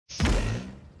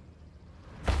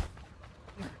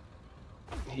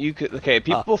You could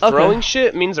people throwing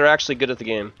shit means they're actually good at the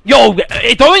game. Yo,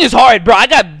 throwing is hard, bro.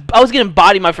 I was getting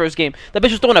bodied my first game. That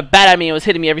bitch was throwing a bat at me and was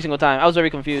hitting me every single time. I was very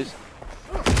confused.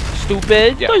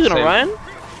 Stupid. Yeah, I thought he was gonna run.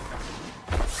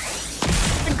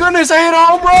 Thank goodness I hit a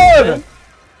home run!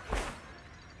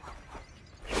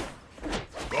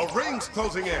 The ring's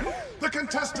closing in. The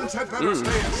contestants had better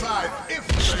stay inside.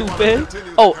 Stupid.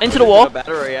 Oh, into the wall.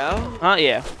 Battle Royale? Huh?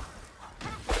 Yeah.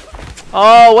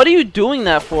 Oh, what are you doing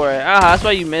that for? Ah, that's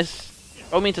why you miss.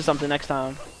 Throw me into something next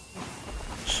time.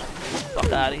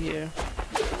 Fuck out of here.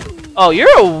 Oh, you're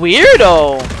a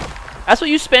weirdo. That's what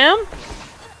you spam?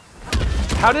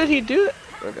 How did he do it?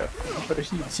 Okay. How did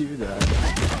he do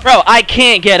that? Bro, I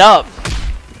can't get up.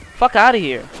 Fuck out of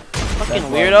here. Fucking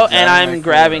weirdo. And I'm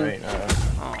grabbing. Right now.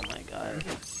 Oh my god.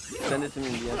 Send it to me,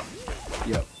 yeah.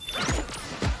 Yep.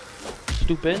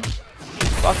 Stupid.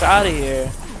 Fuck out of here.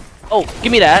 Oh,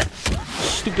 give me that.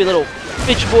 Stupid little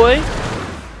bitch boy.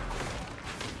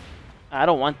 I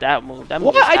don't want that move. That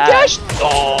move. What? I dashed.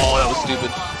 Oh, that was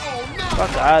stupid.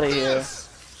 Fuck out of here.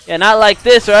 Yeah, not like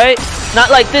this, right? Not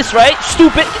like this, right?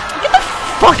 Stupid. Get the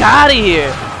fuck out of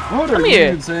here. Come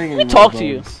here. Let me talk to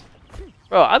you.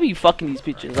 Bro, I be fucking these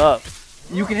bitches up.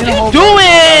 You can hit What are you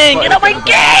doing? Get out my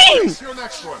game!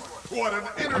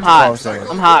 I'm hot.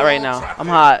 I'm hot right now. I'm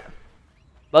hot.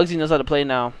 Bugsy knows how to play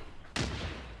now.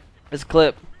 This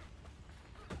clip.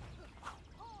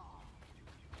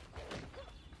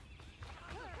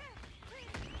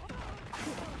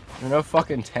 No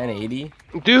fucking 1080.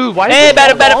 Dude, why? Hey,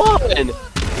 better.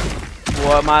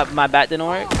 What? My bat didn't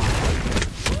work.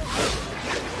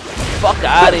 Fuck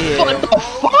out of here. What the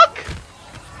fuck?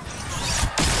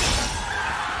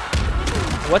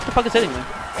 What the fuck is hitting me?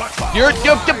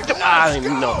 I don't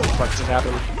even know what the fuck just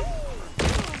happened.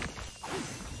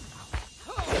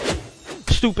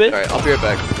 Stupid. Alright, I'll be right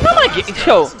back. How am I getting?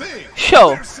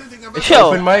 Show.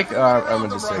 Open mic? I'm gonna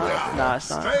just say that. Nah, it's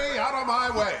not. Stay out of my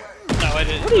way. No, it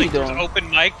is. What are you Like, there's doing? open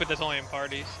mic, but that's only in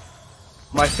parties.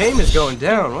 My fame is going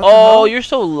down. What the Oh, hell? you're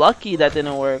so lucky that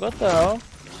didn't work. What the hell?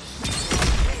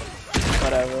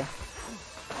 Whatever.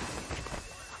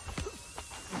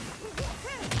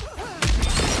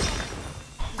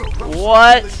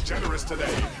 What? Generous today.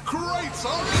 Crates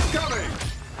are incoming.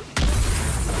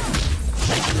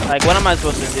 Like, what am I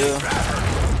supposed to do?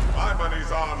 My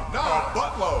money's on now.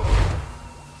 Buttload.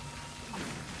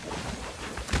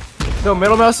 No,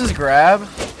 middle mouse is grab.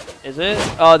 Is it?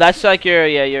 Oh, that's like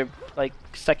your like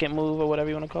second move or whatever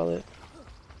you want to call it.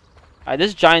 Alright,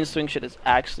 this giant swing shit is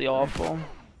actually awful.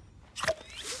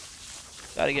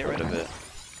 Gotta get rid of it.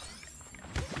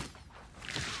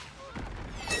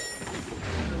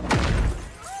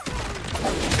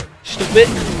 Stupid.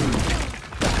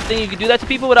 Think you can do that to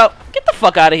people without? Get the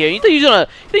fuck out of here! You think you're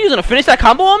gonna finish that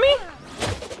combo on me?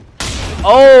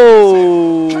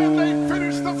 Oh! Can they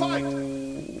finish the fight?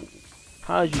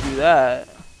 How did you do that?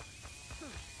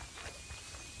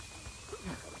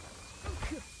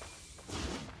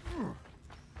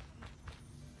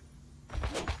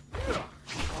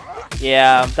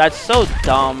 Yeah, that's so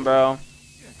dumb, bro.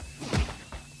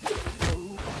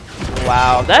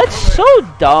 Wow, that's so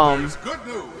dumb. Here's good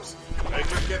news. They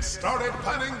can get started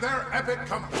planning their epic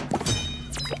comeback.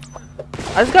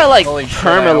 I just got like Holy shit,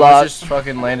 I almost permalock. just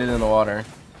fucking landed in the water.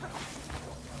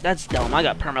 That's dumb. I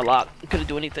got permalock. Couldn't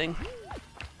do anything.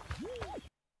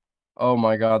 Oh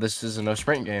my god, this is a no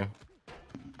sprint game.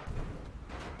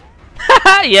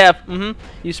 Yeah.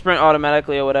 You sprint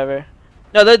automatically or whatever.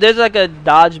 No, there's like a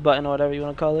dodge button or whatever you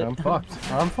want to call it. I'm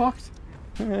fucked. I'm fucked.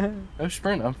 No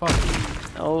sprint, I'm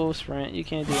fucked. No sprint. You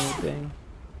can't do anything.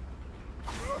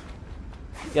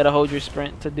 You gotta hold your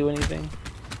sprint to do anything.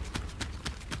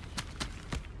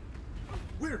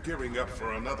 We're gearing up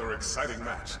for another exciting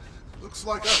match. Looks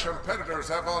like our competitors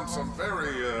have on some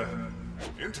very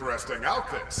interesting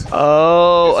outfits.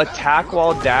 Oh, attack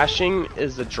while dashing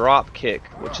is the drop kick,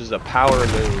 which is a power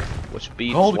move, which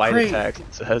beats Gold light crate. attack,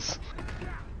 it says.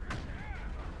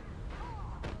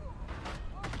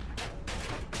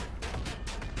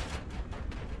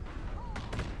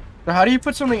 So how do you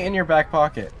put something in your back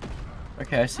pocket?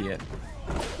 Okay, I see it.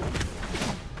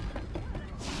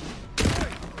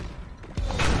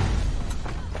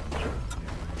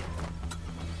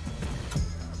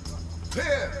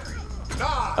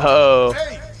 Oh.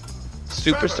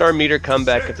 Superstar meter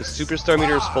comeback. If the superstar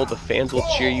meter is full, the fans will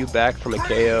cheer you back from a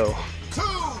KO. 2,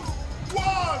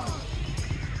 1.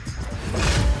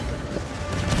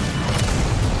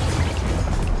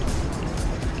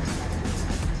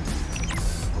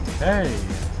 Hey.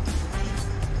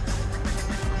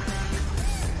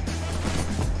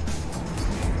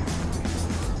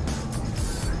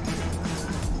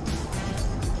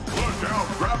 Look out,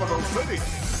 capital city.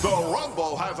 The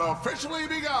Rumble has officially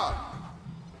begun.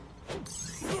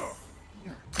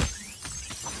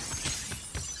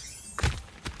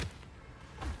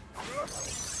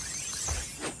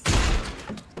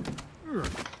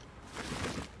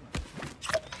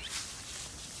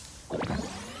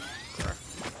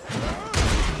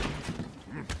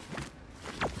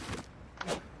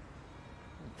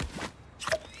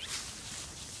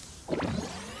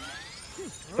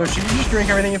 So should you just drink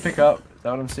everything you pick up? Is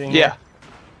that what I'm seeing? Yeah.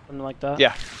 Something like that.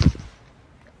 Yeah.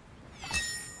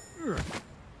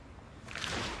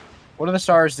 What do the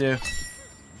stars do?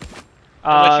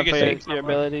 Unless you For get your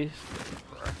abilities.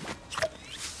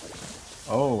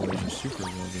 Oh, there's a super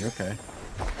ability. Okay.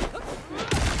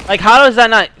 Like, how is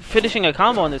that not finishing a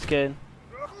combo on this kid?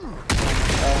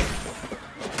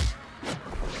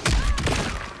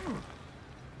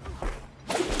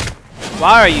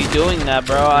 Why are you doing that,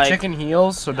 bro? The chicken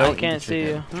heals, so don't. I can't see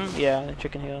you. Yeah, the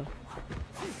chicken heals.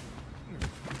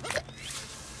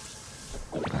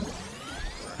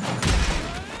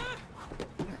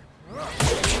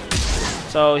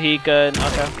 So he could.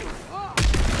 Okay.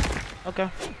 Okay.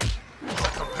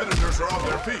 Competitors are on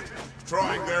their feet,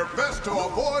 trying their best to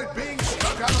avoid being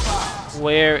stuck out of bounds.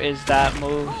 Where is that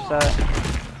move set?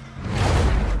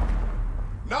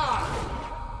 9,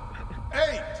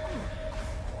 8,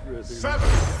 7.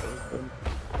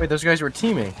 Wait, those guys were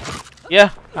teaming. Yeah,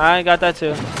 I got that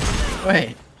too.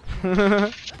 Wait.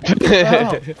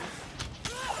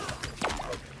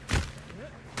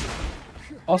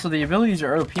 Also, the abilities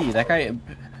are OP. That guy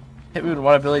hit me with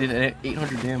one ability to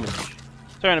 800 damage.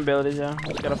 Certain abilities, yeah.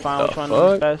 Just gotta find which one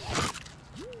fuck? is best.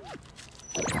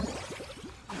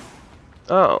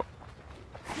 Oh.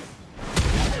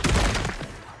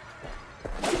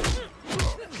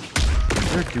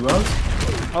 Is there duos?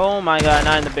 Oh my god,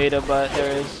 not in the beta, but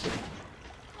there is.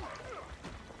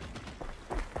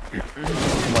 Oh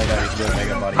my god, he's doing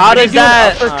mega body. How does do an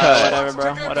that? uppercut? Whatever,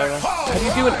 bro. Whatever. How do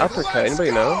you do an uppercut?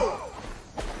 Anybody know?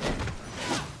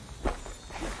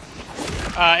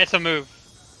 It's a move.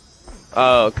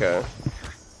 Oh, okay.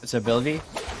 It's ability?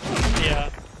 Yeah.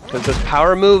 Because the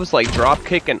power moves like drop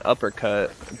kick and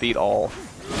uppercut beat all.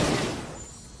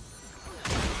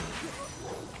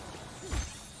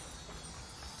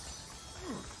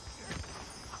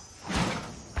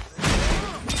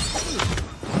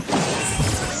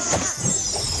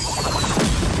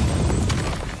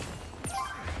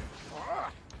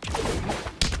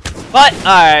 But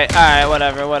alright,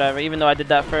 whatever. Even though I did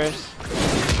that first.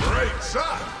 Great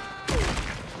shot.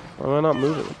 Why am I not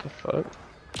moving? What the fuck?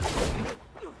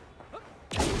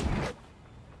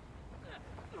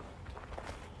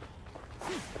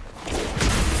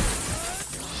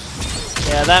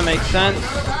 Yeah, that makes sense.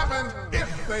 What would have happened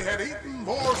if they had eaten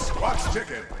more Squatch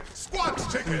chicken?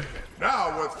 Squatch chicken,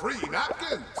 now with free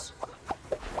napkins.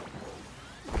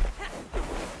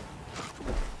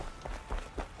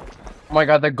 Oh my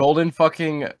god, the golden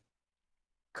fucking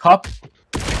cup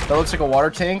that looks like a water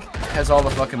tank has all the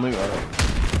fucking loot on it.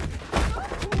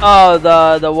 Oh,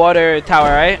 the water tower,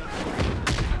 right?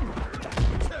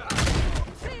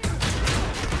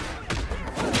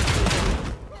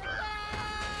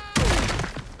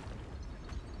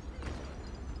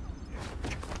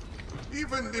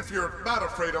 Even if you're not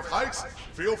afraid of heights,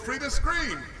 feel free to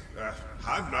scream.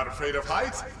 I'm not afraid of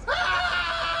heights.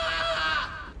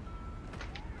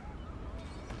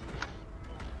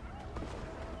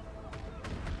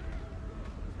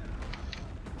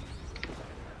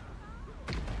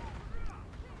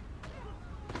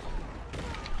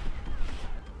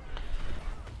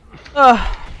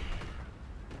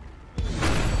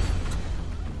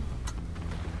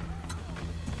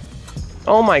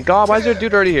 Oh my god, why is there a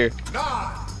dude already here?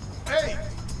 9, 8,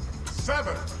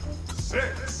 7,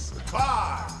 6,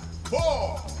 5,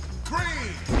 4, 3,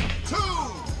 2,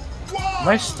 1. Am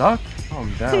I stuck? Oh,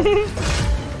 I'm down.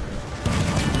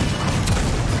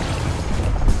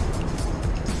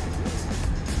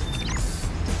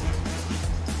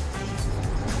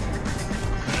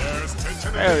 There's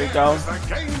tension There we in the go. air as the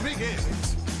game begins.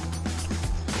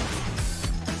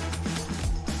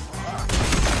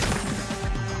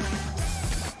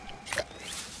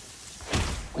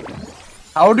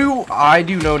 How do I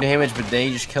do no damage, but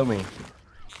they just kill me?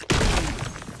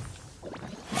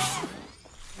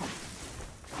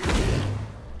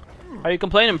 Are you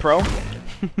complaining, pro?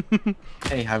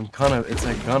 Hey, it's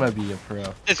like gonna be a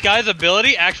pro. This guy's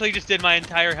ability actually just did my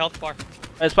entire health bar.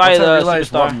 It's probably Once I the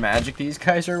realize what superstar. magic these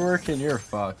guys are working, you're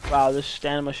fucked. Wow, this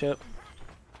stamina ship.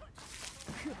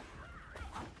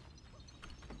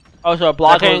 Oh, so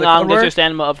blocking the code gets your word?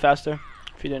 stamina up faster.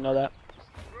 If you didn't know that.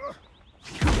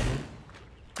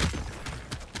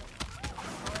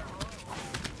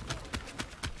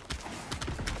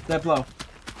 That blow.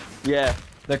 Yeah.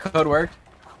 The code worked?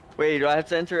 Wait, do I have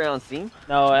to enter it on Steam?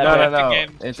 No, No.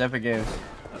 Games. It's Epic Games.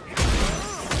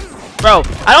 Bro,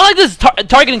 I don't like this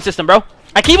targeting system, bro.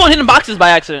 I keep on hitting boxes by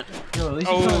accident. Yo, at least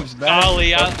Oh, you found that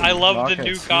golly, fucking I love the rocket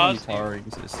new speed costume.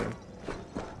 targeting system.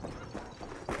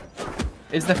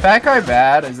 Is the fat guy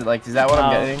bad? Is it like, is that what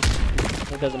I'm No.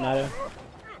 getting? It doesn't matter.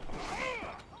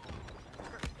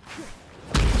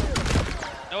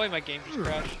 No way, my game just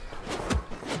crashed.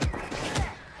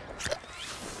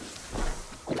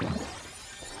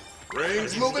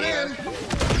 Rings moving in.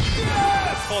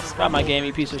 Got my game,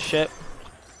 you piece of shit.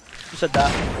 Who said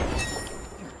that?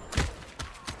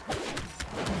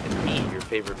 Me, your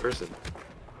favorite person.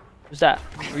 Who's that?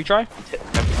 Retry?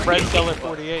 Red Seller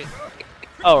 48.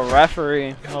 Oh,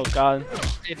 referee. Oh god.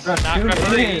 It's Ref, not tune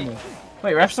referee. in.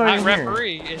 Wait, ref's not Not even here.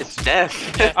 referee. It's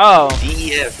Def. Oh.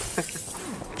 DEF.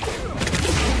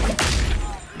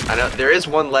 I know there is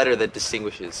one letter that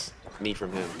distinguishes me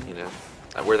from him. You know,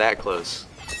 we're that close.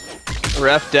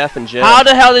 Ref, Def, and Jeff. How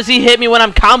the hell does he hit me when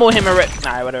I'm combo him already?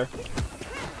 Nah, whatever.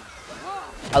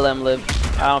 I'll let him live.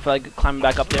 I don't feel like climbing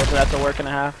back up there, so that's a work and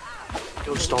a half.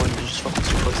 Yo, Stalin, you just fucking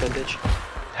suplex that bitch.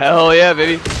 Hell yeah,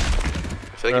 baby. I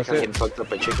feel like you're kind of getting fucked up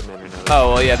by Chicken Man right now.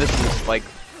 Oh well, yeah. This is like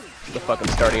the fucking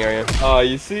starting area.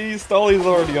 You see, Stolly's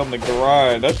already on the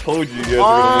grind. I told you guys were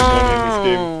gonna be winning this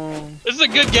game. This is a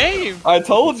good game. I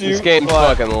told you. This game's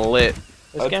fucking lit.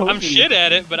 This I game- told I'm you. shit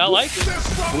at it, but I like it.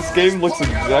 This game looks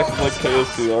exactly like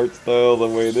KSC, the art style, the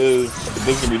way it is.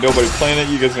 There's gonna be nobody playing it.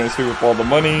 You guys are gonna sweep up all the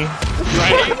money.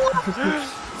 Right?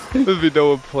 There's be no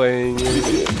one playing. You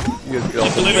guys get all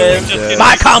the Literally just get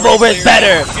My this combo first is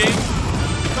player better.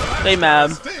 game. They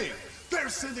mad. Steve, they're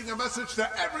sending a message to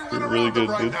everyone You're around really them good,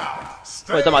 right dude. now.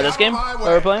 Stay Wait, talking about this out game of my that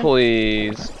we're way. playing?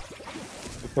 Please.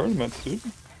 The tournaments, dude.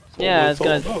 Yeah, it's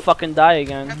gonna fucking die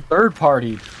again. Third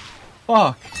party.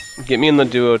 Fuck. Get me in the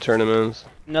duo tournaments.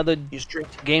 Another He's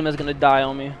drinking. game that's gonna die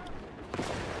on me.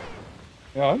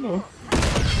 Yeah, I know.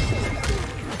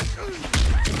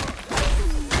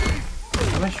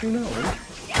 Unless you know.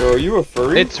 Bro, are you a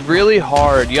furry? It's really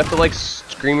hard. You have to like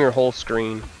scream your whole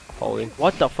screen, Holly.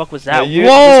 What the fuck was that? Yeah, you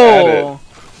just Whoa!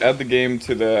 add the game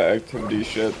to the activity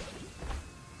shit.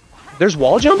 There's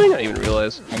wall jumping? I didn't even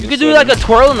realize. You could do like a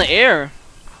twirl in the air.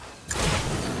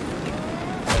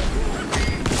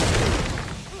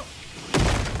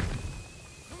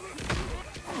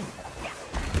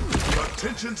 The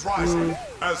tension's rising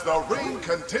as the ring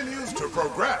continues to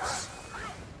progress.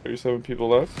 37 people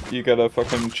left. You got a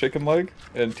fucking chicken leg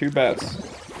and 2 bats.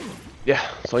 Yeah,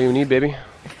 that's all you need, baby.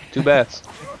 2 bats.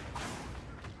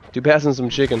 2 bats and some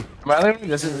chicken. Am I the only one who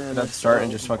doesn't at the start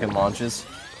and just fucking launches?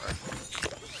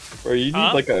 Or you need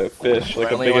Huh? like a fish,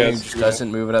 like a Only big one who ass. just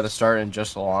doesn't move it at the start and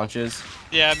just launches.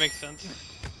 Yeah, it makes sense.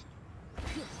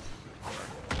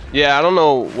 Yeah, I don't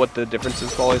know what the difference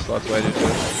is, Holly, so that's why I did it.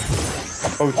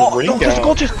 Oh, it's a ring There's a out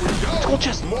gold chest! It's a gold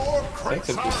chest! More crates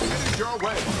That's are interesting. headed your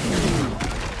way.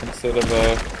 instead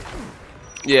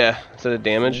of Yeah, instead of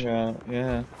damage.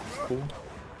 yeah. Cool.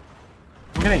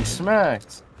 I'm getting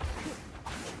smacked.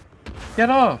 Get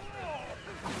off.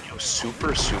 Yo,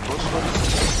 super slow.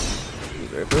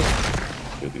 Right there.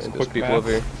 Dude, these And quick there's people over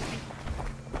here.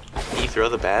 Can you throw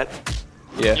the bat?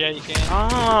 Yeah. Yeah, you can.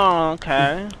 Oh,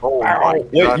 okay. Oh my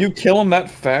Wait, god. you kill him that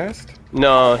fast?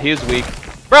 No, he was weak.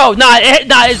 Bro,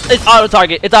 it's auto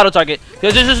target. It's auto target.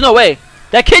 There's just no way.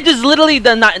 That kid just literally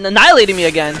annihilated me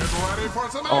again. Ready for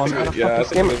some Oh, action? yeah, I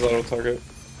think it was auto target.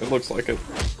 It looks like it.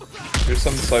 There's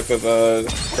some type of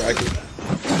tracking.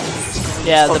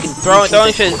 Yeah, the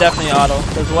throwing shit is definitely auto.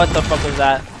 Cause what the fuck was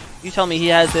that? You tell me he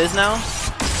has his now?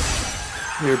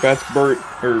 Your bat's Bert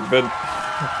or Ben.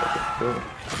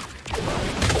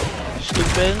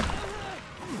 Stupid.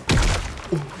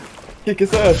 Kick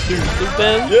his ass, dude.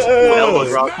 Stupid. Elbows,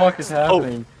 Yeah! Rob. What the fuck is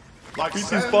happening? Like Beat these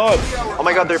sand spots. in the Oh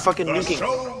my god, they're hourglass, fucking the nuking.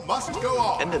 show must go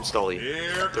on. End them, Stolly.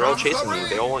 Here They're all comes the chasing you.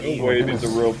 They all want ring. you. Wait, these are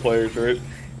real players, right?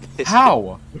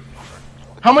 How?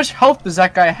 How much health does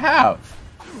that guy have?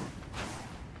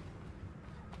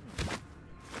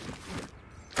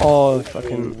 Oh,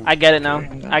 fucking. I get it now.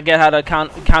 I get how to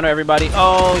counter everybody.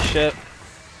 Oh shit.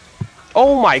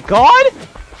 Oh my god!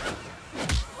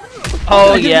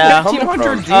 Oh yeah.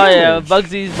 1500 Oh yeah.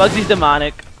 Bugsy's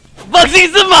demonic.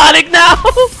 Bugsy's demonic now.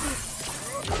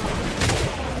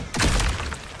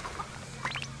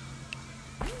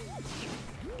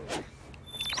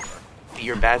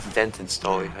 Your bat's dented,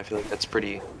 Stolly. I feel like that's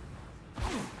pretty.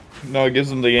 No, it gives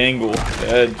them the angle, the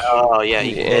edge. Oh yeah,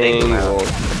 you can get angle now.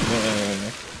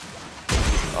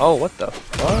 Oh, what the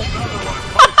fuck?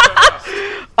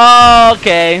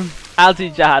 Okay. I'll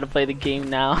teach you how to play the game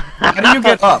now. How do you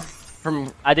get up?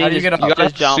 From I think how do you just- get up? You got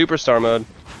Just jump. superstar mode.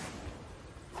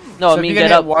 No, So I if mean you get get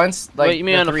hit up. once, like Wait, you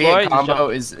mean the on the 3 floor? hit You combo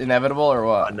jump. is inevitable or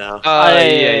what? No.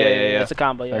 Yeah. It's a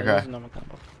combo. Yeah, Okay. it's a normal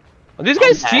combo. Are these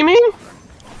guys teaming?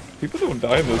 People don't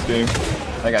die in this game.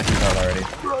 I got you down already.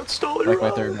 Run, stole it, Like my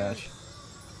run. 3rd match.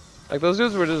 Like those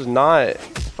dudes were just not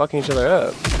fucking each other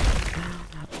up.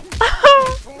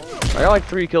 I got like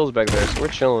 3 kills back there, so we're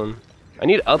chilling. I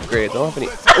need upgrades. I don't have any.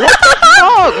 What the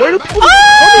fuck? Where do people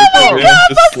come Man,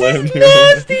 just slammed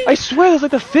you. I swear, that's like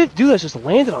the 5th dude that's just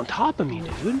landed on top of me,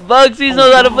 dude. Bugsy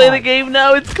knows how to play the game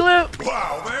now. It's clip.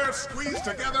 Wow, they're squeezed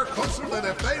together closer than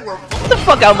if they were. Get the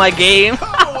fuck out of my game.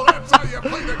 Oh, that's how you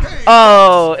play the game.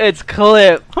 Oh, it's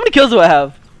clip. How many kills do I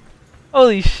have?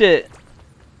 Holy shit.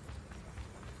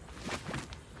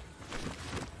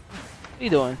 What are you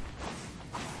doing?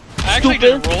 I actually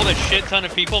Stupid. just rolled a shit ton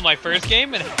of people in my first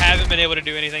game and haven't been able to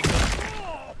do anything.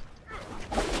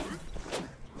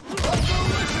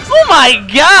 Oh my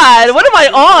god! What am I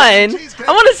on?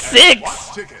 I'm on a 6.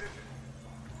 Ticket.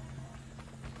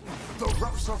 The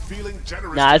roughs are feeling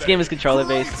generous Nah, this today. game is controller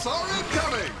based. Points are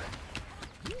incoming.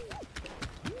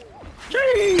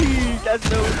 Jeez, that's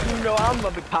no, I'm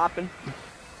gonna be popping.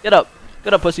 Get up,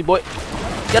 pussy boy.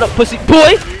 Get up, pussy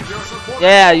boy. Need your support.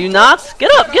 Yeah, you knocked.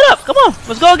 Get up. Come on,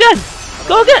 let's go again.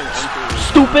 Go again.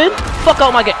 Stupid. Fuck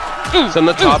out my game. It's on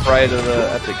the top right of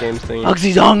the Epic Games thing.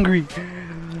 Bugsy's hungry.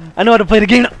 I know how to play the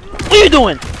game now. What are you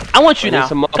doing? I want you I need now.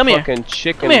 some Come here. motherfucking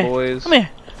chicken, Come here. boys. Come here.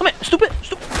 Stupid.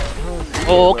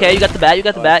 Oh, okay. You got the bat.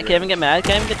 Can't even get mad.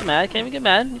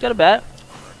 You got a bat.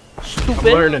 I'm Stupid.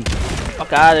 learning.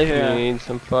 Fuck out of here. Need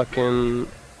some fucking. Can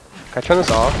I turn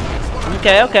this off?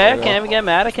 Okay. I can't even get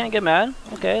mad.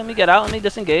 Okay, let me get out. Let me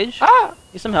disengage.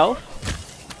 Need some health.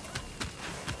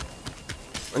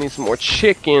 I need some more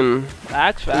chicken.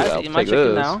 Facts. I'll Eat my take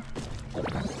chicken this. now.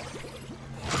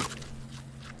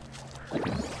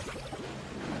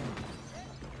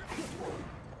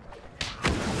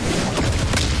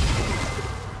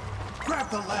 Grab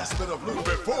the last bit of loot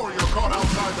before you're caught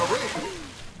outside the ring.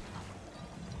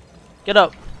 Get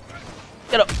up.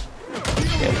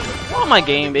 Oh my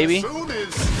game, baby. Soon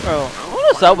is Bro,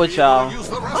 what's up with y'all?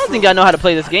 I don't think I know how to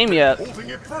play this game yet. holding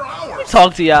it for hours.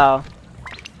 Talk to y'all.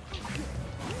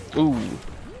 Ooh.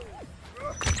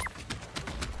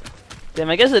 Damn,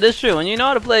 I guess it is true. When you know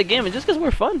how to play a game, it's just because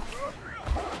we're fun.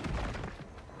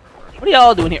 What are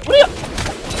y'all doing here? What are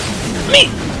y'all? Me!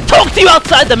 Talk to you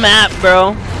outside the map,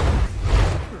 bro.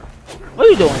 What are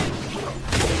you doing?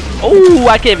 Oh,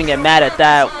 I can't even get mad at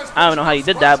that. I don't know how you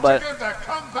did that, but To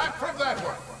come back from that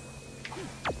one.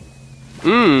 I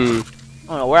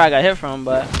don't know where I got hit from,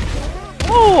 but.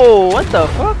 Oh, what the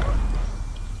fuck?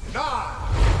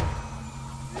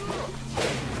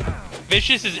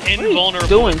 Vicious is are you invulnerable.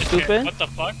 doing, to shit. stupid? What the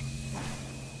fuck?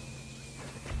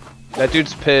 That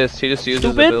dude's pissed. He just used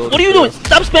his Stupid? ability. What are you doing?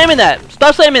 Stop spamming that.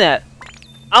 Stop spamming that.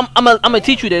 I'm gonna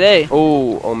teach you today.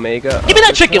 Oh, Omega. Give me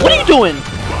that chicken. What are you doing?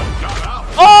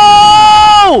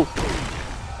 Oh!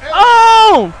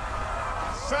 Oh!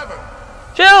 7,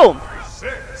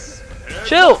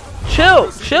 Chill.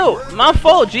 My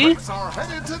fault, G. are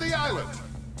headed to the island.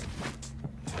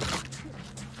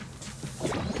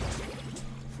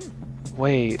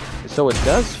 Wait, so it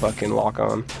does fucking lock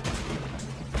on.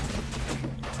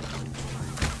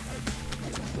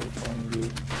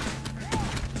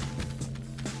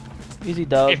 Easy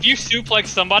dub. If you suplex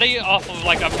somebody off of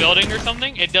like a building or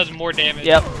something, it does more damage.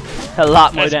 Yep. A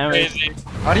lot more That's damage. crazy.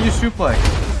 How do you suplex?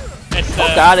 It's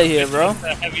Fuck outta here, bro. It's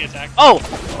a heavy attack. Oh!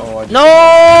 Oh, I just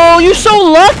No! You so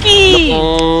lucky!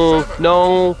 Oh,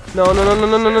 no.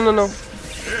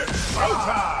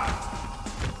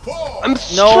 I'm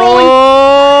strolling.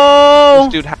 No!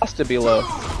 This dude has to be low.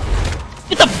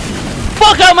 Get the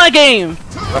fuck out of my game!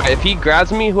 Okay, if he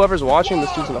grabs me, whoever's watching,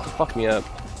 this dude's gonna fuck me up.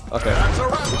 Okay.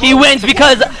 He wins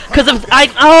because of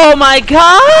oh my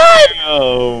god!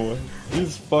 Oh,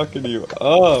 he's fucking you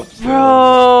up.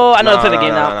 Bro, I know how to play the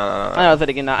game now. No. I know how to play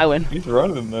the game now. I win. He's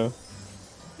running though.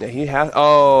 Yeah, he has.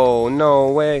 Oh,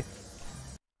 no way.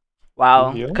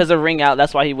 Wow. Yeah. Because of ring out,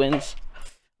 that's why he wins.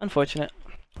 Unfortunate.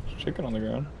 Chicken on the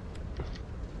ground.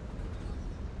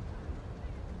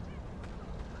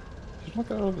 Did you knock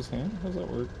that out of his hand? How does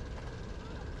that work?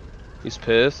 He's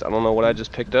pissed. I don't know what I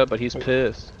just picked up, but he's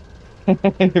pissed. He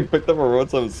picked up a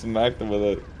roadside and smacked him with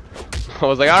it. I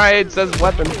was like, alright, it says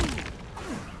weapon.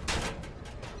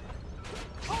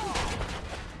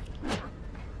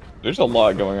 There's a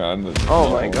lot going on.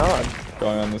 Oh my god.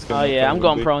 Going on in this game. Oh yeah, I'm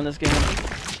going pro in this game.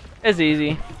 It's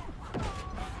easy.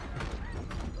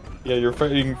 Yeah, you're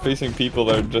facing people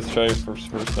that are just trying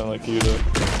first person like you to.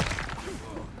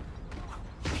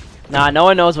 Nah, no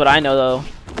one knows what I know though.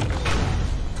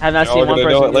 I have not Y'all seen are one gonna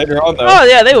person. know it later on though. Oh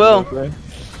yeah, they will. Okay.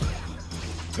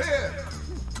 10,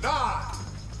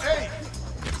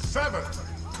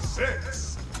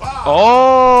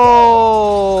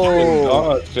 Oh!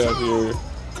 Dodge out here.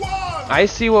 I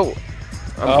see what.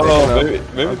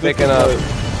 Maybe picking up.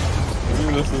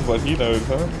 Maybe this is what he knows,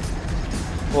 huh?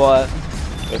 What?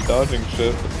 That dodging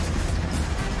shit.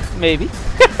 Maybe.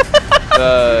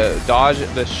 The dodge,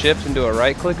 the shift into a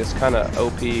right click is kind of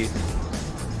OP. If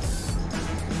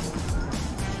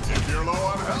you're low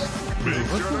on health, make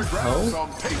sure to grab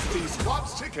some tasty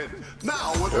Squat's chicken.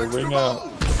 Now with extra ring out.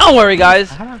 bones. Don't worry,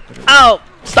 guys. I'll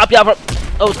stop y'all from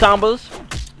those combos.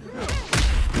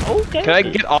 Okay. Can I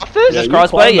get off this? Just you crossplay?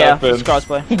 climb Yeah, that, Ben. just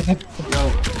crossplay. Yo,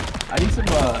 I need some,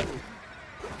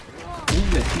 you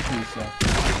need to teach me stuff.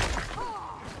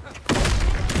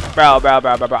 Bro.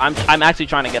 I'm actually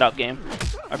trying to get up, game.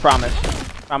 I promise.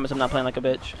 Promise I'm not playing like a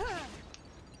bitch.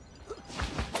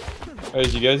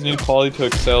 Guys, you guys need Polly to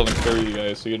excel and carry you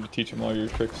guys, so you have to teach him all your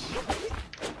tricks.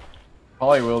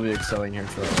 Polly will be excelling here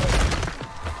shortly.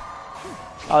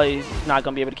 Ollie's not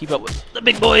gonna be able to keep up with the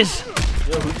big boys.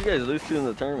 Yo, who'd you guys lose to in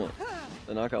the tournament?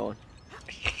 The knockout one.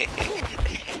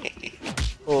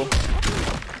 Oh,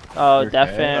 oh, Okay.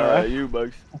 definitely. You,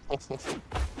 Bugs.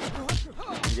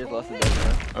 You guys lost to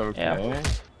Death, right? Okay. Yeah.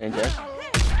 And Jeff?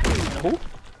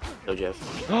 No,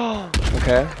 Jeff.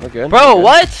 Okay, we're good. Bro,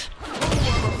 what?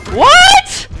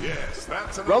 What? Yes,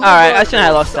 that's an Alright, I shouldn't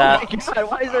have lost that. God,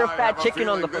 why is there a I fat have chicken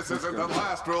on the feeling this fucking isn't the screen?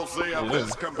 last we'll see of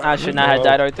this competitive. I should not have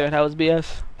died right there. That was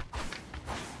BS.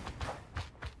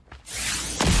 What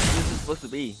is this supposed to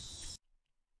be?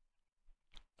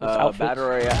 Outfits. Battle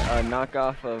Royale,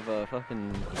 knockoff of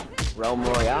fucking Realm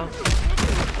Royale?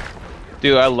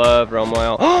 Dude, I love Realm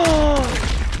Royale.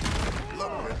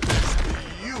 Look at this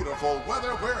beautiful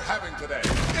weather we're having today.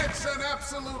 It's an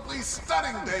absolutely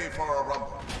stunning day for a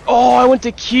rumble. Oh, I went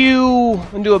to Q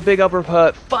and do a big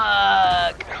uppercut.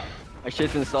 Fuck. My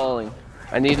shit's installing.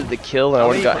 I needed the kill and I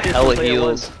would've got hella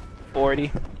heals.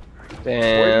 40.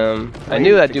 Damn. I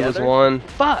knew that dude was Together? one.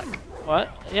 Fuck. What?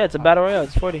 Yeah, it's a battle royale.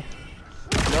 It's 40.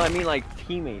 No, I mean like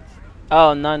teammates.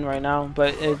 Oh, none right now,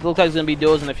 but it looks like it's gonna be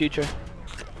duos in the future.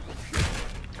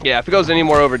 Yeah, if it goes any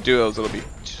more over duos, it'll be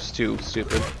just too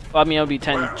stupid. Well, I mean, it'll be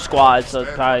 10 squads, so And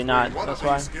probably between not. one That's of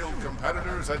why. these skilled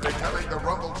competitors and becoming the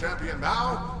Rumble champion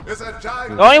now is a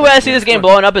giant. The only way I see this game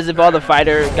blowing up is if all the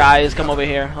fighter guys come over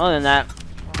here. Other than that,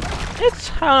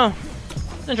 it's, I don't know,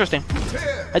 it's interesting.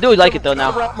 I do like it though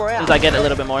now, since I get it a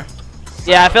little bit more.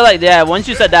 Yeah, I feel like, yeah, once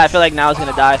you said that, I feel like now it's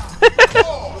gonna die.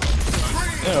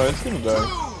 Yeah, it's gonna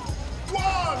die.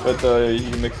 But you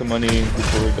can make some money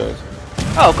before it dies.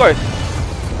 Oh, of course.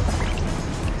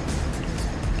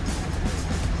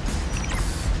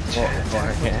 Well,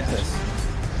 I can't hit this.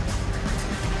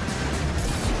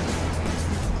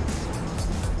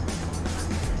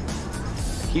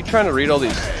 Keep trying to read all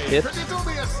these tips. Could you do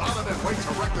me a solid and wait to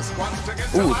wreck the Squat's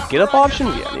tickets? Ooh, the get up option?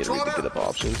 Yeah, I need to read the get up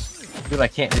options. Dude, I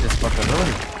can't hit this fucking room.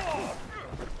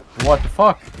 What the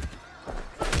fuck?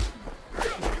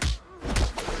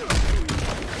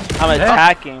 I'm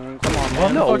attacking. Come on,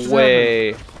 man. No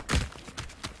way. Out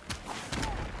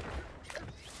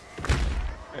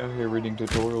here reading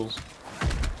tutorials.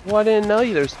 Well, I didn't know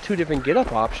there's two different get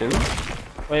up options.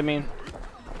 What do you mean?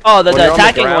 Oh, When the you're on the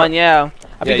attacking ground- one, yeah.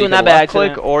 I've Yeah, been you doing can that by left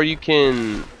click, accident.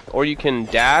 or you can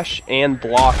dash and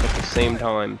block at the same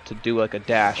time to do like a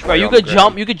dash. Bro, right you on the could ground.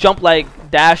 jump. You could jump like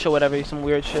dash or whatever. Some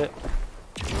weird shit.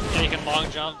 Yeah, you can long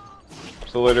jump.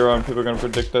 So later on, people are gonna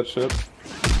predict that shit.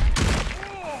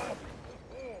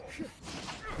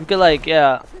 You could like,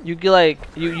 yeah. You could like,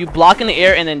 you block in the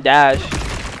air and then dash.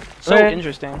 So Okay.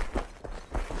 interesting.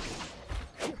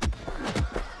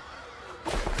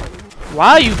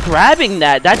 Why are you grabbing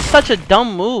that? That's such a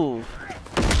dumb move.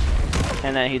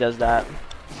 And then he does that.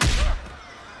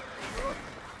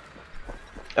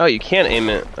 Oh, you can't aim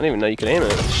it. I didn't even know you could aim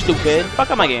it. Stupid.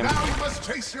 Fuck up my game. Now you must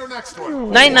chase your next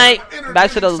one. Night night. Back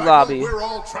to the Entertaining lobby. cycle, we're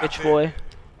all trapped Bitch in. boy.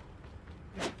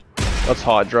 That's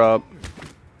hot drop.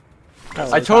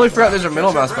 I totally forgot there's a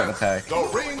middle mouse button attack. The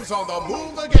ring's on the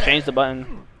move again. Change the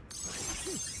button.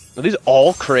 Are these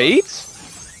all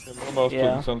crates? Yeah, my mouse Yeah.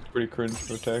 button sounds pretty cringe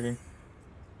for attacking.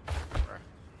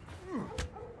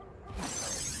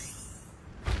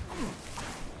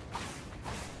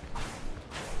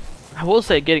 I will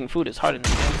say getting food is hard in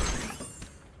this game.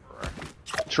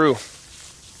 True.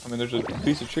 I mean, there's a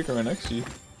piece of chicken right next to you.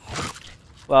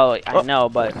 Well, I know,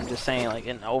 but I'm just saying, like,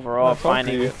 in overall No, fuck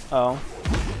finding. you. Oh.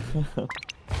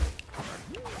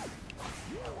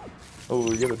 Oh,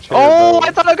 we got a chair. Oh, bro.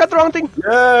 I thought I got the wrong thing.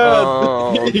 Yeah!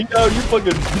 Oh. No, you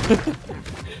fucking...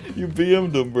 you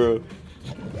BM'd him, bro.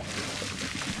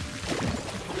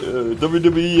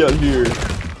 WWE out here.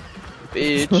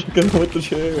 Bitch. Fucking with the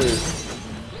chair.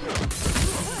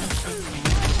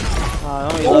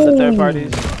 I only love the third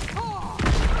parties.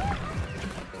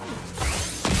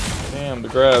 Damn, the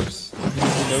grabs. He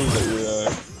knows that you're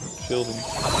shielding.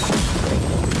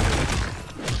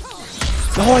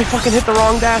 Oh, I fucking hit the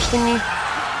wrong dash thingy.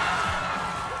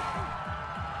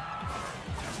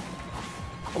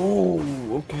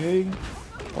 Oh, okay.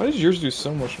 Why does yours do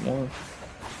so much more?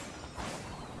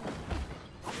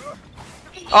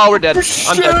 Oh, we're dead.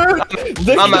 I'm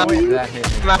dead. I'm out. That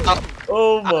hit me. I'm out.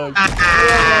 Oh my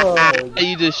god.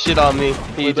 You just shit on me.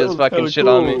 You That just was fucking kinda shit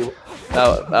on me. cool.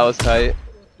 That was tight.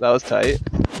 That was tight.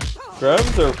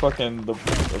 Grabs are fucking are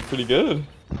pretty good.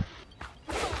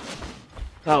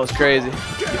 That was crazy.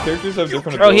 The characters have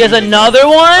different Bro, he has abilities. another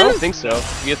I don't one? think so.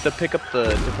 You have to pick up the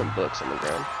different books on the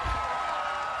ground.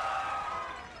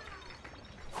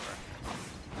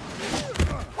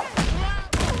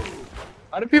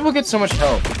 How do people get so much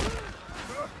health?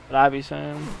 What I be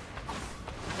saying.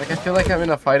 Like, I feel like I'm in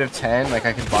a fight of 10, like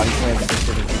I can body slam 6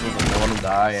 different people, but no one will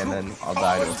die, and then I'll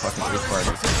die to a fucking 3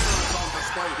 party.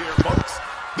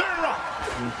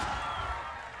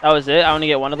 That was it? I only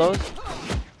get one of those?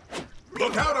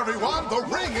 Look out, everyone! The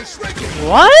ring is shrinking!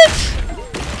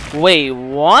 What? Wait,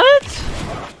 what?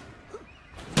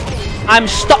 I'm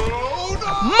stuck.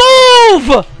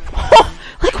 Move!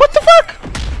 Like, what the fuck?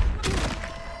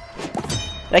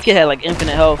 That kid had like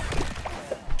infinite health.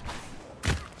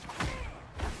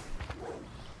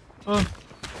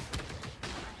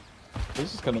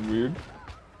 This is kind of weird.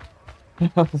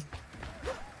 A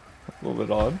little bit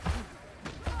odd.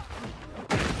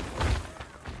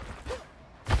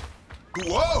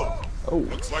 Whoa! Oh,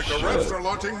 Looks like the refs are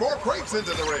launching more crates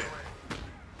into the ring.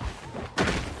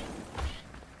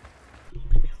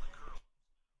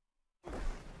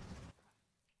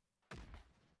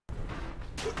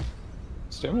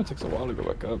 Stamina takes a while to go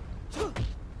back up.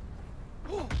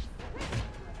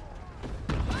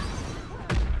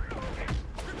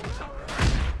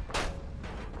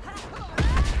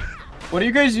 What do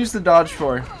you guys use the dodge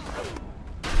for?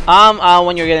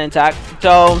 When you're getting attacked.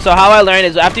 So how I learned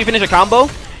is after you finish a combo,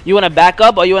 you want to back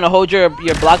up or you want to hold your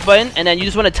block button, and then you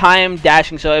just want to time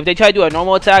dashing. So if they try to do a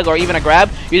normal attack or even a grab,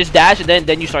 you just dash and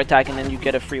then you start attacking, and you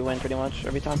get a free win pretty much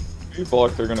every time. If you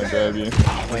block, they're gonna grab you.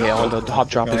 Oh yeah, on the hop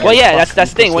drop again. Well, yeah,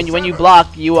 that's the thing. When you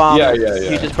block, you Yeah.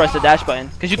 you just press the dash button,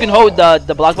 because you can hold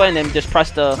the block button and just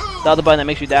press the other button that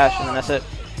makes you dash, and then that's it.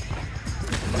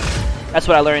 That's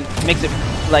what I learned. Makes it,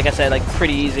 like I said, like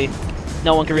pretty easy.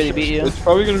 No one can really beat you. It's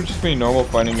probably gonna just be normal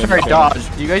fighting. Sorry,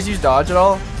 dodge. Do you guys use dodge at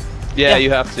all? Yeah, you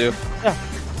have to.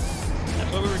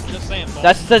 That's what we were just saying, Paul.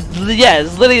 That's yeah,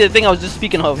 it's literally the thing I was just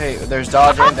speaking of. Hey, there's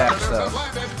dodge and dash though.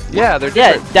 Yeah, they're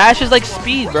Yeah, different. dash is like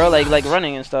speed, bro. Like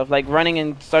running and stuff. Like running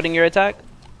and starting your attack.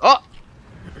 Oh!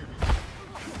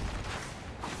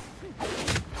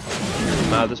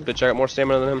 Nah, this bitch, I got more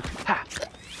stamina than him. Ha!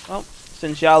 Well,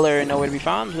 since y'all are nowhere to be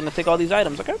found, I'm gonna take all these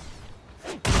items, okay?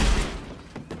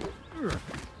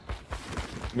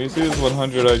 Let me see this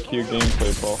 100 IQ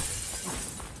gameplay, Paul.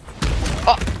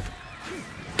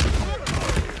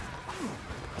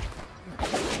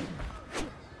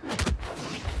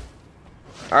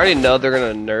 I already know they're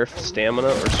gonna nerf stamina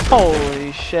or sprint.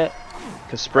 Holy shit.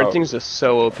 Because sprinting's just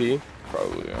so OP. You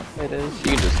Probably, yeah. It is.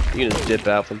 can just dip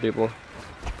out from people.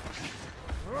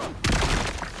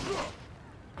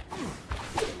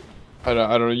 I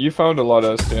don't know. You found a lot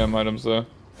of stam items though.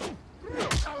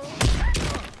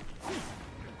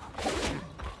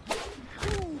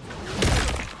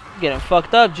 Getting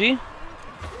fucked up, G.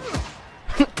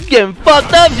 Getting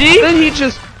fucked up, G. Then he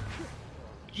just...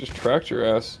 Just tracked your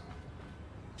ass.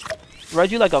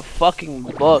 Read you like a fucking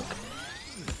book.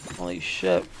 Holy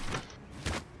shit.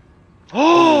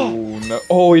 Oh no!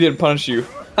 Oh, he didn't punish you.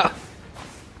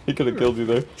 He could have killed you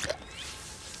there.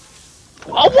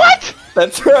 Oh, what?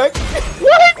 That's right.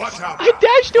 What? Watch out! I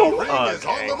dashed The him. ring is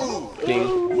on the move.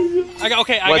 King. I got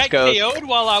Let's go. KO'd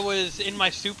while I was in my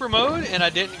super mode, and I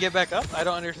didn't get back up. I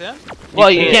don't understand. Well,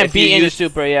 you can't- can't if beat you in your use-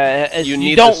 super, yeah. you you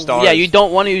need don't, the stars. Yeah, you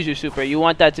don't want to use your super. You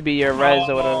want that to be your res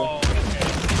or whatever. Oh,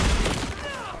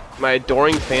 My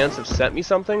adoring fans have sent me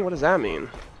something? What does that mean?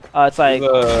 It's like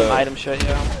The- some item shit,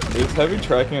 yeah. It's heavy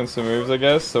tracking on some moves, I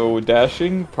guess. So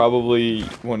dashing probably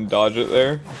wouldn't dodge it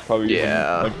there. Probably using,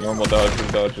 Yeah. like normal dodge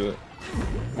would dodge it.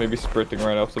 Maybe sprinting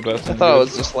right off the bat. I thought it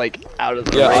was just like out of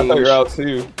the Yeah, range. I thought you were out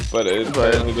too, but it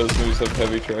apparently those moves have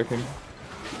heavy tracking.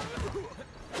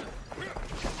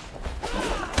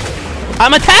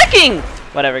 I'm attacking!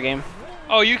 Whatever, game.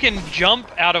 oh, you can jump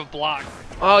out of block.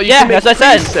 Oh, you Yeah, can make that's what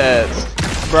I said.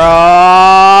 presets.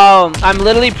 Bro, I'm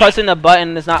literally pressing the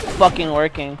button. It's not fucking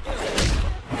working.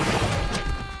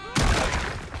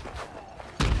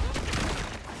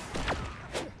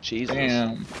 Jesus.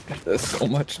 Damn, that's so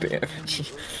much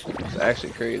damage. It's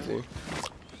actually crazy.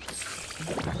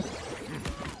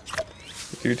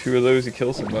 Do 2 of those, you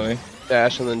kill somebody.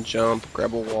 Dash and then jump,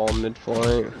 grab a wall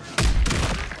mid-flank.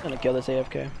 I'm gonna kill this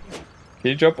AFK. Can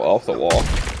you jump off the wall?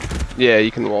 Yeah, you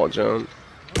can wall jump.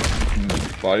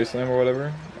 Body slam or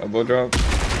whatever? Elbow drop?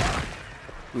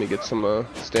 Let me get some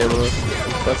stamina.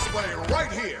 Display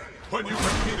right here. When you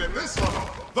compete in this level,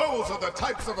 those are the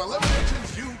types of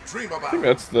eliminations you dream I think about.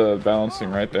 that's the balancing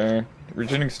right there.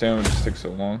 Regenerating stamina just takes so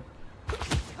long.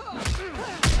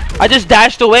 I just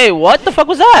dashed away. What the fuck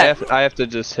was that? I have to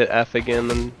just hit F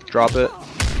again and drop it.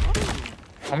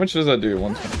 How much does that do?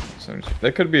 120.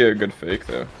 That could be a good fake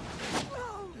though.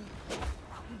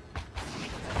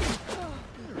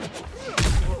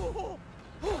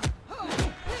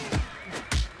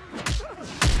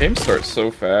 Game starts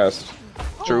so fast.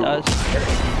 True. Does.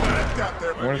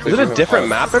 Is it a different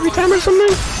map every time or something?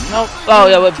 No. Oh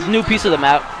yeah, with new piece of the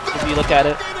map. If you look at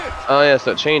it, Oh yeah,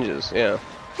 so it changes. Yeah.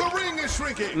 The ring is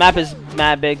shrinking. map is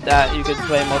mad big that you could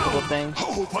play multiple things.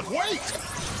 Oh, but wait!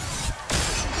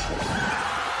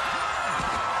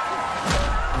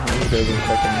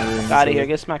 Out of here.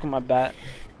 Get smacked with my bat.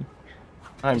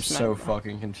 I'm so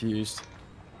fucking confused.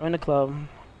 We're in the club.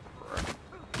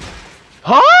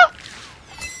 Huh?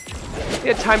 He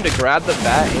had time to grab the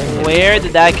bat. And Where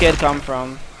did that kid come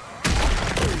from?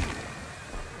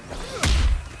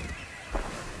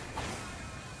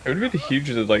 It would be huge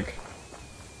to like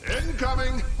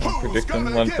Incoming. predict them,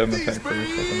 let them attack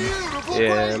first.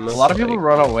 Yeah, A lot of people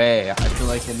run away. I feel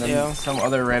like, and then Yeah. some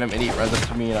other random idiot runs up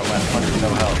to me and I'm like, fucking no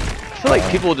help. I feel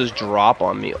like people just drop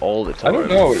on me all the I time. don't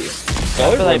know. I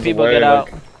feel like people get out.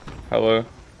 Hello.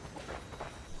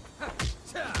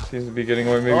 Seems to be getting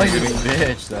away. Maybe Oh, you getting.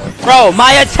 bitch, though. Bro,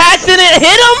 my attack didn't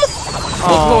hit him.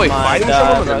 Oh wait, my fighting god,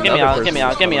 someone bro. with Get me another out, get me out,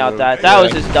 person's get me out. fine. That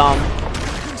was just dumb.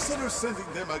 Consider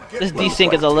sending them a This get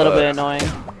desync is a little bit annoying.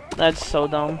 That's so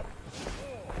dumb.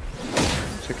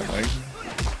 Chicken leg.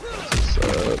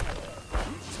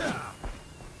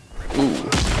 Ooh.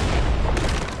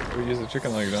 We use the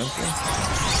chicken leg, don't you?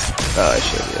 I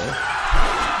should, yeah.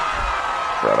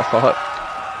 Forgot I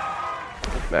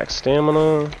thought. Max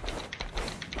stamina.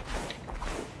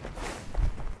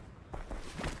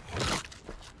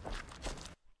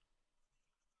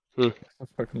 A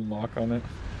fucking lock on it.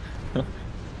 Guy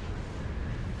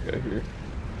here.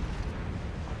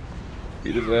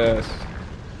 Beat his ass.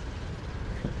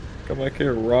 Come back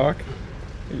here, rock.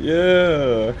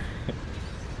 Yeah.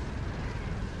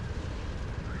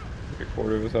 Get a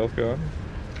quarter of his health gone.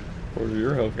 Quarter of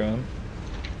your health gone.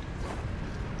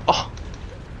 Oh.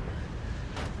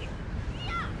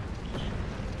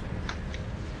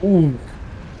 Ooh.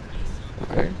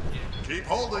 Okay. Keep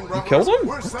holding, You killed him?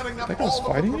 We're setting up That guy was all of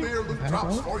the fighting you? premier loot That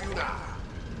drops guy? for you now.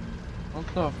 What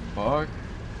the fuck?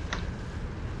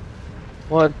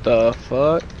 What the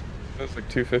fuck? That's like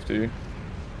 250. Look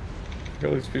at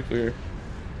all these people here.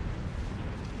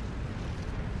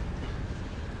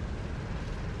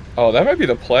 Oh, that might be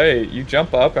the play. You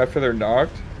jump up after they're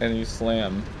knocked, and you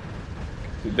slam.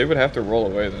 Dude, they would have to roll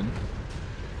away then.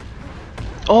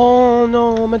 Oh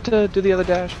no, I meant to do the other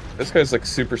dash. This guy's like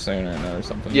Super Saiyan right now or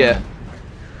something. Yeah.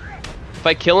 If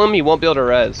I kill him, he won't be able to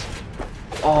res.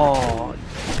 Oh.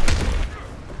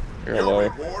 You're Your low.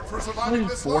 reward for surviving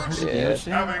this 400 lunch? damage.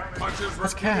 Having punches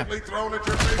That's cap. repeatedly thrown at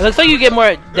your face. It looks like you get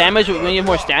more damage when you have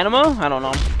more stamina. I don't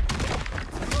know.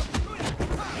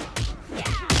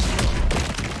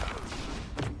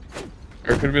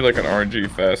 Or it could be like an RNG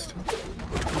fest.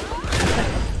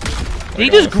 Did he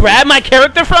just grab my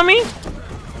character from me?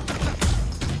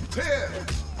 10, 9,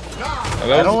 Oh,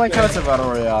 that I was don't a- like how it's a battle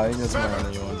royale. I think that's my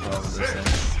only one problem with this 6,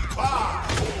 thing.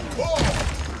 5, 4,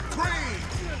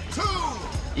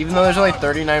 3, 2. Even though there's only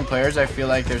 39 players, I feel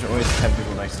like there's always 10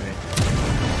 people next to me.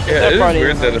 Yeah, That it is party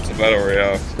weird is that it's a battle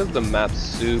royale. It's because the map's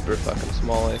super fucking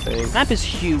small, I think. Map is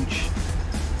huge.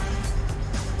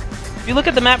 If you look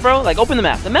at the map, bro, like open the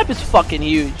map. The map is fucking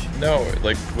huge. No,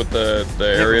 like with the Yeah,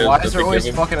 areas. but why that is there they always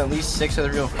give 'em. fucking at least 6 other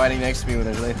people fighting next to me when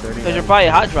there's only 39? Because you're probably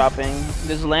hot dropping.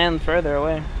 There's land further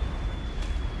away.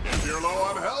 If you're low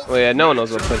on health, Well, yeah, no one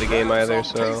knows make how to play the sure game either,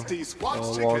 some so tasty squash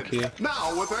wonky. chicken.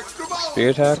 Now with extra bones.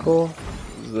 Spear tackle?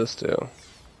 What does this do?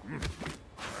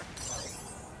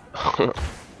 I don't know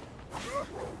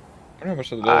how much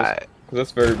that does. Because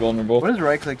that's very vulnerable. What does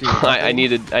right click do? I need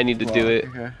to do it.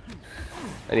 Okay.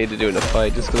 I need to do it in a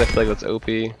fight just because I feel like that's OP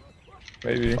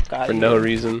Maybe. God, for no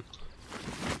reason.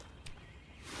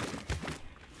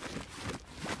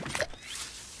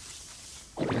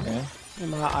 Okay. Give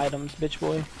me my items, bitch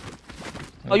boy.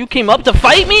 Oh, you came up to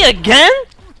fight me again?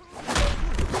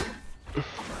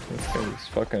 This guy's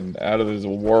fucking out of his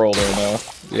world right now.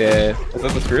 Yeah. Is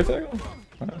that the spear tackle?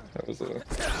 Oh, that was a.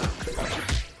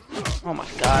 Oh my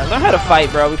god. Learn how to fight,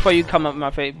 bro, before you come up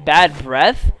my face. Bad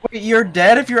breath? Wait, you're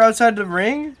dead if you're outside the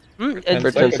ring? It's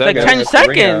For 10 like 10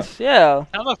 seconds. Yeah.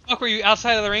 How the fuck were you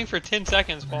outside of the ring for 10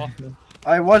 seconds, Paul?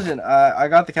 I wasn't. I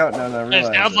got the countdown. I It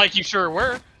realized. sounds like you sure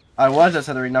were. I was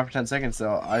outside the ring not for 10 seconds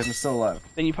though. I'm still alive.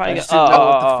 Then you I probably just get. didn't know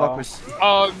what the fuck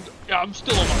was. Yeah, I'm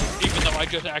still alive, even though I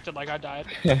just acted like I died.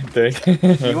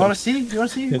 You wanna see? You wanna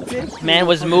see? Man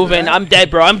was moving. I'm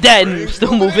dead, bro. I'm dead. I'm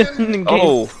still moving.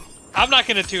 Oh. I'm not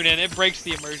gonna tune in. It breaks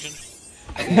the immersion.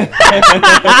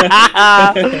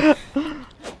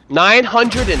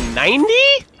 990?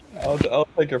 I'll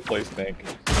take your place, Nick.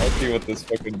 I'll see what this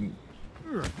fucking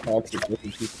toxic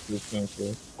looking piece of this thing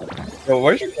is. Yo,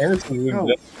 where's your camera so zoomed Yo,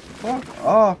 in? fuck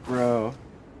off, bro.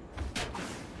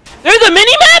 There's a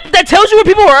mini map that tells you where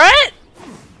people are at.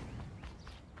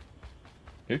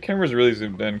 Your camera's really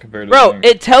zoomed in compared to Bro, mine.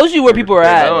 it tells you where people are I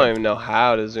at. don't even know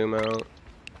how to zoom out.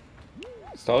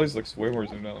 Stolly's looks way more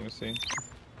zoomed out. Let me see.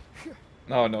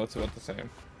 No, it's about the same.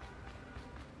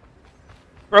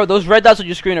 Bro, those red dots on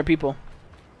your screen are people.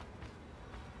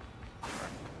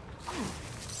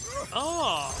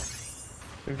 Oh.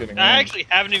 Who's getting I in? actually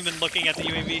haven't even been looking at the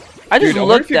UAV. I just Dude, I wonder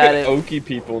looked if you at get it. Okie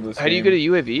people this How do you game. get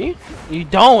a UAV? You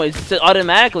don't. It's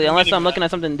automatically, unless I'm looking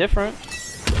at something different.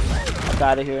 Fuck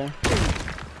out of here.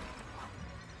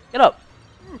 Get up.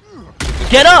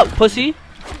 Get up, pussy.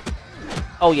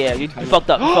 Oh yeah, you fucked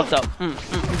up. You fucked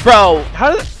up. Bro.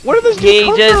 How did? Where did this He dude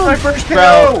come just, from? My first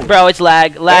bro, KO. bro, it's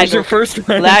lag. That Lag. was your first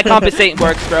round. Lag compensate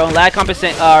works, bro. Lag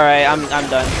compensate. All right, I'm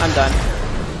done. I'm done.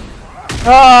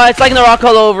 Oh, it's like Naraka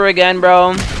all over again,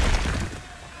 bro.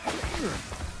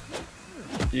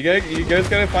 You guys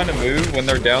gotta find a move when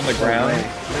they're down the ground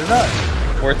Where's that?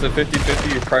 where it's a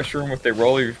 50-50. You pressure them if they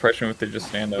roll, you pressure them if they just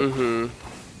stand up.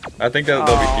 Mm-hmm. I think that'll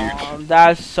be huge.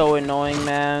 That's so annoying,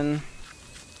 man.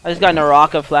 I just got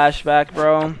Naraka flashback,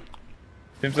 bro.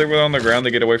 Seems like when they're on the ground,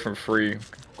 they get away from free.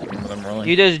 When I'm rolling.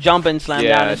 You just jump and slam down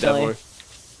Yeah, instantly.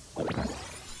 definitely.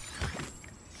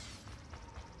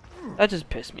 That just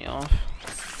pissed me off.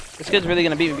 This kid's really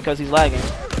gonna beat me because he's lagging.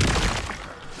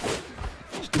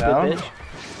 Stupid Down? bitch.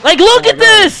 Like, look at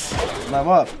this! And I'm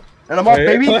up. And I'm up,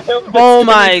 baby. Oh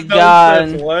my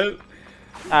god. What?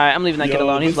 Alright, I'm leaving that kid Yo,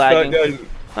 alone. He's this fat lagging. guy's-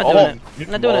 I'm not doing it. He's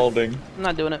I'm not doing it. balding. I'm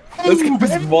not doing it. This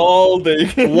guy's balding.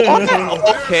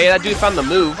 What? Okay, that dude found the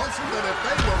move.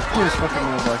 Dude, this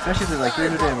fucking little box. That shit did like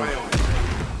 300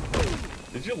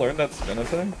 damage. Did you learn that spin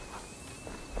attack?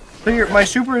 So my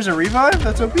super is a revive?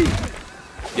 That's OP.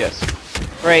 Yes.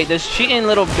 Right, this cheating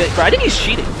little bit. Bro, I think he's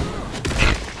cheating.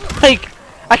 Like,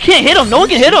 I can't hit him. No one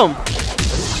can hit him.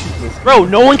 Bro,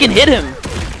 no one can hit him.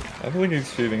 I don't think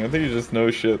he's cheating. I think he just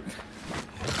knows shit.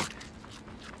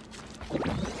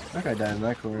 That guy died in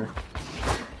that corner.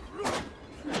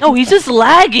 No, he's just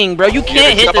lagging, bro. You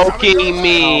can't hit this. joking Oh my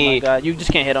me. god, you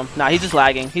just can't hit him. Nah, he's just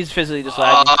lagging. He's physically just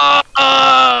lagging.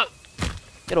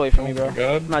 Get away from me, bro. Oh my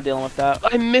god. I'm not dealing with that.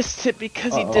 I missed it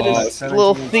because he did Uh-oh. his 17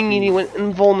 little thing and he HP. went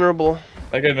invulnerable.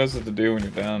 That guy knows what to do when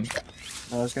you're down.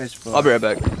 No, this guy's fucked. I'll be right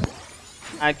back.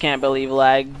 I can't believe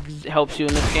lag helps you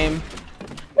in this game.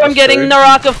 I'm That's getting true.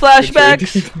 Naraka Good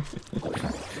flashbacks.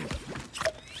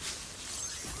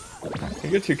 You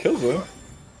get 2 kills though.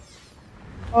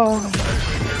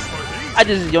 I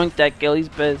just yoinked that kill. He's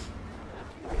pissed.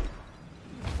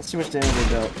 Let's see how much damage I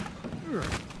dealt.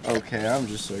 Okay, I'm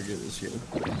just so good at this game.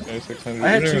 Okay, 600. I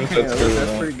had You 2 don't even KOs. know if that's good or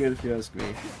That's not. pretty good if you ask me.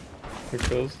 2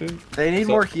 kills, dude. They need So-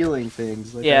 more healing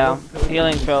things. Like, I Yeah, don't-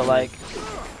 healing felt like.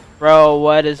 Bro,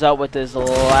 what is up with this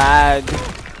lag?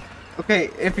 Okay,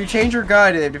 if you change your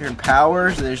guy, do they have different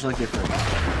powers? Or they just look different.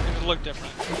 It looked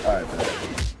different. Alright, bet.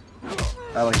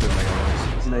 I like the Mega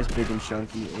Boss. He's nice, big, and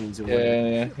chunky, and he's a winner.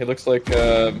 Yeah. He looks like,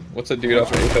 what's that dude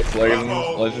off of Apex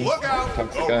Legends? Look out!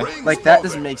 Toxic The guy. rings Like, that are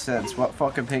doesn't make sense. What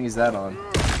fucking ping is that on?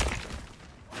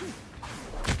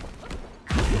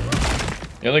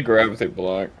 You only grab if they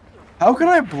block. How can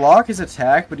I block his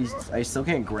attack, but I still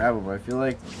can't grab him? I feel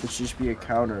like it should just be a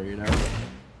counter, you know?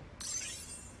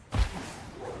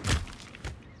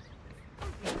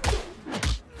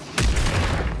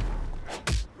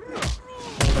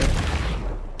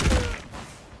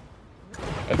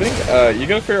 I think, you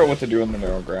gotta figure out what to do on the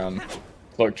narrow ground.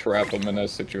 To, like, trap them in a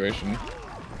situation.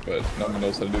 But no one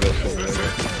knows how to do that shit.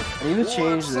 Really. I need to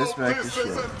change this back to This shit.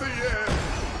 isn't the end.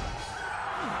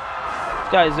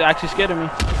 This guy's actually scared of me.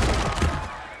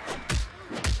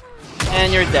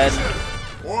 And you're dead.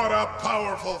 What a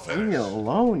powerful Leave me finish.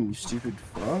 alone, you stupid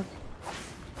fuck.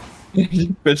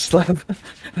 Bitch slap.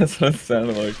 That's what it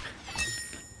sounded like.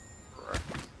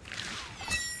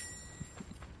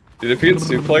 Dude, if you get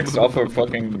suplexed off a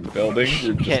fucking building,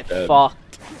 you're You just get dead.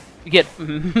 fucked. You get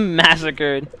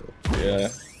massacred. Yeah.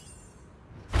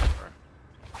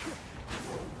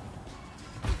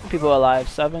 people alive?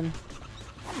 7.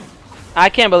 I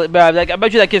can't believe, bro. Like, I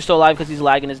bet you that kid's still alive because he's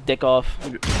lagging his dick off.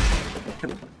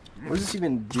 What does this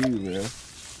even do, bro?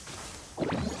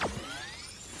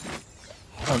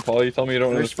 Come on, Paul, you tell me you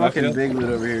don't know There's this map fucking yet? big loot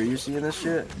over here. You seeing this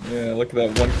shit? Yeah, look at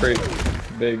that one crate.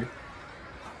 Big.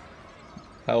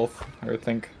 Health, I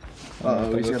think.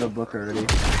 Uh-oh, he's got a book already.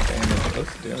 Damage.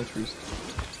 That's damage boost.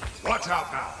 Watch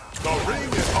out now. The ring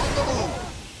is on the move.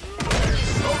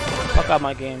 Fuck out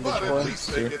my game, But bitch at boy.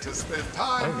 least they get to spend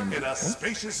time in a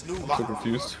spacious new I'm so lot.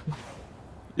 confused.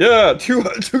 Yeah,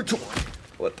 220.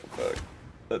 What the fuck?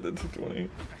 That did 220.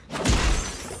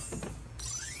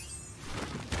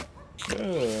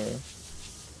 Yeah.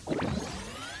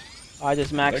 I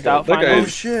just maxed That guy- out that guy finally. Oh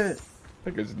shit!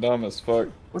 That guy's dumb as fuck.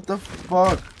 What the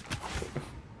fuck?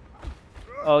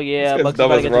 Oh yeah, This Bucks guy's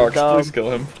about to dumb get as this rocks. dub. Please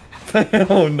kill him.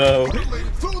 Oh no. Whirling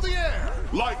through the air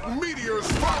like meteors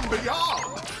from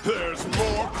beyond. There's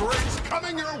more crates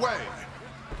coming your way.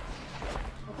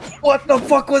 What the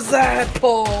fuck was that,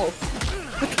 Paul?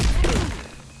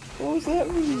 What was that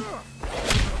mean?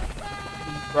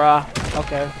 Bruh.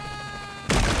 Okay.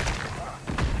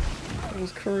 That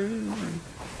was crazy.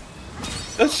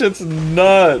 That shit's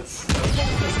nuts.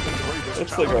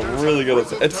 That's like a really good.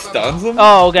 It stuns him.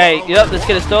 Oh, okay. Yep, this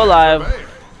kid is still alive.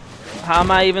 How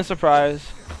am I even surprised?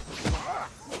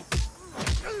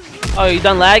 Oh, you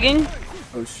done lagging?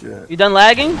 Oh shit. You done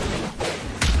lagging?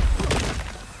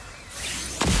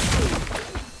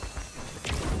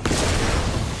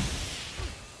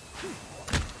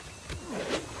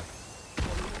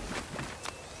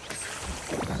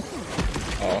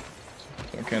 Oh,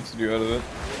 so I canceled you out of it.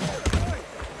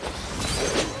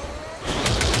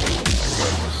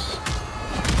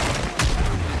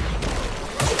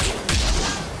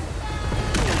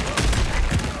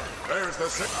 There's the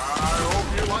six. I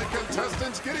hope you like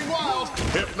contestants getting wild.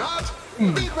 If not,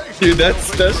 be patient. Dude, that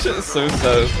shit is so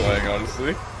satisfying,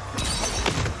 honestly.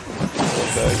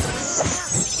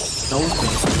 Okay.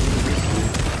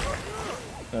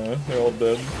 They're all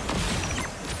dead.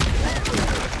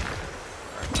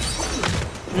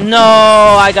 No,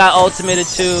 I got ultimated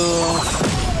too.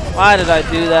 Why did I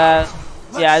do that?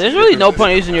 Yeah, there's really no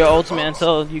point using your ultimate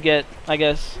until you get, I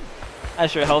guess,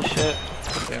 that's your health shit.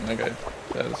 Damn, that guy.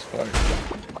 That is fucked.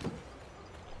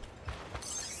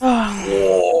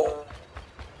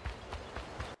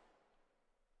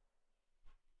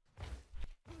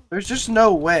 There's just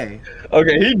no way.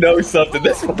 Okay, he knows something.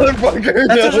 This motherfucker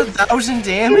That does knows. 1,000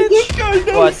 damage? This guy knows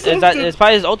What, is something. that, it's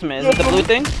probably his ultimate. Is it the blue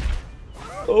thing?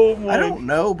 Oh my. I don't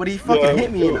know, but he fucking Yeah,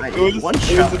 hit me and it was-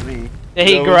 one-shot me. Did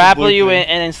he Yeah, it was the grapple blue you thing.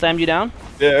 and then slammed you down?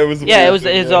 Yeah, it was. Yeah, it was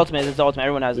bullshit, his yeah. ultimate. His ultimate.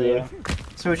 Everyone has it. Yeah. Yeah.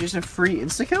 So it's just a free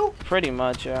insta-kill? Pretty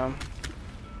much, yeah.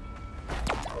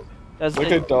 That's Like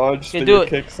it. a dodge. They They do do it.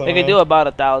 kick They could do about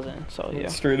 1,000. So yeah.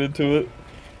 Straight into it.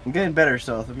 I'm getting better,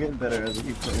 Stealth. I'm getting better as I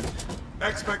keep playing.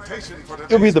 Expectation for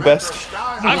You'll be today's the match best. are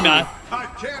sky I'm high. not. I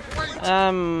can't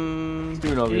wait.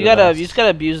 Dude, I'll be You the gotta, best. you just gotta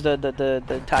abuse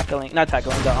the tackling, not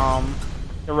tackling,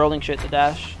 the rolling shit, the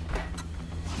dash,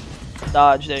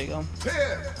 dodge. There you go. 10,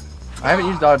 I haven't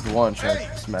used dodge once, Eight.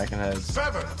 like smacking heads.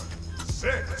 7,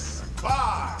 6,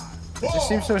 5, 4, It just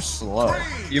seems so slow. 3,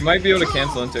 You might be able to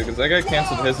cancel into it because that guy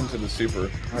canceled his into the super.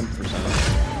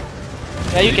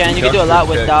 100%. Yeah, you can. You can do a lot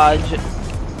with dodge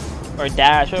or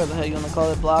dash, whatever the hell you wanna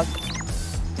call it, block.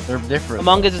 They're different.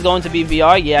 Among Us is going to be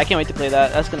VR. Yeah, I can't wait to play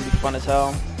that. That's gonna be fun as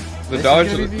hell. The This dodge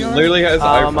is gonna be VR? literally has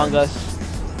Among iframes. Us.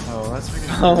 Oh, that's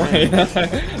freaking Oh my god,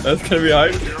 that's gonna be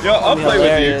hype. Yo, I'll play with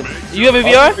Hilarious. you. You have a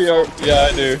I'll VR? play VR. Yeah,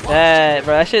 I do. Yeah,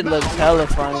 bro, that shit looks hella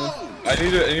funny. I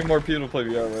need more people to play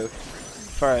VR with.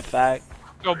 For a fact.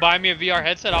 Go buy me a VR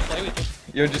headset, I'll play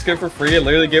with you. Yo, just get it for free. I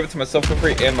literally gave it to myself for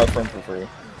free and my friend for free.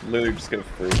 Literally just get it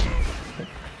for free.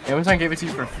 Amazon gave it to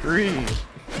you for free.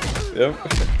 Yep.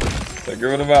 They're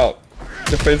giving them out.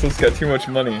 The faceless got too much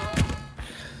money.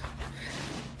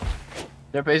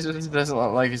 Jeff Bezos doesn't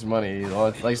like his money. He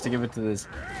likes to give it to his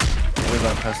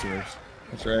Amazon customers.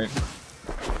 That's right.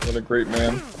 What a great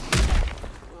man.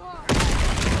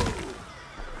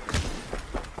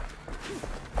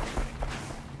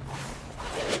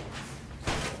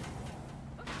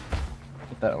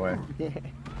 Put that away.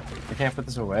 I can't put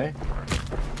this away.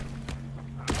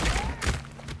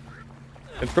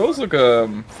 Controls look,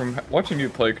 from watching you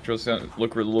play, controls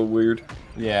look a little weird.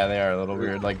 Yeah, they are a little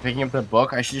weird. Like picking up the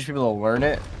book, I should just be able to learn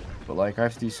it, but like I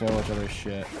have to do so much other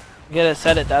shit. You gotta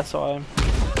set it, that's why.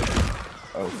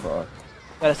 Oh fuck.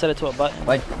 Gotta set it to a button.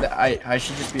 Like I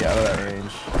should just be out of that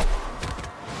range.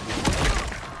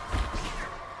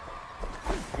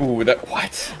 Ooh, that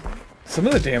what? Some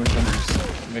of the damage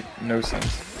numbers make no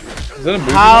sense. Is that a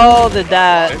movie? How did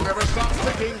that? It never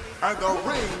stops ticking. And the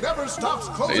ring never stops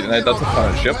closing That's a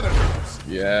fun ship. competitors.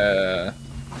 Yeah.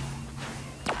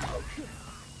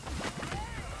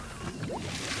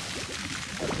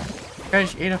 You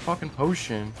guys ate a fucking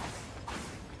potion.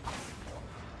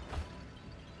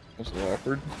 That's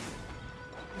awkward.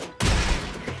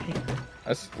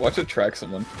 Watch it track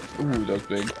someone. Ooh, that was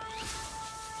big.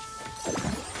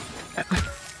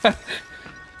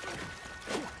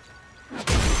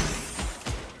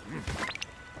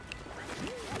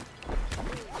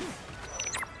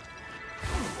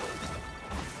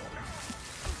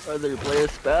 Whether you play a Oh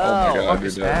spell. my god, What you're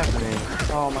is dead. happening?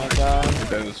 Oh my god. You're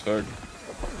dead as fuck.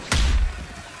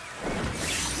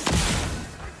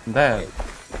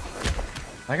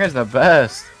 That guy's the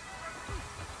best.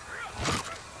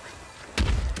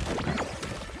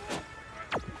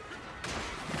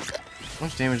 How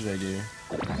much damage did I do?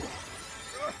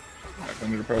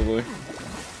 500 probably.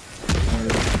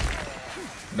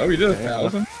 No, you did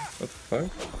 1,000? What the fuck?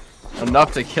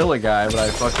 Enough to kill a guy, but I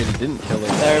fucking didn't kill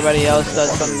him. Everybody else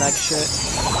does some next shit.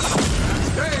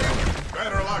 Dave,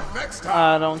 better luck next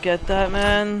time. I don't get that,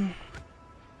 man.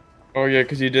 Oh yeah,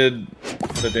 because you did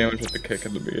the damage with the kick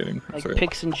in the beginning. Like Sorry.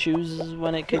 picks and chooses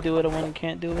when it can do it and when it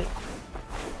can't do it.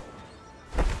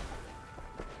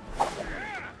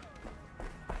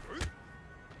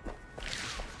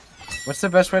 What's the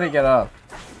best way to get up?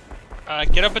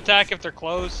 Get up attack if they're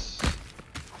close.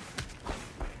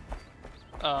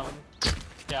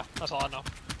 Yeah, that's all I know.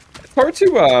 It's hard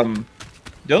to,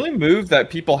 the only move that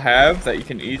people have that you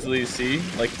can easily see,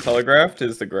 like telegraphed,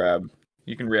 is the grab.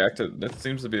 You can react to, that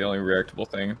seems to be the only reactable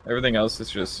thing. Everything else is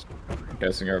just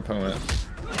guessing our opponent.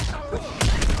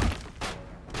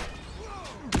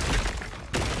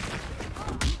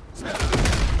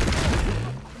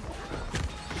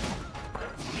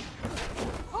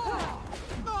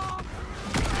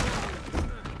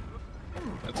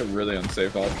 That's a really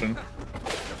unsafe option.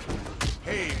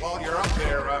 Hey, while you're up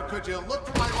there, could you look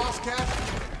for my lost cat?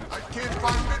 I can't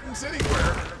find Mittens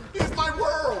anywhere. He's my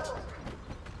world.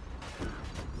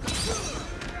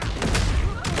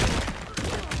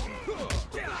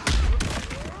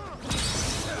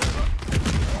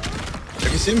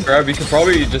 If you see him grab, you can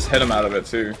probably just hit him out of it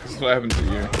too. This is what happened to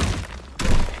you.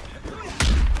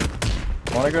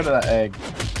 I want to go to that egg.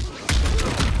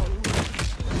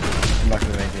 I'm not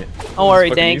gonna make it. Don't worry,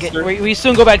 fucking Dank. Easter. We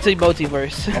soon go back to the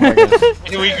multiverse. Oh my goodness.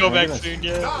 Can we go back goodness. soon,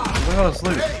 yeah? Look at this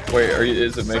loot. Wait,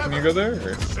 is it making you go there?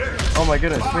 Or? Oh my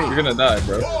goodness, You're wait. gonna die,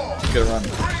 bro. You gotta run.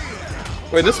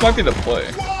 Wait, this might be the play.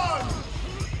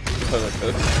 Play like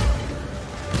this.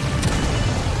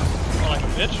 Oh, like a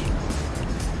bitch?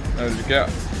 No, you get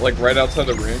like right outside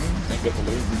the ring and get the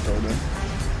loot and throw it in.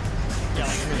 Yeah,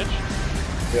 like a bitch.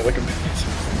 Yeah, like a bitch.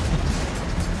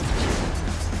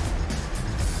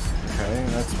 Okay,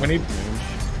 that's When he,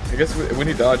 I guess when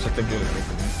he dodged, I think it would make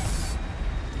him.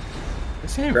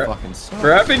 This game Gra- fucking sucks.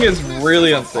 Grabbing is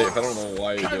really unsafe. I don't know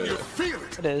why you Can did you it. feel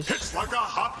it? It is. It's like a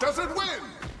hot desert wind.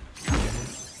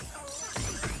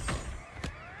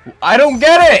 I don't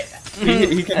get it!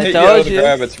 He can I hit you out told of the you.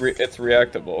 grab. It's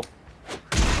reactable.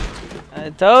 I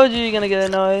told you you're gonna get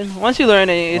annoyed. Once you learn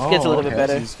it, it gets a little bit okay, I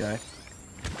see better. this guy.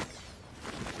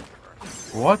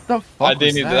 What the fuck I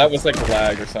didn't. was That was like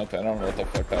lag or something. I don't know what the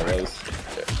fuck that was.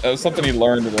 That was something he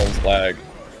learned that was lag.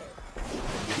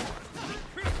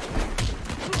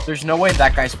 There's no way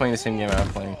that guy's playing the same game I'm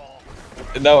playing.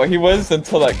 No, he was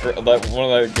until that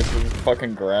one of the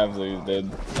fucking grabs that he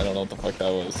did. I don't know what the fuck that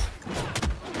was.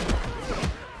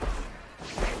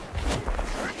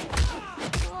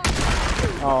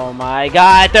 Oh my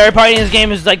god, third party in this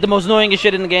game is like the most annoying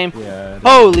shit in the game. Yeah.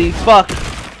 Holy fuck.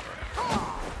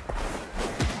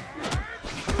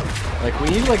 Like, we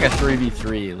need like a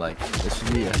 3v3. Like, this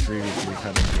should be a 3v3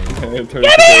 kind of game. Turn it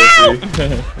to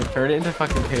KFC. Turn it into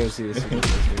fucking KOC. This should be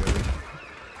KOC.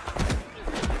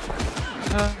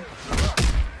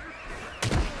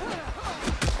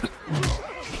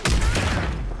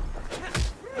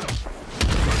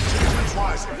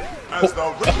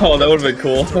 Oh, that would have been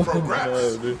cool.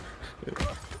 Progress. Dude.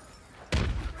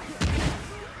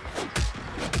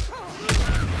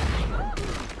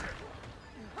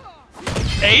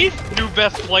 Eighth? New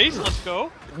best place, let's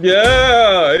go.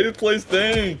 Yeah, 8th place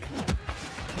Dank.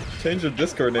 Change your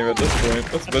Discord name at this point.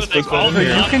 That's the That's best what they place call in it.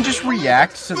 here. You can just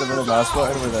react to the little mouse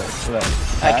button with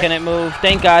that. I couldn't move.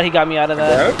 Thank god he got me out of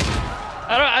that. Grab?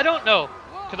 I don't know.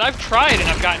 Cause I've tried and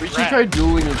I've gotten We should wrecked. try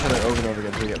dueling each other over and over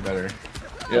again to get better.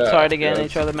 Yeah, It's hard to get yeah, in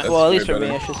each other. that's Well, at way least for me,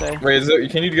 better. I should say.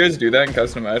 Wait, can you guys do that in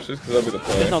custom matches? Because that'll be the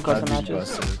play. There's no custom That'd be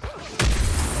matches. busted.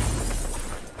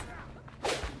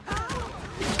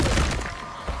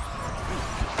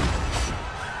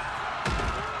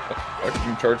 I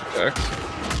can charge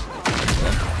attacks.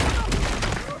 one.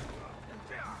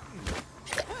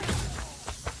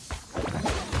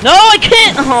 No, I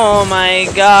can't! Oh my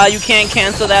god, you can't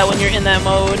cancel that when you're in that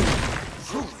mode.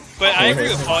 But I agree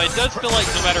with Paul. It does feel like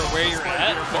no matter where you're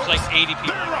at, there's like 80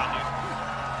 people around you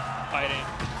fighting.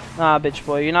 Nah, bitch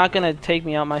boy, you're not gonna take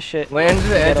me out my shit. Land to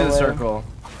the edge of the away. circle.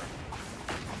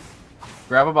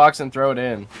 Grab a box and throw it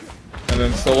in. And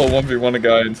then solo 1v1 a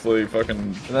guy until he fucking...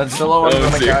 And then solo one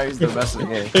on the guy who's the best of the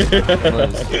game.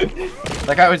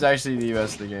 That guy was actually the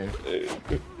best of the game.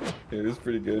 It was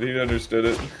pretty good. He understood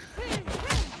it.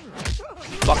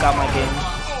 Fuck out my game.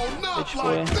 Oh, not Bitch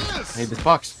boy. like this! I hate this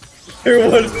box.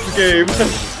 It was the game.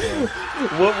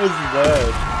 What was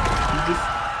that?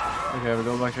 Okay, we're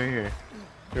going back right here.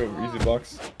 You Yo, easy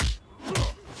box.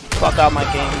 Fuck out my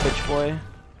game, bitch boy.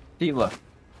 See, look.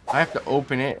 I have to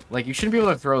open it. Like, you shouldn't be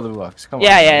able to throw the blocks. Come on.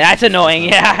 Yeah, that's annoying.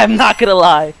 Yeah, I'm not gonna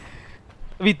lie.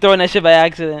 I'll be throwing that shit by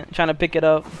accident, trying to pick it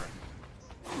up.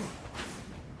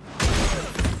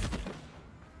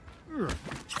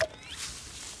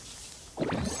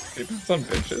 It's on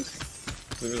benches.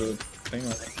 There's a thing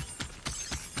on it.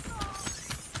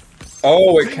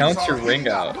 Oh, it counts your ring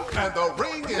out. And the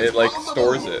ring is It like on the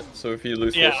stores move. it. So if you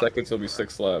lose 4 Yeah. seconds, there'll be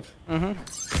 6 left.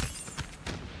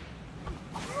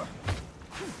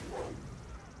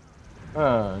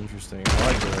 Interesting. I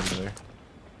like it over there.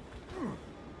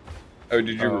 Oh,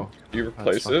 did you Oh, you that's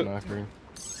replace it? fucking awkward.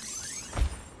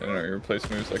 I don't know. You replace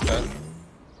moves like that.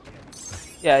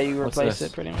 Yeah, you What's replace this?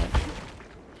 it pretty much.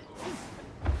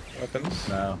 Weapons.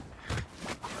 No.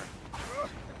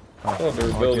 Oh,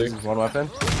 durability. This is one weapon.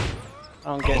 I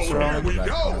don't get Here thrown. we Back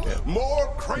go. pocket. More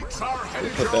crates are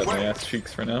headed Put that your in my way. ass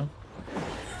cheeks for now.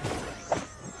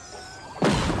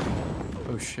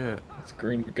 Oh shit. It's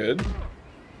green good.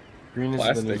 Green is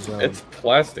the new Plastic. zone. It's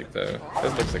plastic though.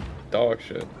 That looks like dog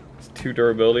shit. It's 2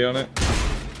 durability on it.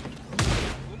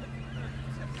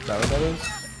 Is that what that is?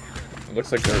 It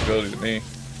looks like durability to me.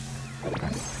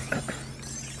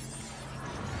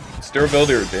 It's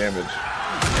durability or damage.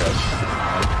 Yes.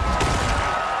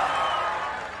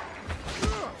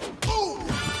 Ooh,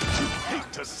 you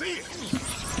hate to see it.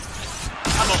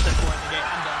 I'm most important in the game.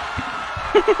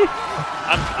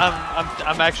 I'm done.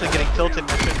 I'm actually getting tilted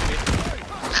and I shouldn't be.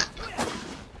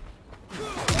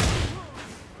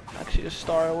 Actually, a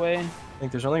star away. I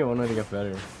think there's only one way to get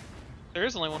better. There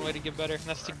is only one way to get better, and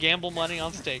that's to gamble money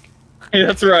on steak. Hey,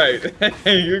 that's right.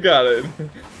 Hey, you got it.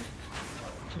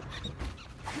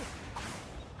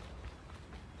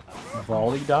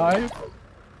 Volley dive?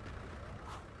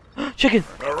 Chicken!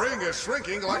 The ring is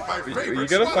shrinking like my favorite. You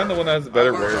gotta find the one that has the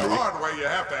better I learned the rarity. hard way you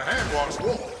have to hand wash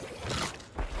wool.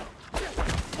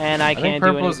 And I I think can't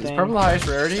do purple is anything. purple the highest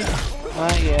rarity?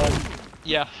 Yeah.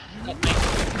 Yeah.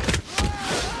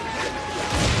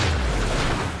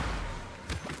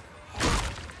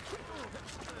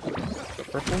 The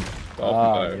purple?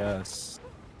 Ah, Dolphin dive. yes.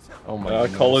 Oh my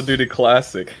Call of Duty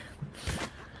Classic.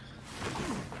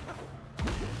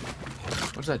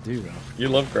 What does that do, though? You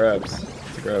love grabs.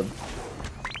 It's a grab.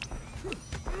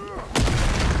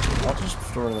 I'll just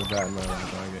throw another bat in my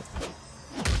target.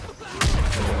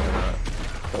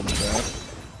 Hold the grab.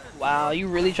 Wow, you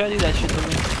really try to do that shit to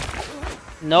me.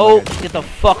 Nope, get the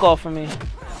fuck off of me.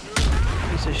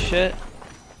 Piece of shit.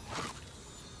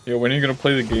 Yo, when are you gonna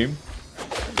play the game?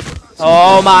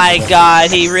 Oh my god,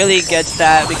 he really gets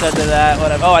that because of that.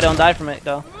 Whatever. Oh, I don't die from it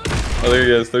though. Oh, there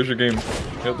he is. There's your game.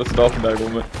 Yep, that's a dolphin dive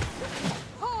moment.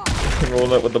 Roll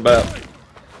that with the bat.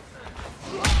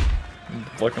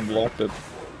 Fucking blocked it.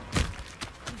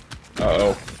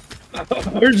 Uh-oh.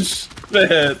 Oh, shit.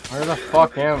 Where the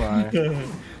fuck am I?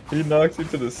 He knocks you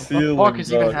to the ceiling. What the fuck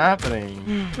is even dog.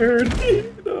 happening?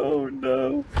 Oh,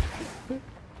 no.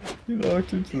 He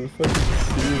knocked you to the fucking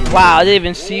ceiling. Wow, I didn't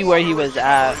even see where he was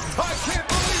at. I can't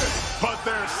believe it, but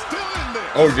they're still in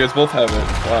there. Oh, you guys both have it.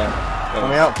 Wow. Let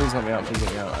me out, please let me out, please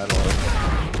let me out. I don't know.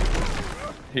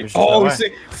 Oh,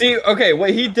 see, okay,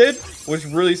 what he did was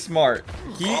really smart.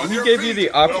 He gave you the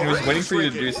option. He was waiting for you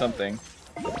to do something.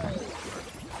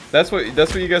 That's what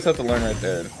you guys have to learn right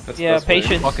there. That's the Yeah, best way. What the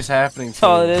patience. fuck is happening? That's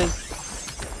all it is.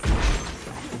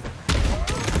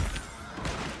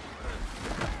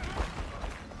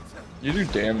 You do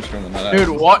damage from when that Dude,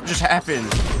 happens. what just happened?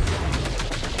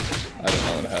 I don't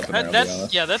know what happened there, I'll be That's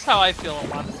honest. yeah. That's how I feel a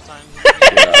lot of the time.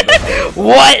 Yeah, that's-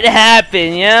 What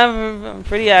happened? Yeah,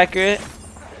 pretty accurate.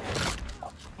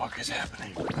 What is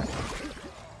happening?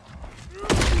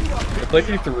 It's like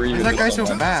he threw you Why is that into guy so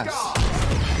someone. fast?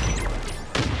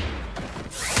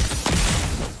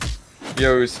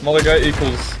 Yo, smaller guy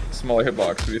equals smaller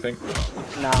hitbox. What do you think?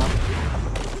 Nah.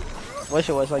 Wish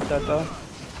it was like that though.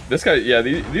 This guy, yeah,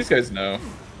 these guys know.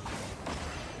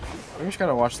 We just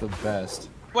gotta watch the best.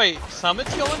 Wait,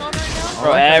 Summit's going on right now?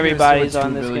 Bro, everybody's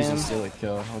on this game. Still a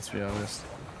kill. Let's be honest.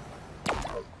 I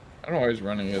don't know why he's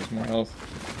running. He has more health.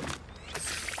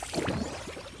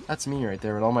 That's me right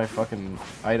there with all my fucking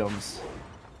items.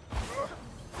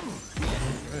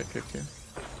 I kicked you.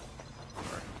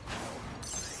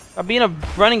 I'm being a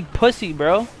running pussy,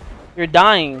 bro. You're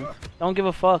dying. Don't give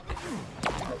a fuck.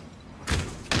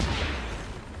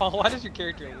 Oh, why does your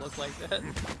character look like that?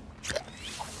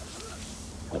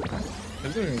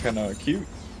 This is kind of cute.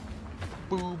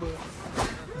 Booba.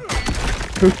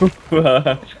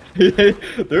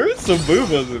 There is some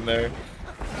boobas in there.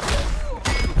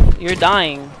 You're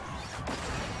dying.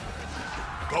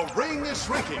 The ring is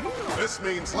shrinking. This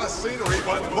means less scenery,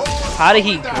 but more. How did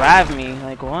he grab me?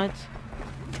 Like, what?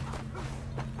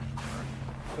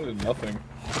 That did nothing.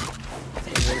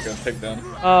 I'm gonna take down.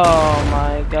 Oh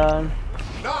my god.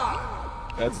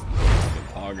 That's the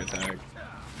hog attack.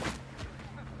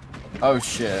 Oh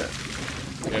shit.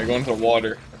 Yeah, going to the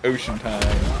water. Ocean time.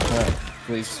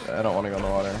 Please, I don't want to go in the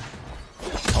water.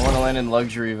 I want to land in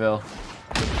Luxuryville.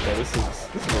 Yeah, this is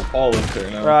where Paul lives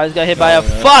right now. Bro, I just got hit by a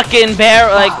fucking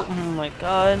bear. Like, oh my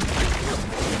god.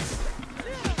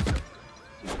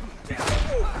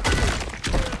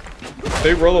 If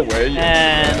they roll away, you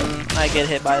And I get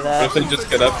hit by if that. they just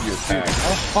get up, you attack. How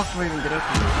the fuck do I even get up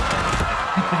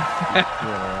here?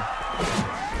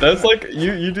 Yeah. That's like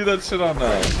you do that shit on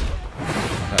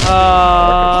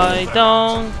I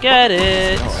don't get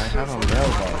it. Oh, I have a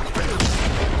mailbox.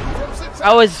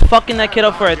 I was fucking that kid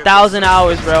up for 1,000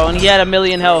 hours, bro, and he had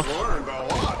 1,000,000 health.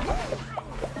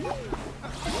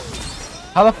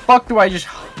 How the fuck do I just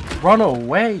run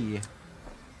away?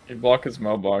 you block his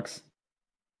mailbox.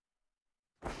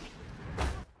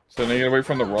 So now you gotta wait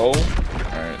from the roll.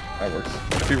 Alright, that works.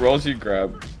 If he rolls, you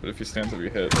grab, but if he stands up, you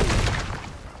hit.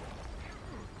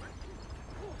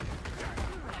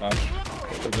 Smash.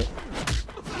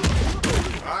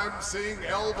 I'm seeing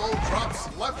elbow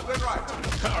drops left and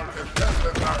right. Our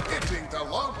contestants are itching to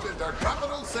launch into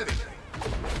capital city.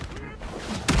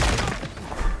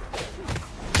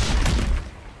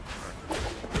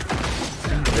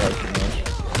 Grab too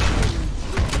much.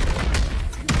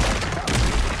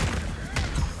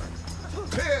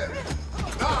 10,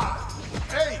 9,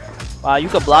 8. Wow, you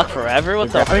could block forever?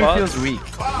 What the I mean, it fuck? feels weak.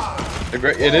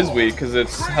 It is weak because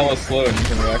it's hella slow and you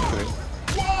can react to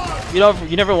it.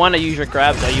 You never want to use your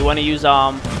grab though. You want to use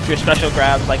your special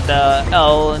grabs like the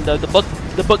L and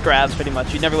the book grabs pretty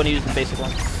much. You never want to use the basic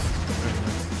one.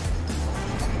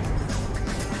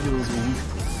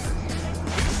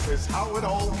 This is how it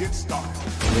all gets started.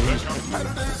 The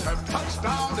competitors have touched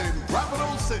down in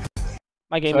capital city.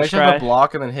 My game So I just just have to crashed.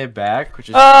 block and then hit back, which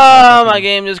is. Oh, my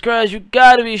game just crashed. You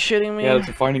gotta be shitting me. Yeah, it's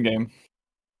a fighting game.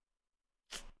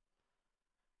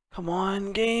 Come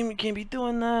on, game. You can't be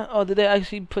doing that. Oh, did they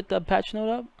actually put the patch note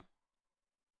up?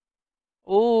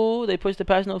 Oh, they pushed the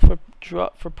patch note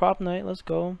for prop night. Let's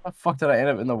go. How the fuck did I end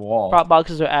up in the wall? Prop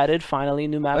boxes are added. Finally,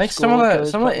 new map. I think some of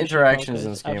the interactions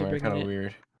in this game are kind of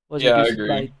weird. Was Yeah, I reduced agree.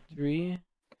 by 3.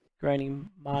 Grinding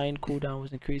mine cooldown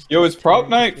was increased. Yo, by is prop 10,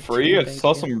 night 15, free? I thank saw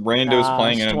you. some randos Nah,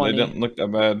 playing it's it and 20. they didn't look that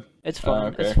bad. It's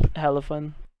fun. okay. It's hella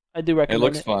fun. I do It recommend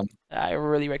looks it. fun. I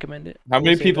really recommend it. How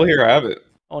many people here have it?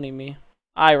 Only me.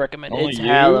 I recommend it. Only It's you?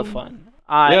 hella fun.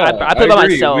 I Yeah, play by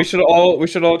agree. myself. We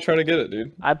should all try to get it,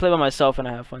 dude. I play by myself and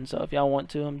I have fun. So if y'all want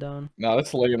to, I'm down. No,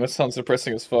 that's lame. That sounds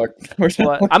depressing as fuck.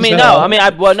 What? I mean, no. I mean,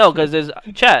 well, no, because there's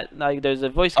chat. Like, there's a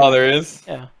voice. Oh, there is.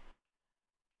 Yeah.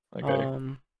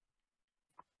 Okay.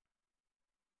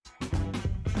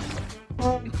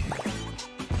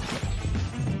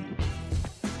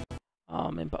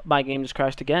 And my game just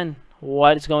crashed again.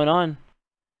 What is going on?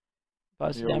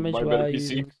 Positive Yo, damage my while better PC,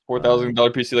 using- $4,000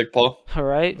 PC like Paul. All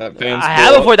right. That fan's I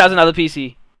have a still up. $4,000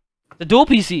 PC. The dual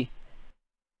PC.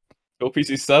 Go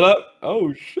PC setup.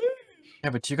 Oh shit.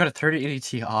 Yeah, but you got a 3080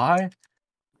 Ti?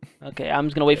 Okay, I'm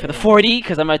just gonna wait for the 40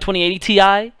 because I'm at 2080 Ti.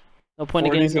 No point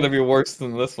in 40 is getting. gonna be worse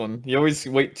than this one. You always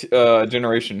wait a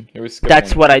generation. You always skip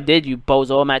That's one. what I did, you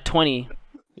bozo. I'm at 20.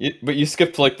 But you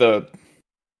skipped like the.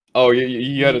 Oh,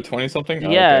 you had a 20 something. Oh,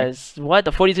 okay. Yes. What?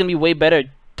 The 40 is gonna be way better.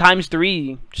 Times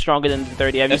 3 stronger than the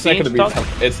 30. Have you It's not seen? gonna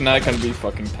be. It's not gonna be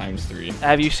fucking times 3.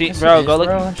 Have you seen? Yes, Bro, it go is, look.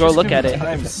 bro. It's Go just look gonna at be it.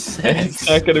 times It's 6.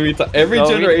 not gonna be. Every Go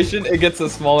read- generation, it gets a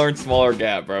smaller and smaller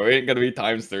gap, bro. It ain't gonna be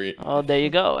times 3. Oh, there you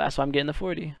go. That's why I'm getting the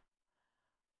 40.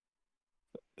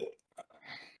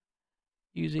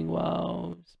 Using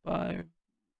WoW Spy.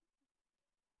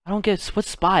 I don't get what's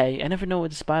Spy. I never know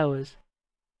what the Spy was.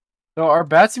 So are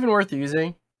bats even worth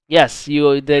using? Yes, the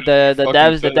Fucking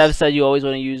devs says. said you always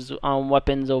want to use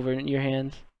weapons over in your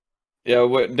hands. Yeah,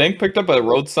 what Dank picked up a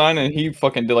road sign and he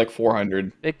fucking did like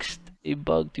 400. Fixed a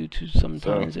bug due to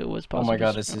sometimes it was possible. Oh my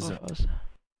god, to this is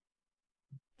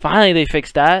Finally, they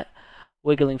fixed that.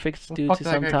 Wiggling fixed Where the due fuck to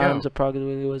did that guy sometimes go? the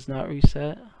progress was not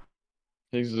reset.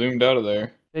 He zoomed out of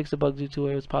there. Fix the bug due to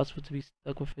where it was possible to be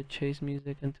stuck with it. Chase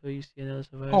music until you see another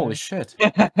survivor. Holy shit.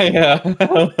 Yeah.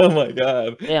 Oh my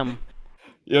god. Damn.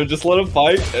 Yo, just let him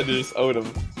fight and just own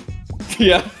him.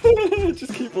 Yeah.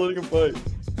 Just keep letting him fight.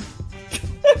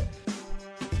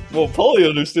 Well, Paulie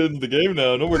understands the game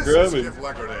now. No more This is grabbing. Skip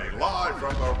Legarday, live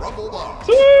from the Rumbleverse.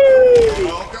 Woo!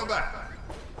 Welcome back.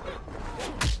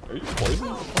 Are you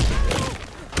poisoned?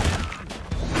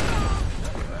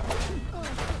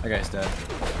 That guy's dead.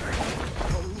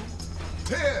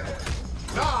 10,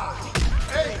 9,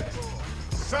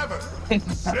 8, 7,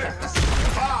 6,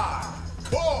 5,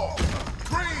 4,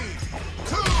 3,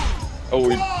 2, Oh,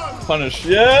 we 1. punish.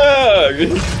 Yeah!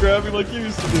 He's grabbing like he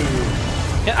used to do.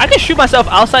 Yeah, I can shoot myself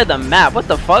outside the map. What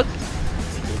the fuck? Go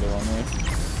the wrong way.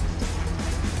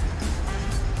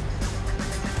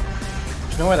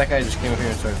 There's no way that guy just came up here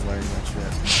and started learning that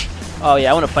shit. Oh yeah,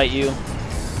 I want to fight you.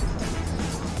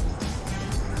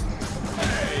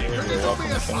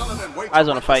 I just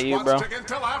wanna fight you, bro.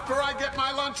 Until after I get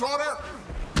my lunch order.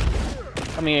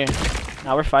 Come here.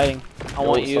 Now we're fighting. I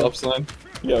want you. Stop sign.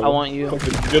 Yeah, I want you.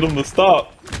 Fucking get him to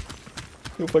stop.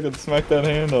 He'll fucking smack that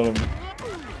hand on him.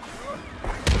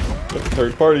 Got the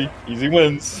third party. Easy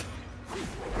wins.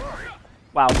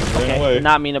 Wow. Ran Okay. away. Did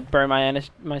not mean to burn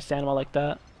my stamina like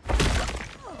that.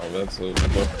 Oh, that's a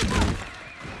buff move.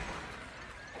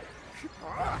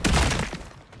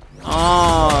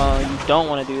 Oh, you don't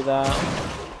want to do that.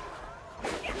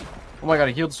 Oh my god,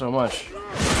 he healed so much.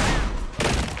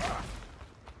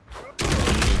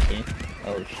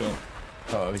 Oh shit.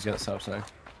 Oh, he's got a stop sign.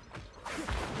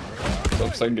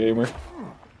 Stop sign gamer.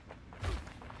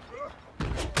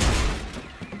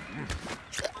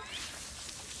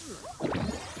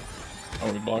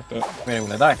 Oh, we blocked that. Wait, I'm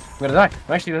gonna die. I'm gonna die.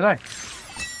 I'm actually gonna die.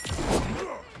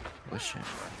 Oh shit.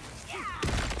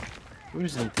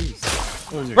 Who's in these?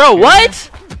 Bro, what?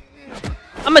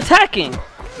 I'm attacking.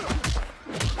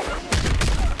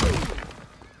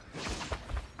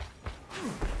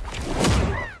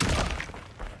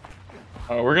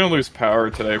 Oh, we're gonna lose power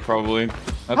today, probably.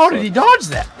 How did he dodge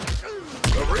that?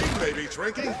 The ring may be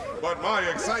shrinking, but my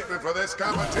excitement for this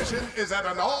competition is at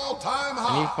an all-time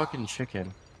I need high. fucking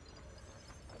chicken.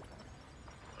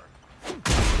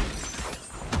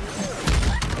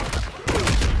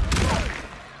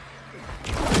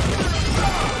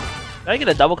 Did I get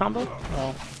a double combo?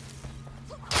 Oh.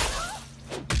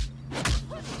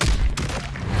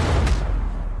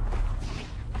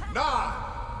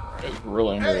 It's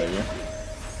really angry at you.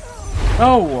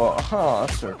 Oh,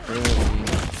 that's so pretty.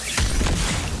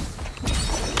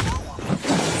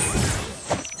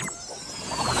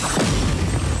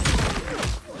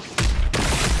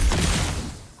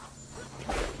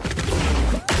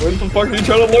 What the fuck are you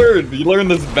trying to learn? You learn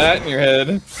this bat in your head.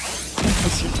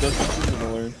 That's what you're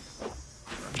gonna learn.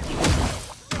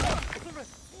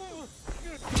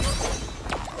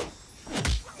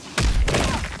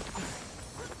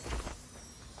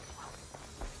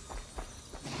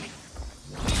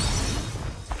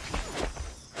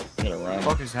 I gotta run. What the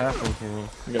fuck is happening to me?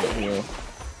 I gotta heal.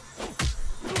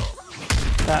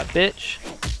 That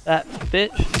bitch. That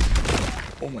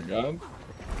bitch. Oh my god.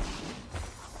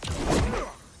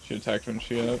 She attacked when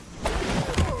she had.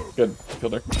 Good.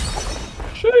 Killed her.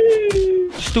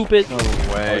 Sheesh. Stupid. No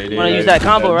way, dude. Wanna use that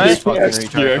combo, right? This fucking You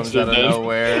retard comes actually out of did.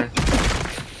 nowhere.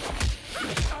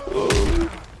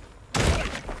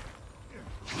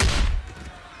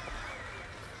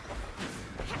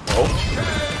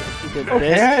 Stupid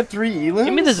Okay, I bitch. had 3 elims.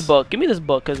 Give me this book. Give me this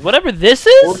book, cause whatever this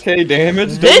is, 4K damage.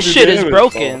 this double shit is damage.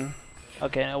 broken.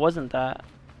 Okay, it wasn't that.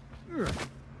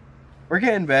 We're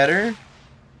getting better.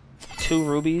 2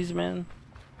 rubies, man.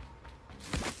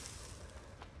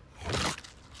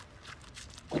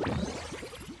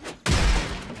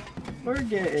 We're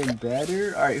getting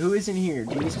better. Alright, who is in here?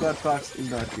 Genie Squad Fox is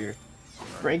not here.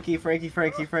 Frankie.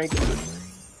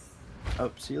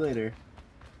 Oh, see you later.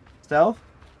 Stealth,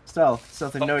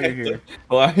 I know you're here.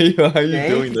 Why are you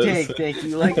doing this? Thank you.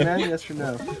 You like that? Yes or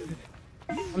no?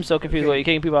 I'm so confused. What, you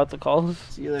kicking people out the calls?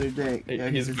 See you later, Dick. Hey, Yeah,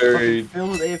 he's it's very- fucking filled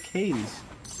with AFKs.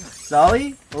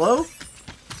 Solly? Hello?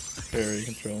 Very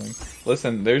controlling.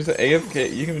 Listen, there's an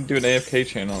AFK. You can do an AFK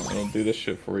channel and it'll do this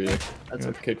shit for you. You That's don't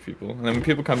have to kick people. And then when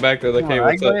people come back, they're like, Come hey, on,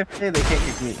 I what's go up? AFK, they can't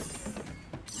kick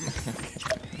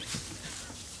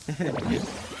me.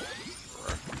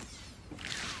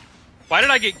 Why did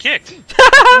I get kicked?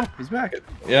 He's back.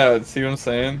 Yeah, see what I'm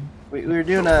saying? We were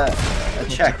doing a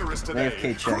check, Generous an today.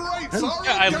 AFK check. Great, sorry,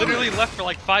 Yeah, I Gary. literally left for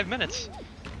like 5 minutes.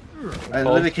 I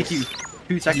literally kicked you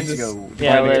 2 seconds ago.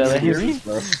 Yeah, Do I even literally. get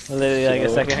serious, bro? Literally like a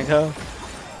second ago.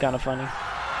 Kind of funny.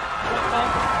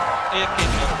 AFK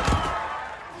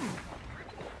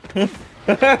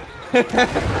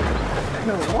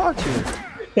No, watch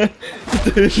it.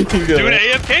 Do an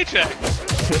AFK check.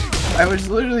 I was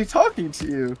literally talking to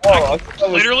you. Oh,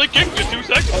 Literally kicked you 2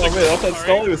 seconds ago. wait, I thought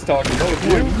Scully was talking. That was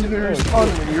You didn't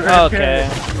respond when you were Okay.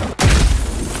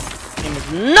 Game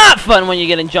is not fun when you're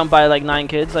getting jumped by like 9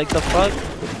 kids. Like the fuck?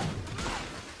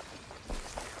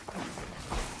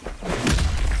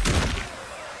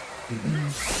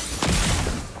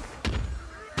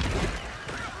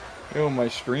 Yo, my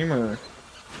streamer.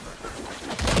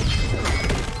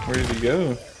 Where did he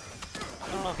go?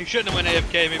 I don't know. He shouldn't have went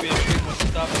AFK. Maybe the stream would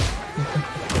stop him.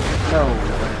 No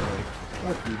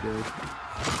way. Fuck you, dude.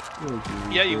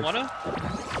 Yeah, you wanna?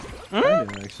 Yeah,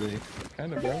 actually.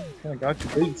 Kinda, bro. Kinda got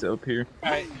your bigs up here.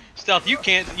 Alright. Stealth, you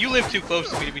can't. You live too close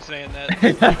to me to be saying that.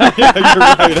 Yeah, you're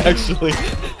right, actually.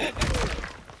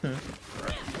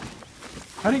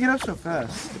 How do you get up so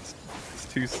fast? It's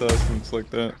too sus and it's like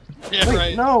that. Yeah, Wait,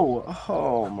 right. no.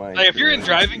 Oh my. Like, if you're in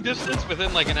driving distance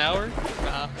within like an hour,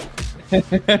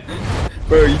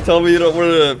 Bro, you tell me you don't want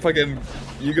to fucking.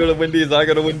 You go to Wendy's, I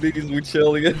go to Wendy's, we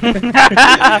chill again.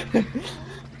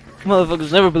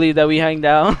 Motherfuckers never believe that we hang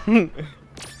down.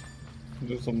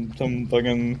 Just some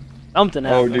fucking. Something Oh,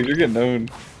 happened. dude, you're getting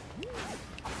owned.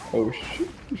 Oh shit.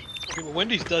 okay, but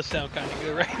Wendy's does sound kind of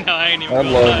good right now. I ain't even I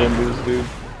gonna love lie. Wendy's, dude.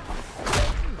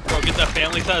 Bro, get that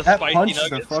family size That spicy punch is the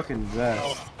nuggets. fucking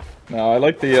best. No, I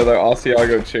like the other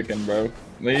Asiago chicken, bro.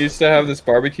 They used to have this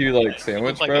barbecue like It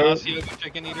sandwich, looks like bro. an Asiago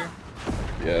chicken eater.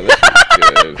 Yeah, that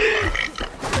shit's good.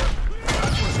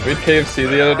 We had KFC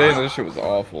the other day and that shit was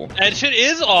awful. That shit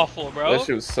is awful, bro. That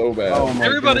shit was so bad. Oh my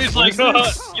Everybody's goodness. like, What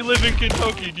is this? you live in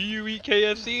Kentucky, do you eat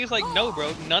KFC? It's like, no,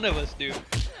 bro, none of us do.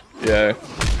 Yeah.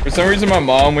 For some reason, my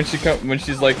mom, when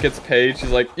she's like gets paid,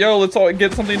 she's like, "Yo, let's all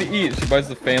get something to eat." She buys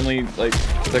the family like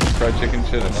Kentucky Fried Chicken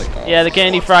shit. And like, oh. Yeah, the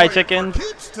candy fried chicken.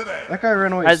 That guy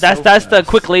ran away. That's the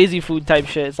quick lazy food type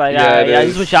shit. It's like, Yeah, alright, it yeah, is.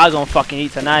 this is what y'all gonna fucking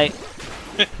eat tonight.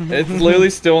 It's literally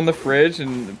still in the fridge,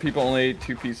 and people only ate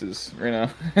 2 pieces right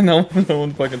now. no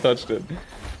one fucking touched it.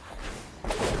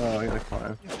 Oh, I gotta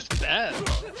climb. It's bad.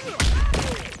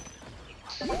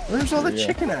 Where's all the Yeah.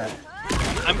 chicken at?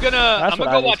 I'm gonna what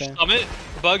I go was watch saying. Summit.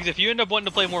 Bugs, if you end up wanting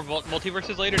to play more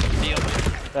multiverses later, just DM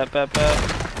me. Bet.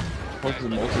 What's the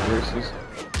multiverses?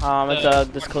 It's a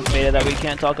Discord beta that we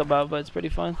can't talk about, but it's pretty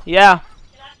fun. Yeah.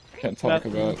 Can't talk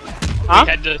about. Huh? We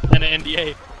had to send an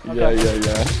NDA. Yeah.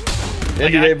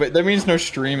 Like, NDA, but that means no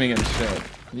streaming and shit.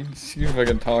 You can see if I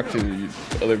can talk to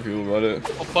other people about it.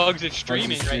 Well, Bugs is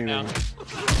streaming right now.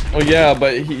 Oh yeah,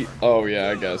 but he. Oh yeah,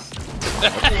 I guess.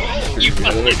 You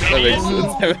fucking idiot.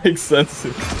 That makes sense.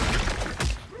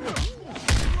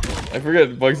 I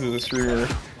forget Bugs is a streamer.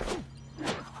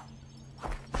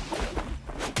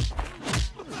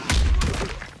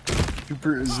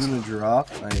 Super is gonna drop.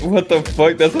 Like, What the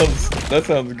fuck? That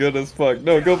sounds good as fuck.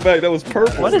 No, go back. That was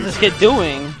purple. What is this kid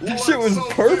doing? That shit was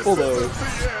purple though.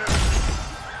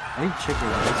 I need chicken.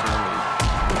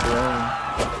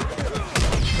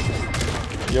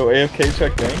 That's Yo, AFK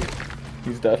check Dink.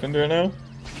 He's deafened right now.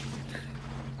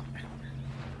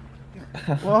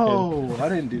 right. Whoa! I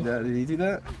didn't do that. Did he do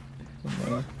that?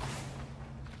 I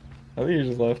think you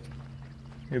just left.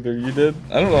 Either you did.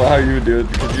 I don't know how you would do it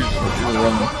because you were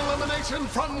running. Double elimination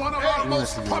from one of our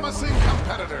most promising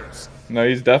competitors. No,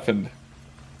 he's deafened.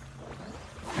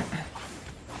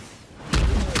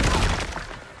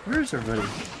 Where's everybody?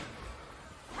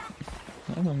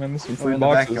 I don't know, man. There's some Oh, free in the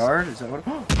boxes. backyard? Is that what?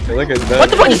 Yeah, that guy's dead. What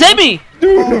the fuck just hit me?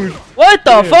 Dude! What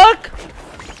the fuck?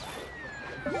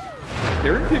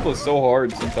 Hearing people is so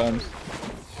hard sometimes.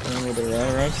 I don't know what they're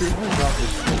running around to.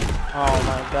 Oh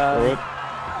my Throw god. it.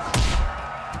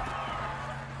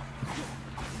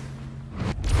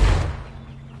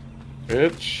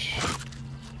 Bitch.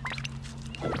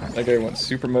 That guy went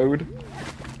super mode.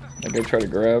 That guy tried to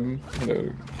grab him. What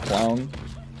a clown.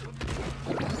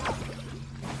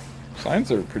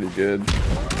 Signs are pretty good.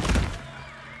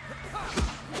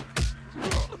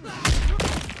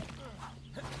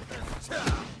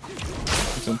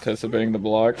 Just anticipating the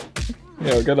block.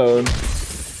 Yo, get on.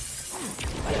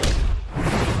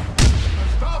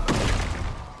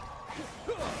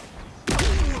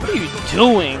 What are you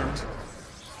doing?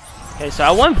 Okay, so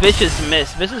I want Vicious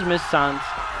Miss. Vicious Miss sounds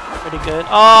pretty good.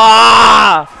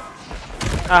 Ah!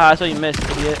 Ah, I saw you missed,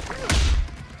 idiot.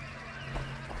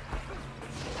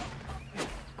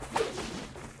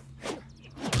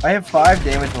 I have 5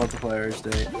 damage multipliers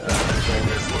today.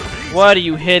 What are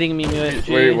you hitting me with,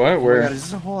 G? Wait, what? Oh my Where? god, is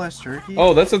this a whole ass turkey?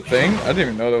 Oh, that's a thing? I didn't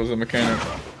even know that was a mechanic.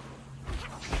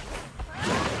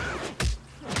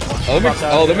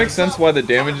 that makes sense why the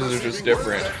damages are just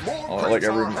different. Like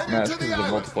every match because of the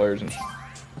multiplayers and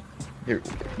here,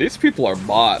 these people are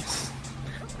bots.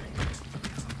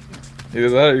 Either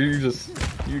that or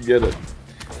you get it.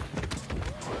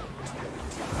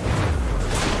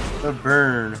 The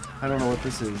burn. I don't know what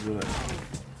this is, but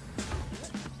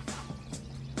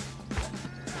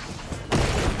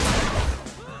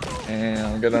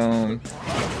and get on.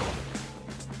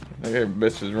 That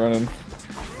bitch is running.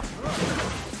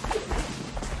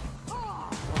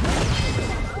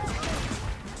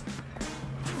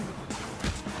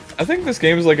 I think this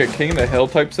game is like a King of the Hill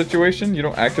type situation. You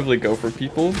don't actively go for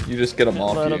people, you just get them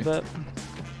off you. A little bit.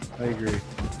 I agree.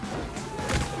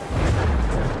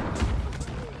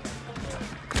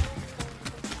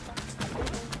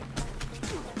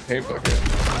 Hey, bucket.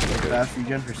 Fast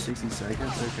regen for 60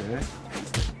 seconds, okay.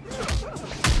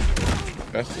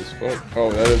 Fast as fuck.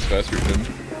 Oh, that is fast regen.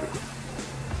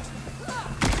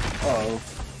 Uh-oh.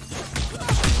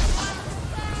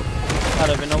 I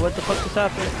don't even know what the fuck just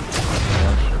happened.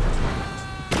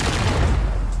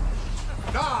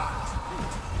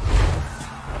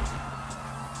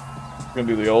 Gonna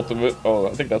do the ultimate. Oh, I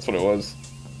think that's what it was.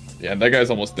 Yeah, that guy's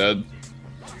almost dead.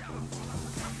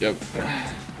 Yep.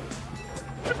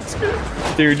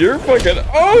 Dude, you're fucking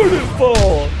out of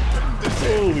ball!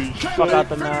 Holy shit. Fuck out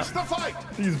the map.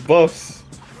 These buffs.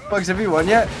 Bugs, have you won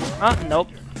yet? Nope.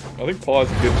 I think Paul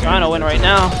has a good chance. Trying to win right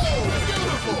now.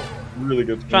 Really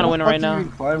good. Trying to win right now.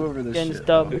 Climb over this Getting shit, this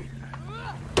dub. bro.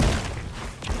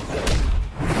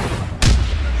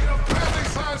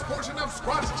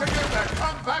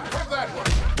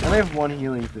 I only have one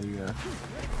healing thing, yeah.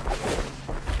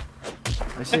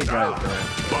 I say guy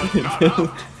there.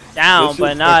 Down,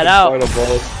 but not out. Holy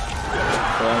shit.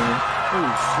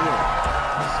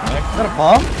 Is that a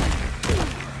bomb?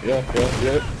 Yeah.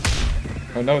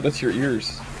 Oh no, that's your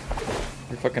ears.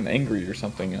 You're fucking angry or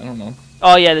something, I don't know.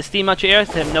 Oh yeah, the steam out your ears?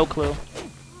 I have no clue.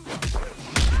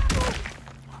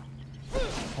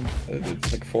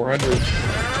 It's like 400.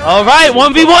 Alright,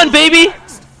 1v1, baby!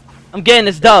 I'm getting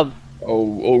this dub.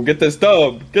 Oh, get this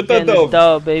dub! Get that Getting this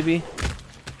dub, baby.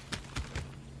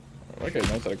 That guy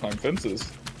knows how to climb fences.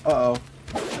 Uh-oh.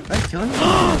 Am I killing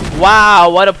him? Wow,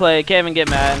 what a play. Can't even get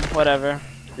mad. Whatever.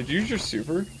 Did you use your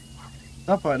super?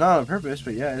 Not on purpose,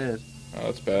 but yeah, I did. Oh,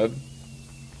 that's bad.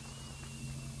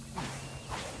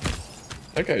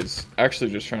 That guy's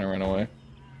actually just trying to run away.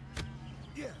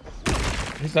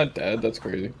 He's not dead, that's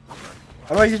crazy.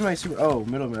 How do I use my super? Oh,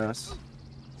 middle mouse.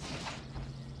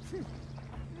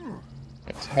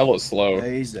 It's hella slow. Yeah,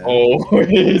 he's dead. Oh,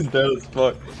 he's dead as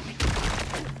fuck.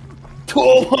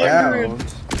 200!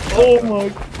 Oh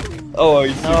my. Oh,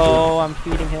 he's super. No, I'm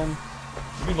feeding him.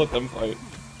 You can let them fight.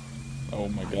 Oh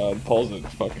my god, Paul's a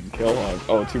fucking kill.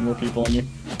 Oh, 2 more people on you.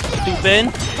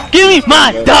 Stupid. Give me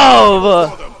my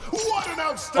dub!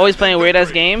 Always playing weird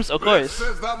ass games, of course.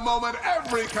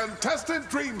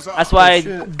 That's why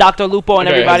Dr. Lupo and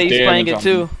everybody's playing it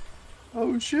too.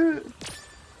 Oh shit.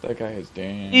 That guy has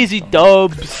damn. Easy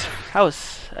dubs. That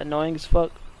was annoying as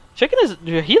fuck. Chicken is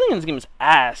your healing in this game is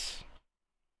ass.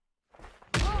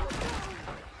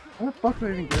 How the fuck do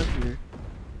I even get up here?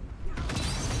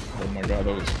 Oh my god,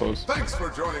 that was close. Thanks for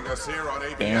joining us here on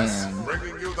ABS, Damn.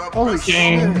 bringing you the Holy best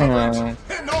shit. in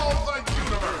all the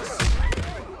universe.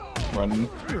 Run.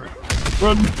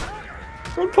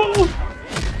 Run, Paul!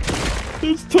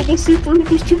 There's double super,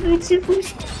 there's 2 field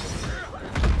supers.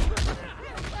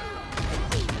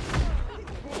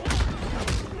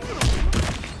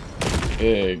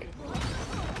 Big.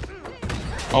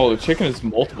 Oh, the chicken is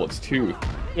multiple, it's 2.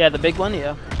 Yeah, the big one,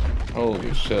 yeah.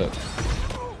 Holy shit.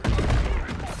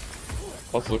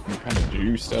 Paul's looking kind of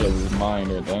juiced out of his mind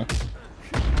right there.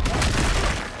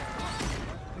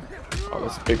 Oh,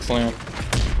 that's a big slam.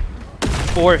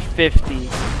 450.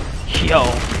 Yo.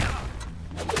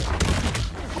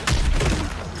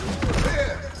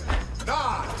 10,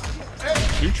 9, 8,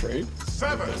 Did you trade?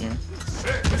 7,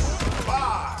 6,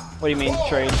 5. What do you mean,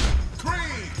 trade? 3,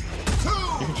 2,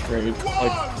 You can trade.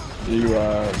 Like,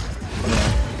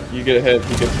 you get a hit,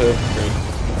 he gets a trade.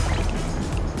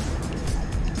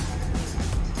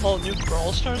 Oh, new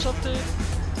Brawl Stars update?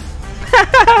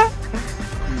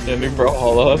 Yeah, new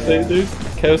Brawlhalla update, dude.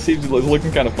 KFC was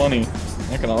looking kind of funny.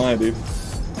 Not gonna lie, dude.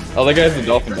 Oh, that guy's a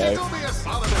dolphin dive.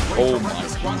 Oh my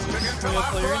Jesus.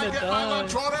 You're gonna die.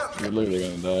 You're literally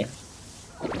gonna die.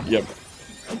 Yep.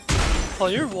 Oh,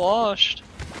 you're washed.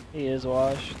 He is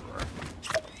washed.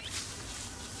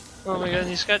 Oh my god,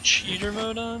 he's got cheater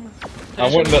mode on? I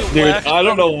wouldn't, dude, I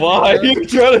don't know why you're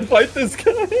trying to fight this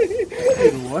guy.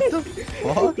 Dude, what the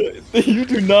fuck? You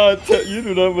do not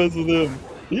mess with him.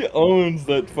 He owns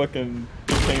that fucking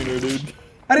container, dude.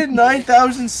 I did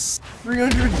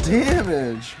 9,300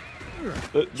 damage.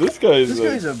 This guy's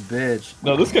a bitch.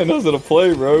 No, this guy knows how to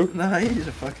play, bro. Nah, he's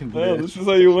a fucking bitch. No, this is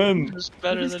how you win. It's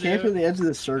better He's than camping you. the edge of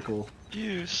the circle.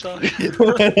 You suck. He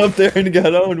went up there and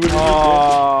got owned.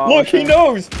 Look, he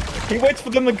knows. He waits for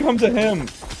them to come to him.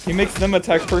 He makes them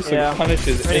attack first and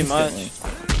punishes instantly. See?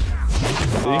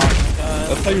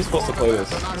 That's how you're supposed to play this.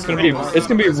 It's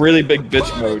gonna be really big bitch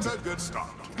mode.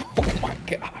 Oh my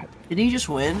god. Did he just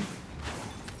win?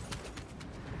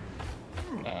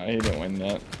 Nah, he didn't win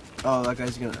that. Oh, that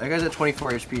guy's at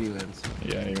 24 HP. He wins.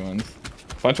 Yeah, he wins.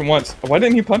 Punch him once. Why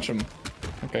didn't he punch him?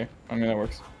 Okay, I mean that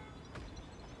works.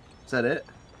 Is that it?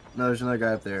 No, there's another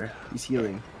guy up there. He's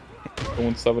healing.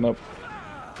 Going 7 up.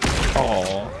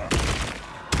 Aww.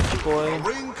 The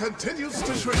ring continues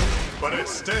to shrink, but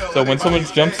it's still. So when someone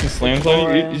jumps and slams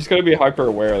on you, you just gotta be hyper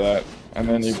aware of that. And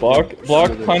then you block,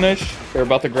 punish. They're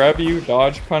about to grab you,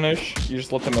 dodge, punish. You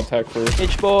just let them attack first.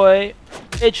 Itch boy.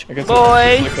 Itch boy. It's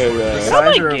like a, How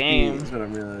my game? That's what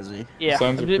I'm realizing. Yeah.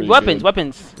 Signs are pretty Weapons. good.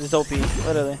 Weapons is OP.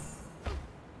 Literally.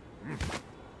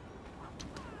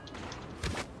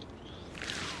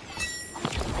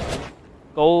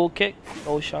 Goal kick.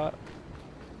 Goal shot.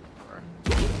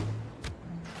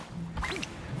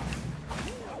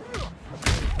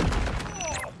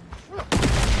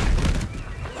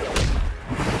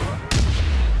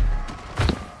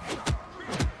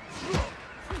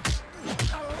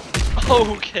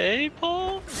 Okay,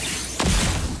 Paul.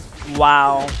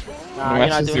 Wow. Nah, you're not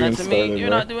match doing that isn't to even me. started, You're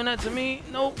bro. not doing that to me.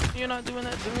 Nope. You're not doing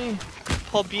that to me.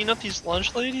 Paul beating up these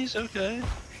lunch ladies? Okay.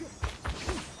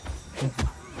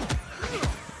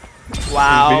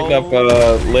 Wow. Beating up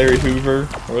Larry Hoover,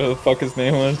 whatever the fuck his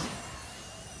name was.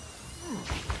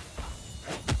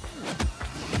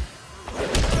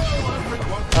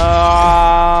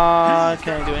 I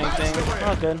can't do anything.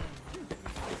 Oh, good.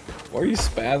 Why are you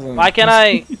spazzing? Why can't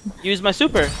I use my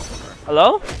super?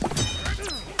 Hello?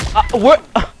 What?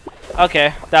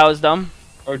 Okay, that was dumb.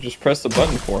 Or just press the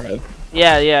button, forehead.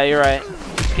 Yeah, you're right.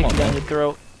 Kick on, you down man. your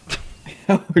throat.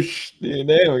 Oh shit,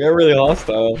 damn, we got really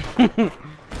hostile. Oh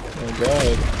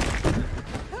god.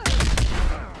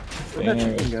 Where'd that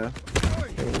Damn. chicken go?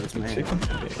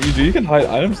 You can hide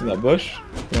items in that bush.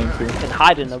 You can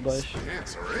hide in the bush.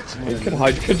 You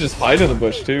could just hide in the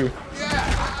bush too.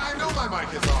 Yeah, I know my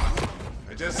mic is on.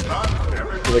 I just thought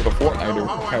everyone You're like a would know Fortniter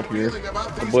how I'm out here. feeling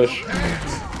about The these bush.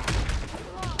 pants.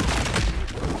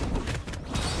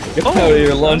 Get out of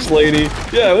here, lunch lady.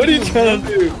 Yeah, what are you trying to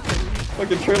do?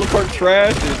 Fucking trailer park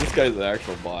trash? Dude, this guy's an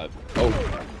actual bot. Oh,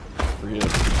 forget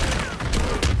it.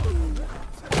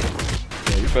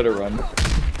 Yeah, you better run.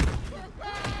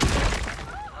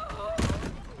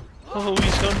 Oh,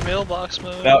 he's going mailbox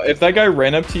mode. Now, if that guy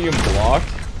ran up to you and blocked,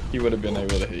 he would have been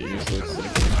able to hit you. So it's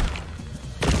like,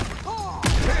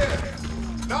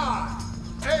 10, 9,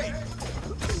 8,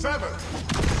 7,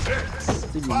 6,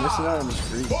 Dude, you're missing out on the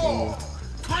street. 4,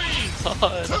 3,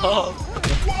 Oh,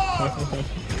 1.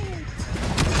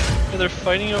 no. They're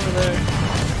fighting over there.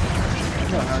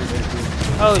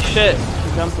 Oh shit.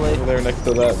 You jumped late. over there next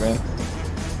to that, man.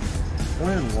 I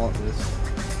don't even want this.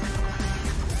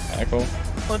 Tackle.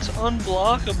 What's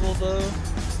unblockable though?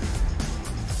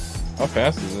 How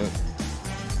fast is it?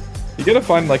 You gotta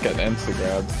find like an insta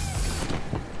grab.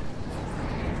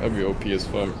 That'd be OP as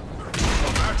fuck.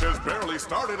 The match has barely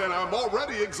started and I'm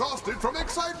already exhausted from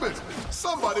excitement.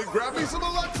 Somebody grab me some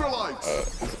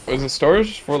electrolytes. Was it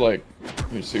stars for like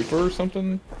your super or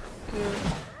something? Yeah.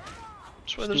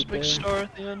 That's why there's a big star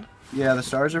at the end. Yeah, the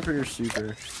stars are for your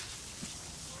super.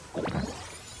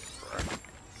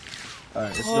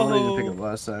 Alright, this is the one I need to pick up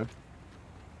last time.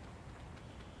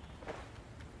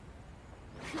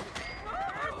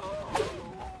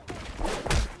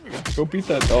 Go beat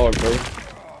that dog, bro.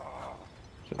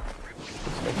 Shit. This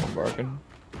fucking barking.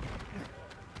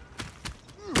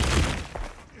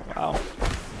 Wow.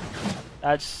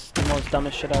 That's the most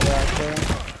dumbest shit ever,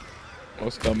 actually.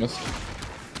 Most dumbest.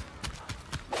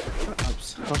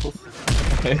 So,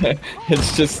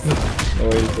 It's just the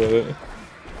way you did it.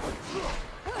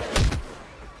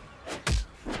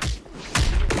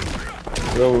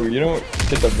 Bro, you don't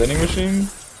get the vending machine?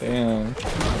 Damn. You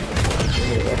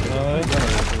get a weapon on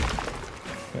that?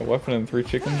 A weapon and 3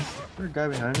 chickens? is there a guy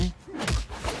behind me? 3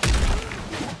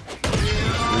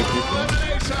 people.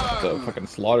 It's a fucking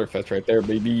slaughter fest right there,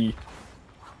 baby.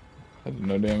 I did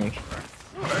no damage.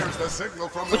 There's the signal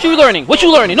from What you learning? What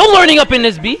you learning? No learning up in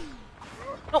this, B.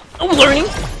 No learning.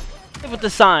 Hit with the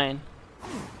sign.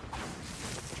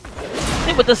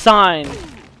 Hit with the sign.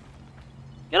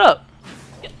 Get up.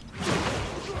 Get.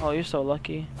 Oh, you're so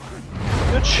lucky.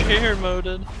 Good chair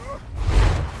moded.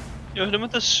 Yo, hit him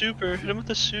with the super. Hit him with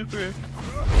the super.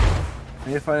 I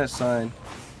need to find a sign.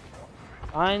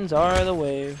 Signs are the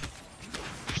wave.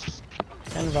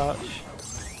 And vouch.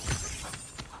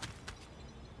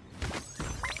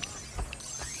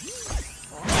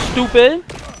 Stupid!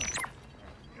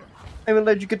 I haven't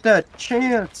let you get that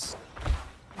chance.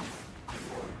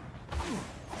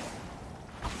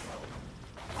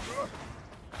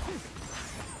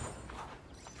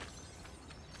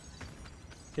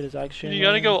 Get his action. You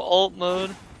gotta go alt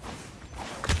mode.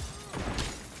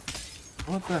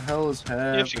 What the hell is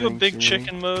happening? You have to go big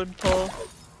chicken mode, Paul.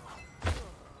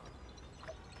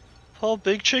 Paul,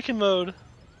 big chicken mode.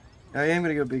 I am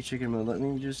gonna go big chicken mode. Let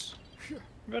me just. You're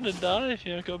gonna die if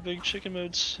you don't go big chicken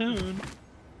mode soon.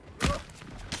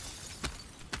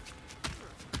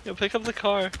 Yo, pick up the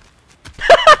car.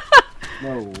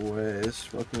 No way, this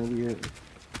fucking idiot.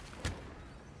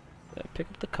 Yeah, pick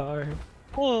up the car.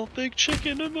 Oh, big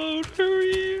chicken mode,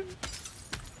 hurry!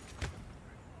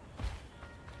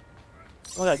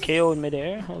 Oh, I got KO in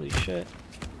midair? Holy shit.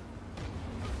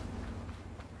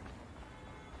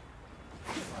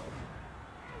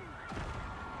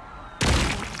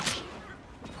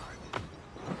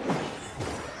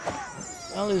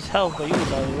 I lose health, but you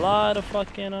lose a lot of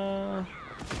fucking,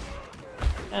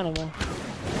 animal.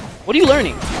 What are you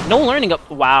learning? No learning up.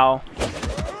 Wow.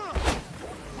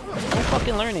 No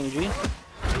fucking learning, G.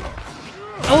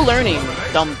 No learning,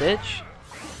 dumb bitch.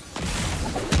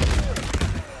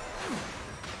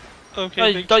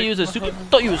 Okay, Thought you was a super.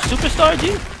 Thought you was superstar,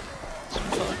 G.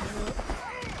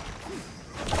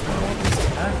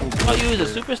 Thought you was a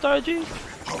superstar, G.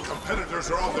 All competitors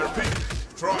are on their feet,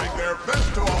 trying their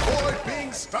best to avoid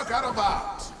being stuck out of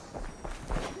bounds.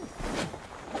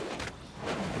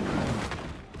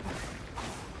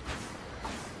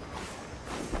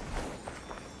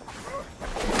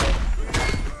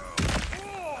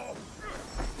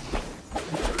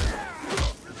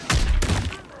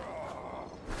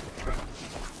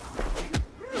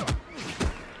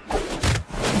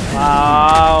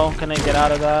 Wow, can I get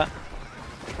out of that?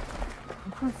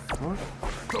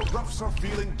 The roughs are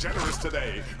feeling generous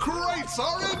today. Crates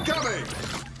are incoming!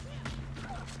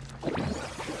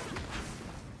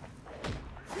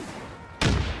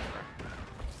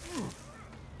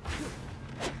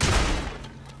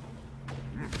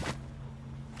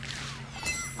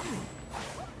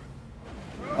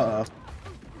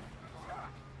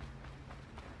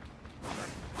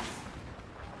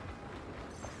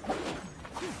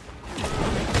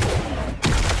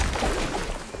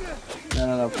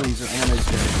 No, please, I'm gonna just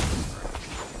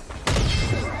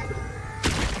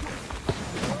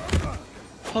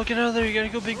Paul, get out of there, you gotta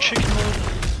go big chicken mode.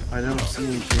 I don't see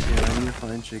any chicken. I need to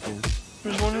find chicken.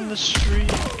 There's one in the street,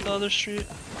 the other street.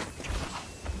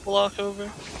 Block over.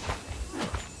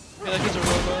 Yeah, that kid's a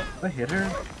robot. I hit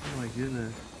her? Oh my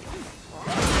goodness.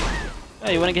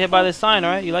 Hey, you wanna get hit by this sign,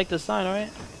 alright? You like this sign, alright?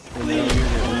 And now you're getting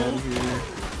out of here.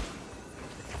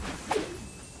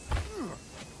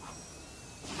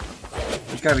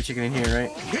 There's gotta be chicken in here,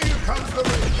 right? Here comes the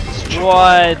race.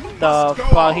 What the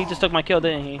fuck? He just took my kill,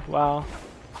 didn't he? Wow.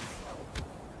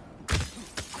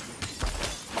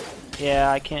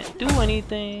 Yeah, I can't do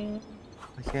anything.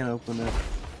 I can't open it.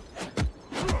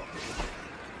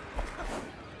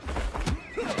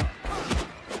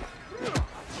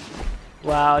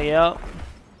 Wow, yep.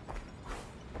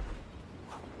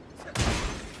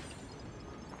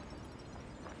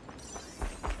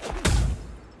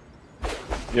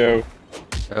 Yo.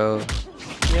 Oh.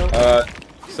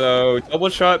 So double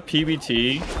shot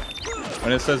PBT,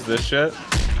 when it says this shit,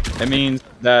 it means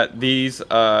that these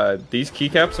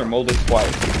keycaps are molded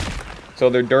twice. So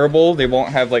they're durable, they won't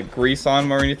have like grease on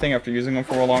them or anything after using them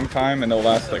for a long time, and they'll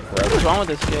last like forever. What's wrong with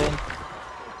this kid?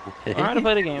 Alright to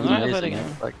play the game, alright to play the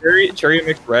game. Cherry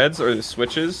mixed reds or the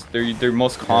switches, they're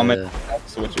most common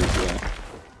switches,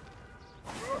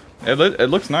 yeah. It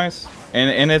looks nice.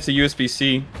 And it's a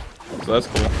USB-C, so that's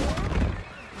cool.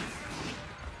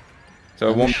 So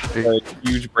it won't be like a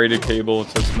huge braided cable,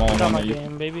 it's a small one that you...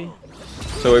 Game, baby.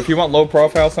 So if you want low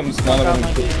profile, something smaller than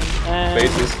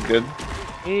basis is good.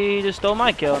 He just stole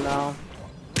my kill now.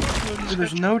 Dude,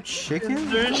 there's no chicken?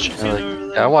 There's chicken over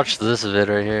there. I watched this vid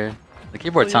right here. The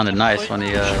keyboard sounded nice when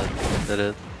he did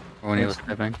it, or when he was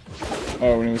typing.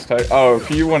 Oh, when he was typing. Oh, if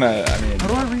you wanna, I mean. How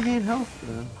do I regain health,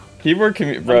 bro? Keyboard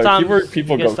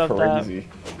people go crazy.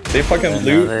 They fucking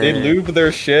they lube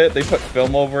their shit. They put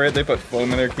film over it. They put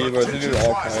foam in their keyboards. They do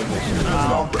all kinds of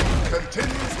shit.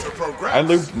 I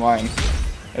lubed mine.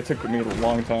 It took me a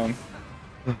long time.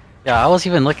 Yeah, I was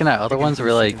even looking at other ones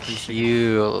where like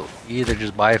you either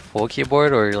just buy a full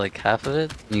keyboard or like half of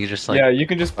it, and you just like you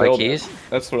can just buy keys.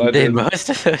 That's what I did. Most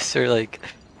of those are like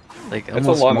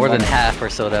almost more than half are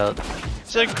sold out.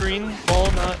 Is that green ball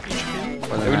not HP?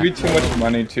 It would be too much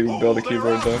money to build a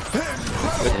keyboard though. It would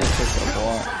take up a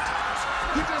lot.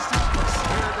 You just have to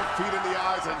stare defeat in the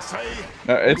eyes and say,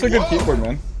 No, it's a good keyboard,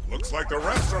 man. looks like the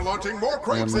refs are launching more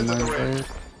crates into the ring.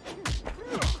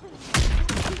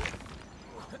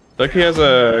 Lucky has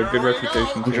a good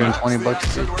reputation too. 120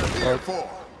 bucks.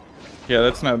 Yeah,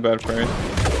 that's not a bad price.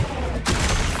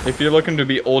 If you're looking to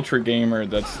be ultra gamer,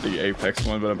 that's the Apex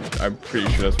one, but I'm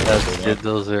pretty sure that's what That's,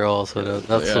 those are also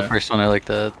that's the first one I like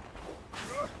that.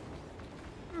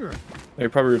 They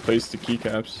probably replaced the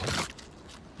keycaps.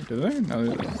 Did they? No,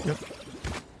 they didn't.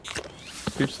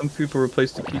 Yep. Some people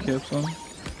replaced the keycaps on.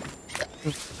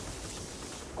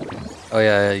 Oh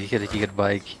yeah, you could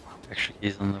buy extra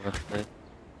keys on the website.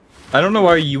 I don't know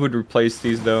why you would replace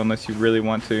these though, unless you really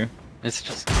want to. It's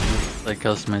just like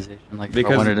customization. Like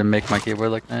Because- if I wanted to make my keyboard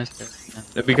look nice.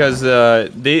 Yeah. Because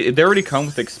they already come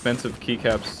with expensive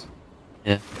keycaps.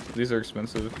 Yeah. These are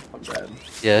expensive.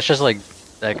 Yeah, it's just like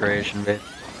decoration, but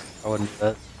I wouldn't do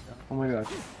that. Oh my god.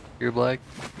 You're black.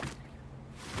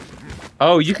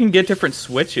 Oh, you can get different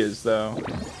switches though.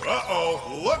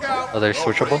 Uh-oh, look out! Oh, they're The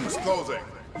switchable? ring's closing.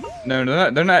 No,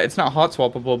 they're not. It's not hot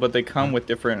swappable, but they come with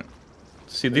different.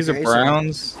 See, these are Okay, so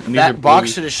browns. And these are That box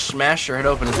blues. should have smashed your head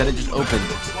open instead it just opened.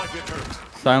 Looks like it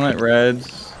hurt. Silent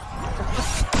reds.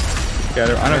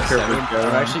 Scatter. I don't care if I'm it's scatter.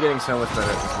 actually getting so much better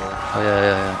at this game. Oh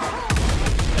yeah.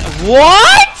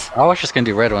 What? I was just gonna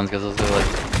do red ones because those are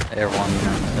like air one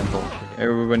and bullshit.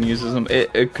 Everyone uses them.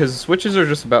 Because switches are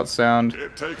just about sound.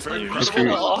 It takes a You're incredible just-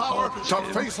 willpower to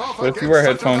face off But if you against wear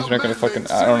such headphones, a you're not gonna fucking.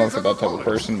 demanding I don't know if series you're of that type of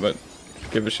opponents. person, but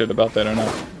give a shit about that or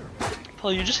not.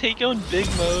 Paul, you just hate going big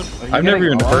mode. I've never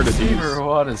even heard of these. Or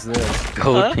what is this?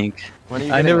 Gold Huh? pink. When are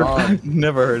you I getting never, on?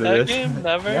 never heard That of this. game?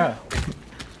 Never? Yeah.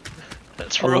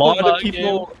 That's A lot of robot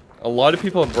people, a lot of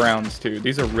people have browns too.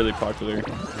 These are really popular.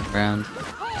 Round.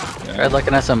 Yeah. Tried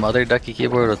looking at some other ducky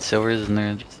keyboard with silvers and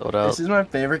they're just sold out. This is my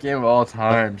favorite game of all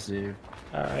time, Steve.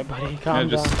 Alright, buddy, Yeah, calm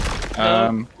just,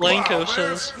 down. Blanco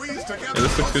says. Squeezed together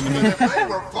this looks good to me. as if they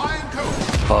were flying coach.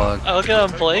 Fog. I'll get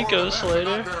on Blancos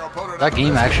later. Their opponent That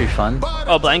game actually fun.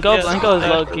 Oh, Blanco? Yeah, Blanco is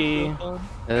exactly. low-key.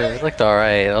 It looked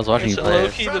alright. I was watching you It's play it.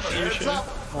 low-key the future.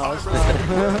 I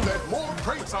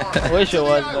wish it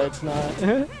was, but it's not.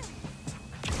 It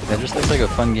just looks like a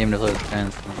fun game to play with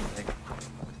friends.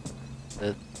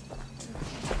 Like,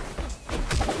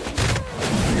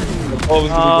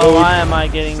 Oh, why am I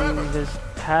getting this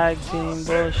tag team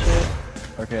bullshit?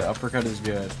 Okay, uppercut is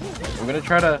good. I'm gonna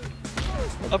try to.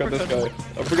 I forgot this guy.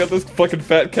 I forgot this fucking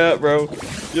fat cat, bro.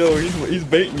 Yo, he's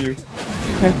baiting you.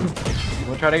 I'm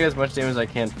gonna try to get as much damage as I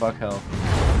can. Fuck hell.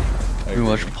 we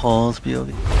watch Paul's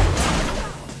POV.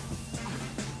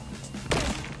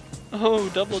 Oh,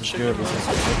 double This is chicken. good. This is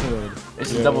so good.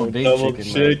 This is Yo, double big double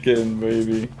chicken. chicken,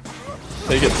 baby.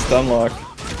 Take it stun lock.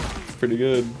 Pretty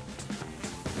good. Man.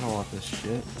 I don't want this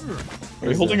shit. Are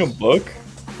you holding a book?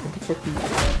 What the fuck are you...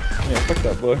 Yeah, fuck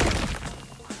that book.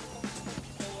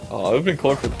 Oh, it would've been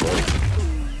cooler for the book.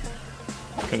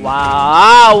 Couldn't-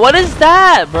 Wow, what is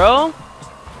that, bro?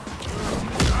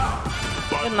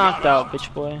 Get knocked out,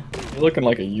 bitch boy. You're looking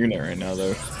like a unit right now,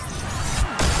 though.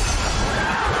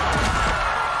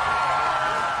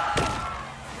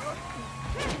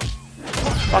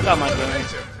 Fuck out my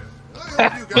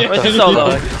game. Where's the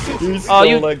solo? You Oh, stole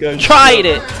you that guy's tried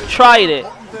it. Tried it.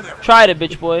 Tried it,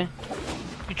 bitch boy.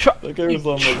 You, That guy was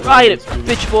on you my tried it, screen.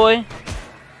 bitch boy.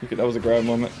 That was a grab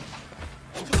moment.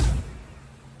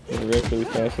 You react really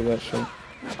fast with that shit.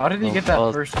 How did he Oh, get that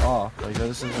pause. first off? Like, that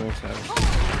doesn't make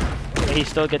sense. He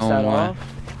still gets Oh that my. off.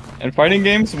 In fighting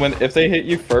games, if they hit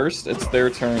you first, it's their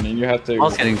turn, and you have to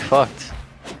Paul's getting fucked.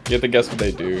 guess what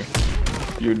they do.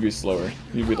 You would be slower.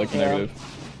 You'd be like Yeah. negative.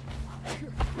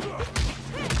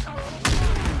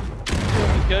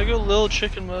 You gotta go little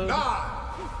chicken mode.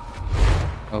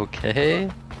 Okay.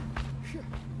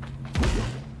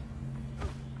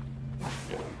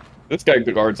 This guy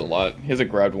guards a lot. He hasn't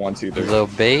grabbed once either. So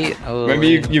bait. Oh,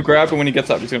 Maybe you grab him when he gets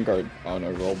up. He's gonna guard. Oh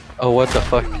no, rolled. oh, what the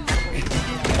fuck?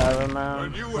 Whatever,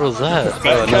 man. What was that?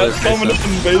 Fat Oh, another cat's coming face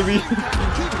in, baby.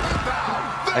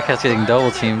 That cat's getting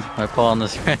double teamed by Paul on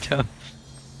this random.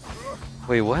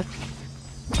 Wait, what?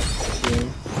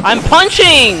 I'm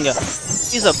punching!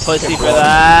 He's a pussy for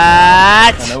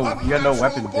that. You got no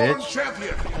weapon, bitch.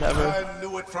 Whatever. I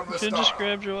knew it from the Should've just start.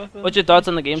 grabbed your weapon. What's your thoughts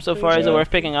on the game so far? Is it Yeah. worth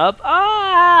picking up?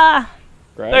 Ah,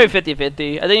 Grab. very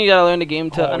 50-50. I think you gotta learn the game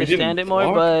to Oh, he understand didn't it more,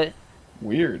 block? but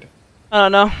Weird. I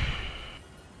don't know.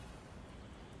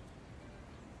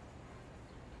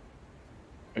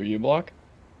 Are you block?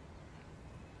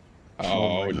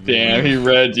 Oh damn, he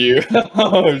read you.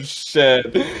 Oh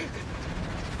shit.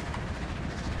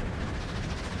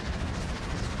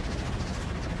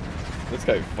 This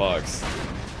guy fucks.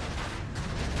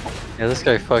 Yeah, this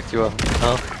guy fucked you up.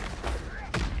 Oh.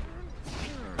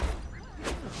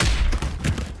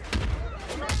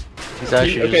 He's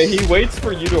actually Okay, just... he waits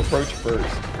for you to approach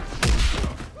first.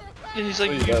 And he's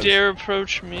like, So he you does. dare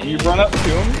approach me? You run up to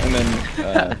him and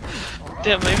then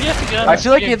Damn, maybe you have to get on I this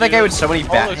feel like he game, had that guy dude. with so many Oh,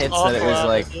 bat looks hits that it awful was out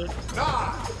like. there,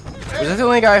 dude. Was that the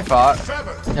only guy I fought?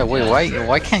 Yeah, wait,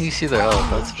 why can't you see their health?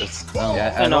 That's just... No.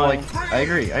 Yeah, I don't Annoying. like. I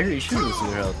agree. You should be able to see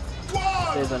their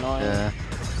health. It is annoying. Yeah.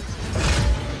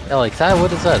 Yeah, like that,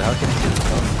 what is that? How can you see their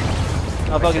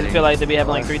health? Motherfuckers feel like they be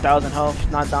having like 3,000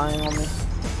 health, not dying on me.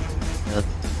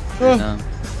 Yeah,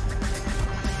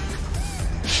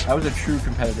 I was a true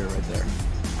competitor right there.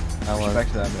 I was.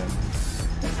 Respect to that man.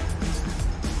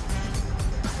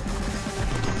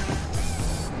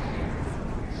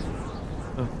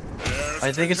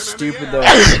 I think it's stupid though.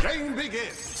 Game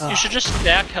begins. You should just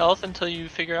stack health until you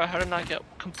figure out how to not get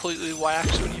completely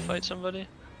waxed when you fight somebody.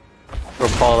 Bro,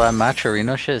 Paul, that match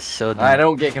arena shit is so dumb. I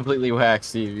don't get completely whacked,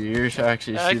 Steve. You're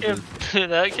actually That stupid. kid,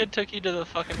 that kid took you to the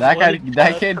fucking. That guy, bloody that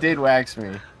death. kid did wax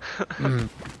me. Mm.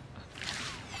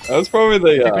 that was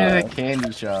probably Took me to the the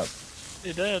candy shop.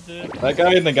 He did, dude. that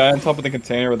guy and the guy on top of the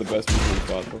container were the best people we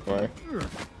fought before.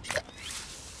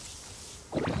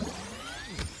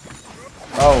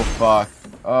 Oh fuck.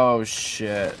 Oh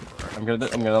shit. I'm gonna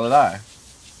die.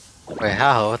 Wait,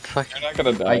 how? What the fuck? You're not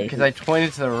gonna die. Because I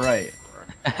pointed to the right.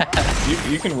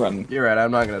 You can run. You're right.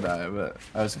 I'm not gonna die, but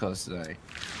I was close to dying.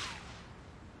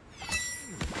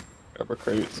 Grab a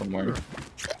crate somewhere.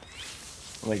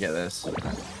 Let me get this.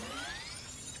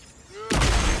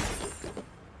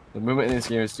 The movement in this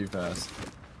game is too fast.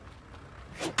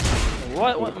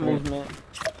 What movement?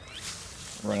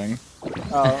 Running.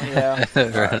 Oh, yeah.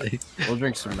 Really? We'll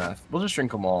drink some meth. We'll just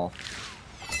drink them all.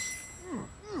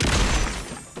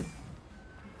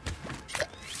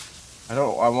 I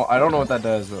don't know what that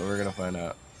does, but we're gonna find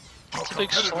out. It's a big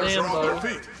Competitors slam, are on though.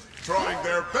 their feet, trying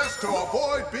their best to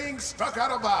avoid being stuck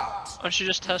out of bounds. Why don't you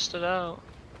just test it out?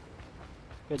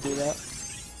 Could do that.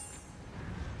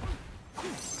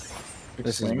 Big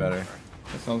This is swing. better.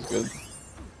 That sounds good.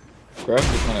 Grabs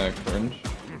is kind of cringe.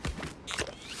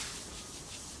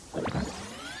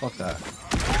 Fuck that.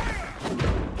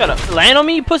 Gotta land on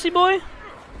me, you pussy boy.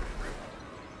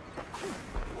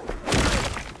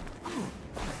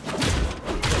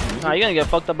 Nah, you're gonna get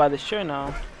fucked up by this chair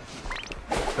now.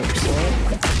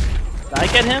 Did I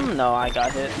get him? No, I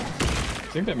got hit.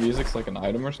 I think that music's like an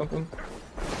item or something.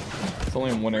 It's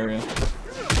only in one area.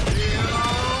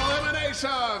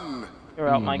 Elimination! You're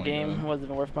out Oh my my game. God. Wasn't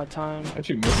worth my time. How'd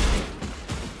you miss it?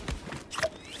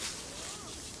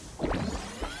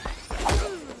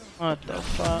 What the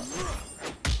fuck?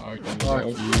 Oh, I can Fuck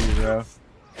just- you, bro.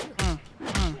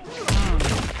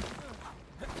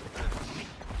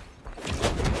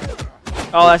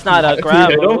 Oh, that's not a You grab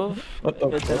hit him? move. What the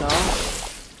Good to fuck?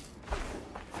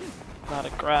 know. Not a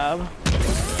grab.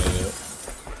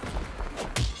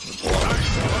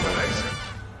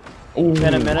 Ooh,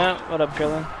 Been a minute. What up,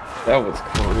 Krillin? that was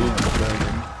crazy.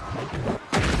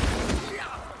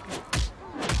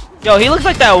 Yo, he looks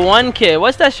like that one kid.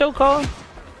 What's that show called?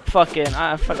 Fucking,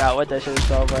 I forgot what that shit is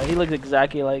called, but he looks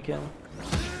exactly like him.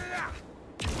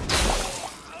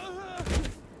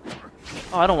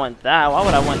 Oh, I don't want that. Why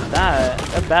would I want that?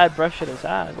 That bad breath shit is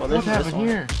had. Well, this What is this happened one.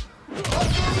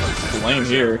 here? Lane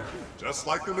here. Just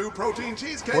like the new protein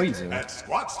cheesecake Poison. at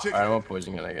Squat's Chicken. I want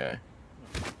poison that guy.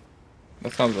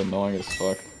 That sounds annoying as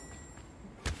fuck.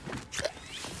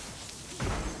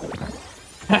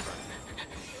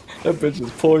 That bitch is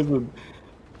poisoned.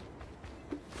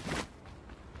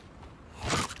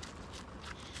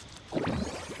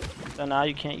 So now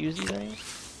you can't use these things?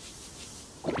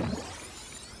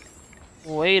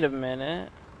 Wait a minute.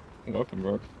 Welcome,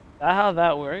 bro. Is that how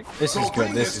that works? This is So good.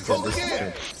 bring This this is good. full This is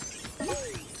again.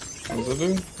 good. What does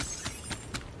it do?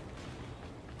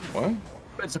 What?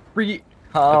 It's a free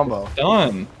combo.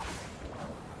 Done.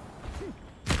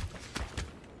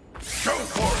 Go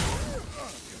for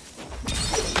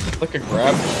It's like a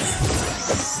grab.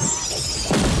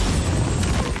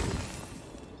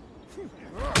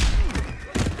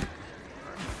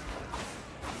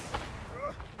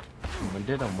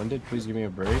 I'm winded. Please give me a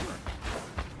break.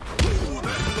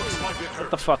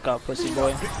 Shut the fuck up, pussy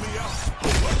boy. Pick me up.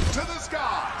 To the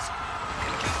skies.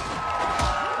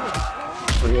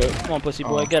 Come on, pussy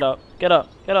boy. Get up. Get up.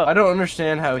 Get up. I don't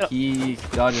understand how he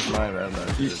dodges my round.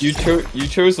 You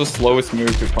chose the slowest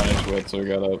move to punish with, so we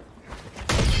got up.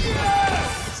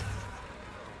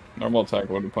 Normal attack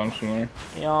wouldn't punch in there.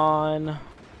 Yawn.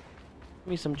 Give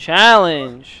me some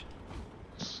challenge.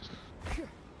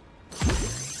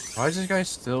 Why is this guy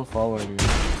still following me?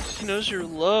 He knows you're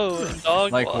low in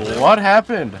dog Like, water. what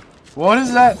happened? What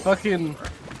is that fucking...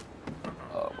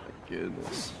 Oh my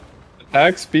goodness.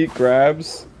 Attack, speed,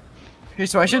 grabs. Okay,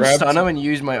 so I should Grabs. stun him and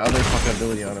use my other fucking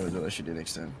ability on him is what I should do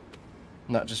next time.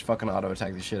 Not just fucking auto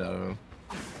attack the shit out of him.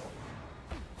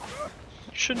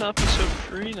 You should not be so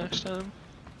free next time.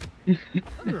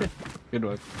 Good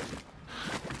one.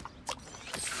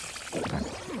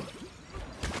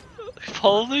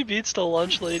 Probably beats the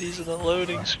lunch ladies in the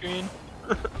loading screen.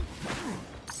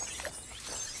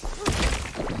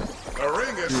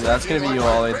 Dude, that's gonna be you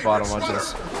all eight bottom. Watch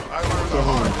this. I learned the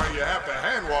hard way you have to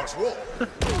hand wash wool.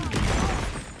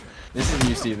 This is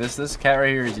you, Steve. This cat right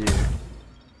here is you.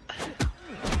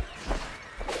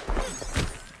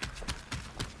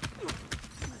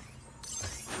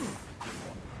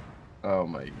 Oh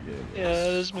my goodness. Yeah,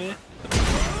 that is me.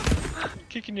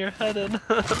 Kicking your head in.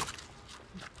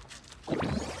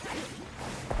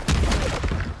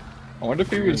 I wonder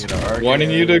if he was You're gonna argue wanting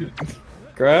you it. to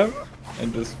grab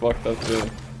and just fucked up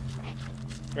the.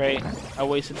 Right. I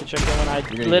wasted the chicken when I You're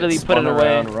gonna literally get put it spun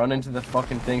away. around, run into the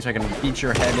fucking thing so I can beat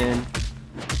your head in.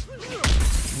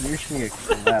 You're just gonna get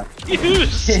clapped.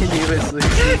 Continuously.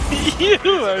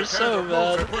 You are so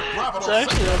bad. It's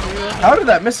actually unreal. How did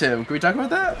that miss him? Can we talk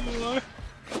about that? You are.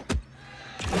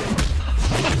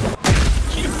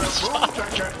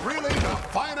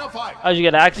 How'd you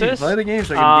get access? Play the game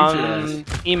so I can beat your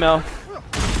ass. Email.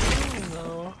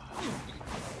 No.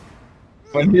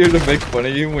 Funnier to make fun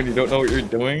of you when you don't know what you're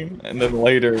doing, and then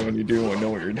later when you do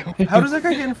know what you're doing. How does that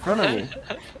guy get in front of me?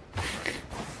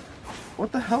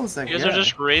 What the hell is that You guys guy? are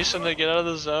just racing to get out of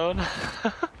the zone.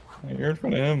 You're in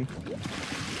front of him.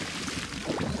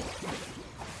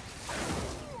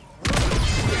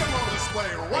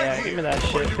 Yeah, give me that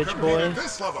shit, bitch boy.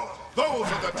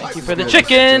 Thank Thank you for the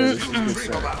chicken!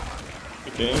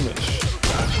 Damage.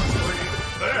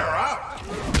 They're out.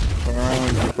 Turn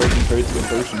around and breaking crates with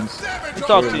potions.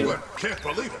 Talk to you. Can't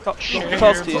believe it. Talk to you.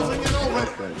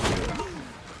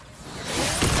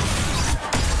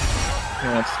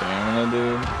 Can't stamina,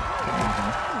 dude.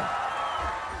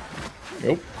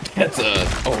 Nope. That's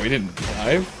oh, he didn't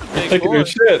dive? He was taking your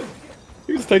shit.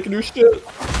 He was taking your shit.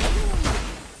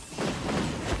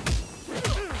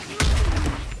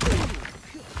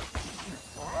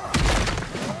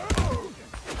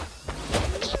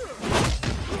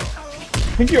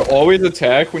 I think you always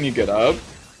attack when you get up.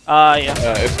 Yeah.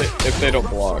 If they don't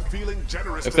block.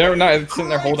 If they're not sitting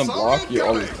there holding block, you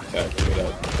always attack when you get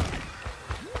up.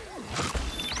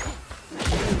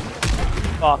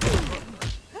 Fuck.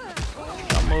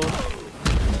 Don't move.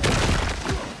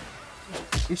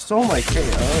 You stole my KO.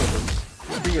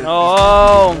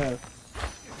 Oh.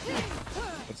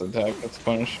 That's attack. That's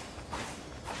punish.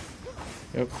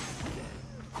 Yep.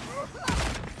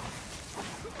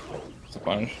 It's a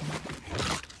punish.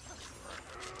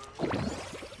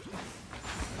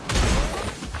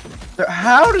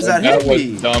 How does that hit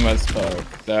me? That was dumb as fuck.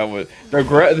 That was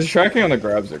the tracking on the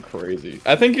grabs are crazy.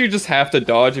 I think you just have to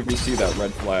dodge if you see that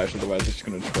red flash, otherwise it's just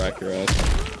gonna track your ass.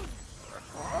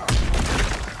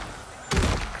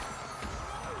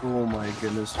 Oh my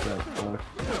goodness, that fuck.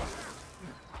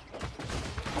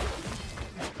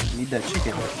 Need that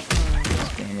chicken.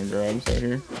 Scanning the grabs right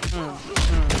here.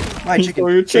 My chicken. Oh,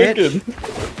 your bitch. chicken.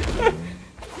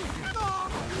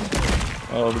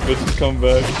 Oh, the bitch has come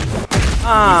back.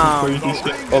 Crazy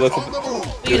shit. Oh, that's a.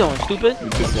 What are you doing, stupid?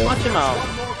 Watch him out.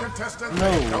 No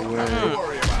way.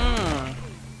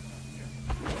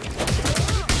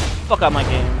 Fuck out my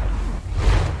game.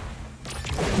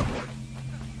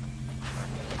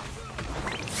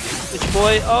 Bitch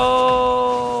boy.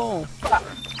 Oh.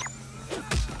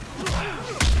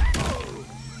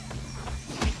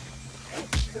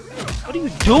 What are you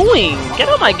doing? Get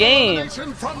out of my game.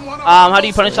 How do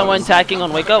you punish someone attacking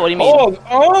on wake up? What do you mean?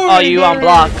 Oh, you on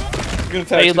block.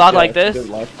 So you block like this,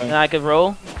 and I could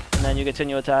roll, and then you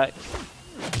continue attack.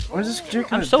 What is this chicken?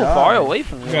 I'm so far away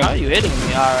from you. How are you hitting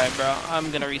me? Alright, bro. I'm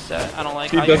gonna reset. I don't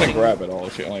like She how you doesn't hitting grab at all.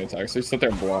 She only attacks. So you sit there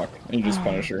and block, and you just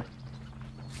punish her.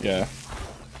 Yeah.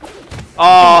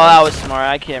 Oh, that was smart.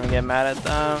 I can't even get mad at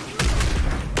that.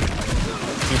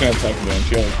 She's gonna attack again.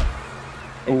 She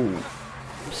only. Ooh.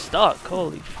 I'm stuck.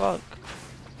 Holy fuck.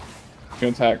 She's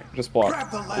gonna attack. Just block.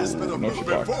 Grab the last bit of No, she movement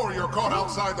blocked. before you're caught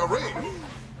outside the ring.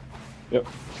 Yep.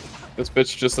 This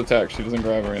bitch just attacks. She doesn't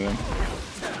grab or anything.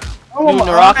 Oh, New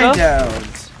Naraka?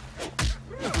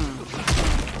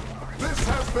 This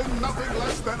has been nothing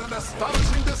less than an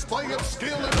astonishing display of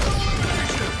skill and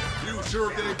determination. You sure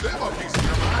gave them a piece of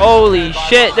your mind. Holy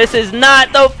shit, this is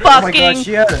not the Oh my god, fucking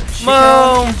she had a chicken.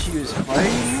 Boom. She was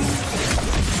fighting.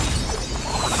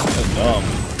 That's dumb.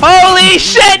 Holy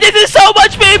shit, this is so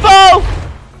much people!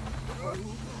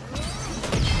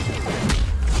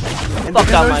 And fuck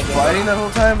because out I my was game. fighting that whole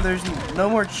time, there's no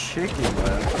more chicken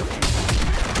left.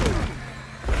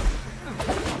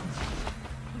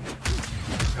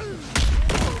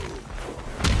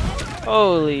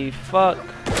 Holy fuck.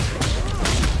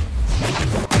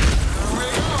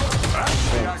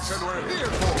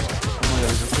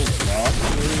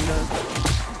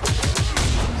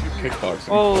 Kickboxing.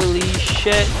 Holy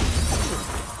shit.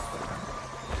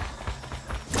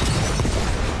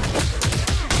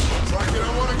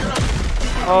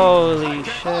 Holy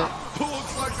shit.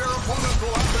 Looks like their opponents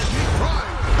will have to keep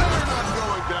trying. They're not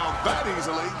going down that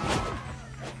easily.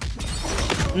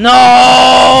 No!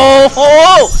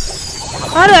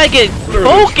 How did I get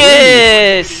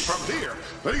focused?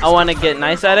 I want to get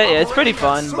nice at it. Yeah, it's pretty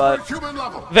fun, but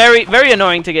very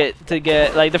annoying to get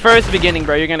like the first beginning,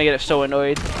 bro. You're gonna get so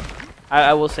annoyed.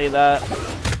 I will say that.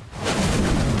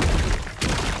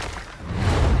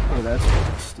 Oh,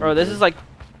 that's Bro, this is like,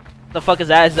 the fuck is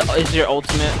that? Is your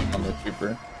ultimate? I'm a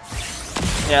super.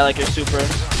 Yeah, like your super.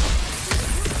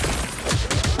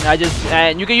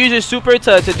 And you can use your super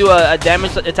to do a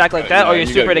damage attack like that, or your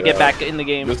super to get back in the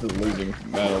game. This is losing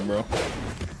battle, bro.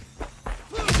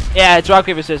 Yeah, it's rock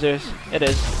paper scissors. It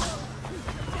is.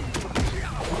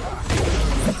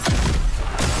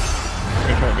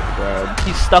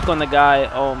 He's stuck on the guy.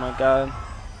 Oh my god.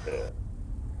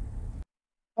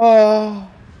 Oh.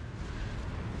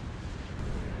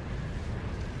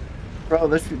 Bro,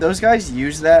 those guys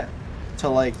use that to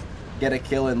like get a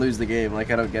kill and lose the game.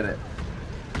 Like I don't get it.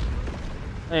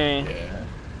 Hey. Yeah.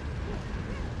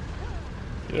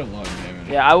 You don't want damage.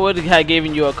 Yeah, I would have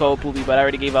given you a code, Poopy, but I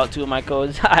already gave out 2 of my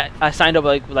codes. I signed up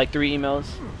like 3 emails,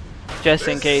 just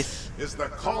in case.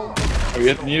 Oh, you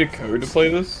have to need a code to play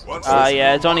this?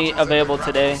 Yeah, it's only available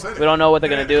today. We don't know what they're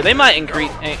gonna do. They might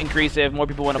increase it if more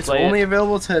people want to play it. It's only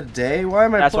available today? Why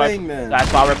am I playing, man?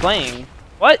 That's why we're playing.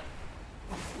 What?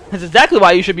 That's exactly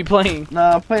why you should be playing.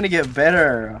 Nah, I'm playing to get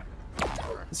better.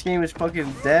 This game is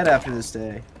fucking dead after this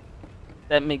day.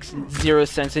 That makes 0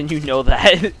 sense, and you know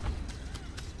that.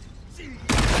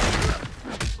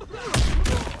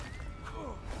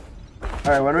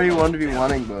 Alright, when are you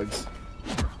 1v1ing, Bugs?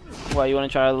 What, you want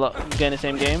to try to get in the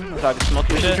same game? So I can smoke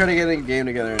your We should shit? try to get in a game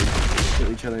together and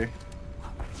kill each other.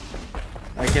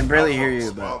 I can barely hear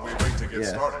you, but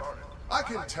yeah.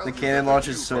 The cannon launch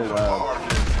is so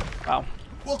loud. Wow.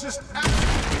 Well, just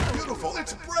absolutely beautiful.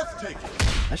 It's breathtaking.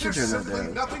 I should turn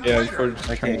that down. Yeah, for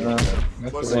I can't.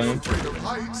 That's the lane.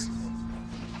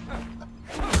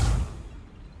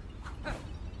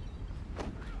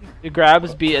 Your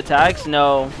grabs beat attacks?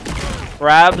 No.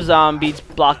 Grabs beats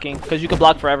blocking, because you can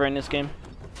block forever in this game.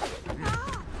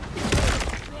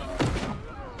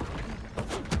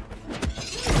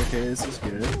 Okay, this is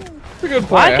good. That's a good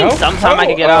Well, I point. can sometimes I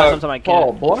can get out, sometimes I can't.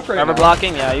 Paul, block right Forever now.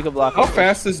 blocking? Yeah, you can block. How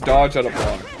fast is dodge out of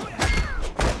block?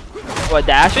 What,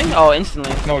 dashing? Oh,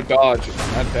 instantly. No, dodge,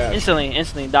 not dash.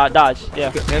 Instantly, dodge,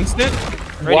 yeah. Instant?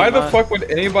 Pretty Why the much. fuck would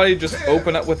anybody just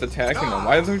open up with attacking them?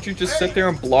 Why don't you just sit there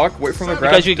and block, wait for the grab,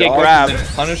 Because you get dodge, grabbed. and then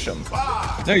punish them?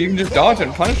 No, you can just dodge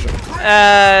and punish them.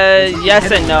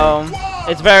 Yes and no.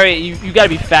 It's very, you gotta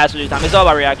be fast with your time. It's all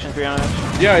about reaction, to be honest.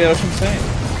 Yeah, that's what I'm saying.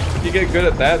 If you get good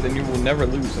at that, then you will never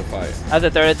lose a fight. As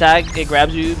a third attack, it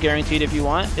grabs you guaranteed if you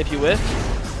want, if you wish.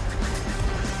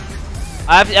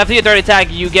 After your third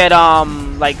attack, you get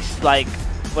like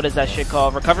what is that shit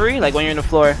called? Recovery? Like when you're in the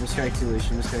floor.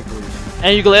 Miscalculation.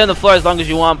 And you can lay on the floor as long as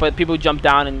you want, but people jump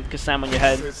down and can slam on your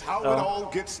head. This is how it So. all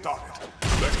gets started.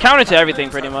 It's counter to everything,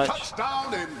 pretty much.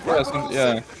 Touchdown in Yeah,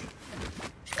 Rumbleverse.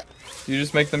 You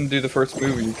just make them do the first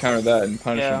move, and you counter that and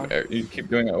punish Yeah. them. You keep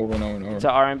doing it over and over and over. It's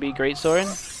an R&B greatsword.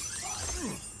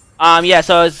 Yeah,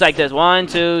 so it's like this: 1,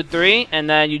 2, 3, and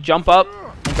then you jump up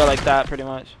and go like that, pretty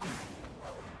much.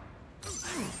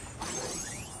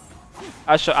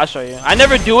 I'll show you. I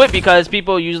never do it because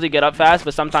people usually get up fast,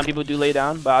 but sometimes people do lay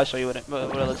down. But I'll show you what it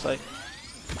looks like.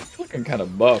 Looking kind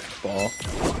of buffed, Paul.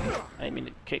 I didn't mean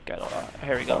to kick at all.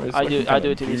 Here we go. Oh, he's I looking do kinda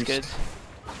it to these beast. kids.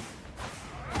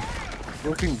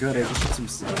 Looking good. I just hit some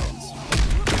sounds.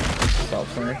 Stop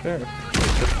one right there.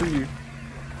 Just for you.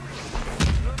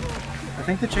 I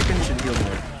think the chicken should heal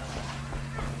more.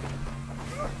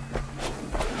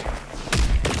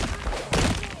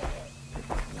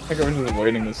 I think I'm just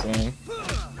waiting this long.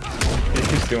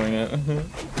 He's doing it. Oh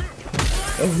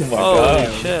my Holy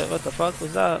god. shit! What the fuck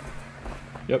was that?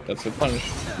 Yep, that's a punish.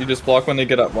 You just block when they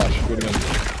get up. Watch. Do it again.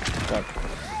 Block.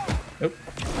 Yep.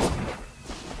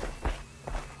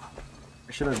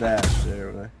 I should have dashed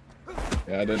there, would I?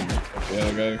 Yeah, I didn't. The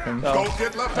other guy comes. So, Don't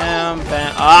get left bam,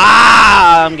 bam.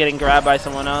 Ah! I'm getting grabbed by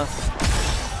someone else.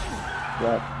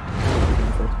 Drop.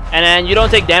 And then you don't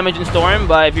take damage in Storm,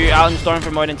 but if you're out in Storm for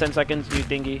more than 10 seconds, you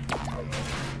thingy.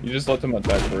 You just let them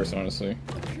attack first, honestly.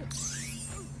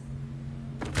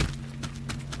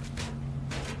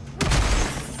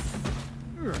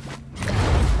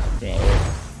 Yeah.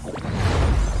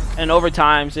 And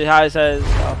overtime, see how it says.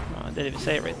 Oh, no, I didn't even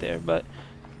say it right there, but.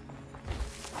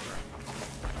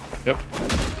 Yep.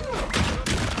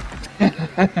 Yep,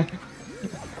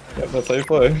 that's how you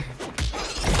play.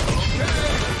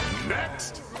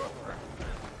 Next.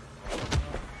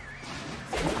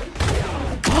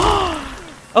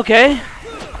 Okay.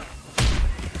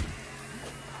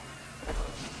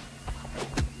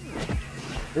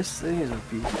 This thing is a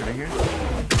beast right here.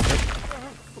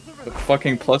 The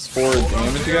fucking +4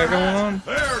 damage you got going on?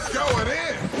 They're going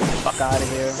in. Fuck out of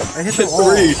here. I hit Hit the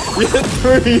wall. 3! You hit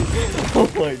 3!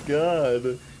 Oh my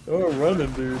god. Oh, I'm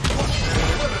running, dude.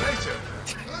 Elimination.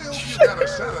 I hope you got a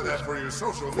shot of that for your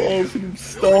social Oh, media. I'm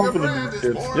stomping Your brand these is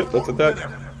kids. more Yep, that's important than attack.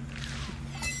 ever.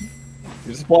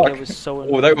 You just block. It was so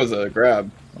Oh, that was a grab.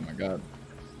 Oh my god.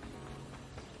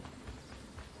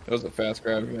 That was a fast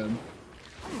grab you had.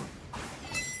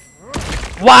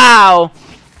 Wow!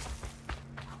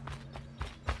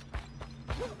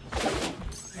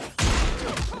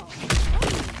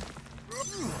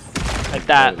 Like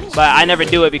that, but I never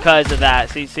do it because of that.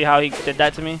 See how he did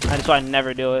that to me? That's why I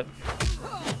never do it.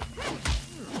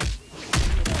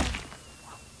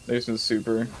 This is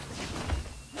super.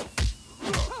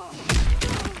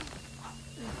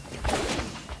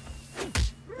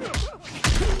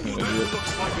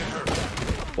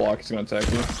 Block is gonna attack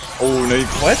you. Oh no!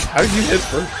 What? How did you hit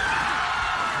first?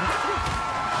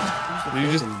 Did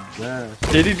you just?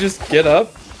 Did he just get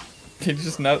up? Did he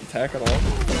just not attack at all?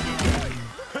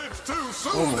 It's too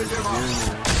soon Oh my to give up. goodness.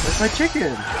 That's my chicken.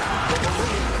 Will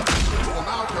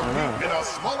now compete in a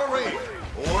smaller ring.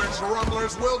 Which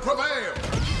rumblers will prevail?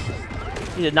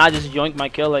 He did not just yoink my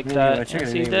kill like that. My chicken,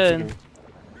 Yes, he my did. chicken.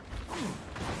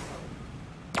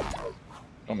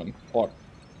 Come on, block.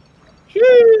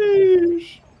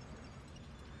 Sheesh.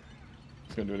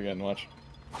 He's gonna do it again. Watch.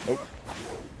 Nope.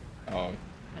 Oh.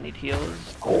 I need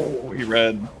heals. Oh, he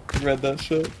read that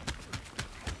shit.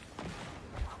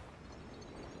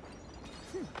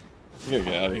 You gotta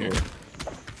get out of here.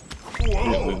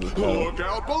 Whoa, look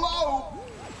out below.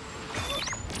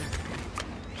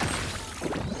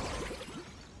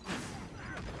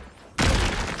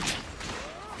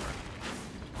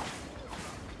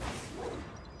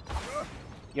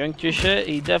 Yoinked your shit?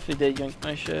 He definitely did yoink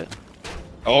my shit.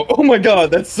 Oh my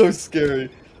god, that's so scary.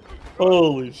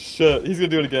 Holy shit. He's gonna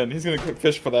do it again. He's gonna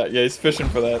fish for that. Yeah, he's fishing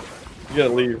for that. You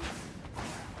gotta leave.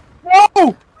 No!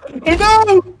 Oh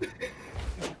no!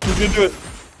 He's gonna do it.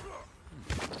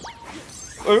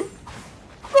 Oh.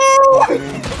 Oh!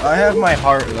 I have my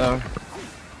heart though.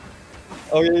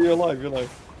 Oh yeah, you're alive, you're alive.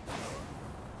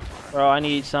 Bro, I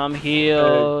need some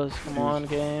heals. Come on,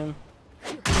 game.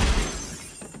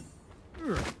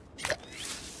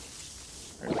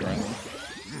 There's running.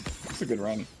 That's a good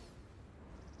run.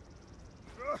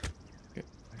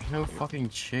 There's no fucking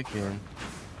chicken.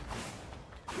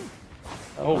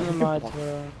 Oh, Open the mods,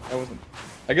 bro. that wasn't.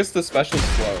 I guess the special's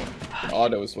slow. The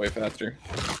auto is way faster.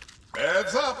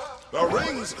 Heads up. The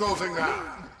ring's closing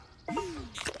now.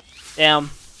 Damn.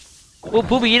 Ooh,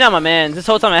 Poopy, you're not my man. This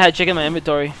whole time I had chicken in my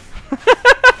inventory.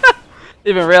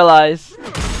 Didn't even realize.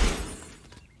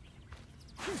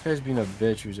 This guy's being a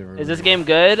bitch who's ever. Is this game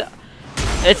good?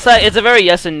 It's like it's a very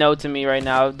yes and no to me right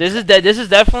now. This is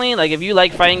definitely like if you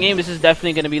like fighting games, this is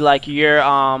definitely gonna be like your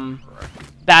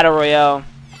battle royale.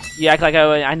 You act like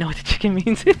I know what the chicken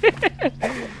means.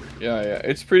 Yeah,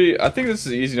 it's pretty. I think this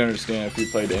is easy to understand if you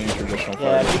played any traditional fighting.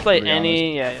 Yeah, if you play to be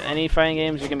honest. any fighting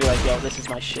games, you're gonna be like, yo, this is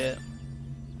my shit.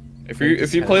 If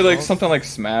you play like something like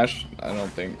Smash, I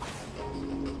don't think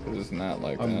this is not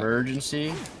like that.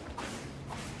 Emergency.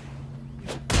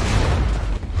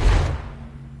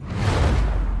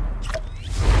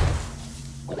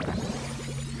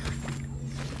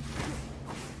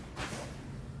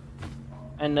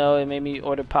 I know it made me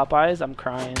order Popeyes. I'm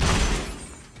crying. This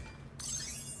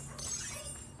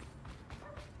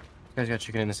guy's got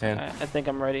chicken in his hand. I think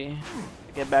I'm ready to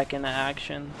get back into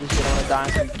action. Just don't want to die on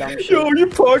some dumb shit. Yo, you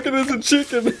pocket as a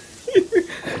chicken.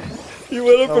 You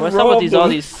went up Bro, and what's up with robbed all him.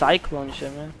 these cyclone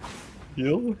shit, man?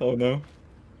 Heal? Oh no.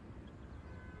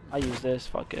 I use this.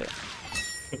 Fuck it.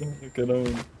 Get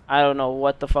on. I don't know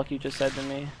what the fuck you just said to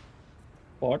me.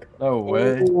 Fuck. No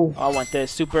way. Oh, I want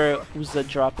this. Super Who's the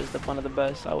drop is one of the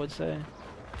best, I would say.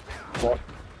 fuck.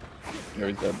 Yeah,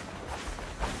 he's dead.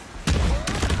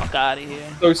 Fuck out of here.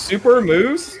 So super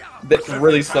moves, that's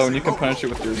really slow and you can punish it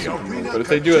with your super move. But if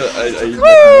they do a Woo!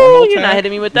 normal You're not attack,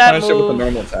 hitting me with you that punish it with a move.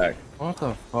 normal attack. What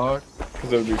the fuck?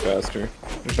 Because it would be faster.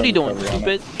 What are you doing,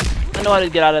 stupid? I know how to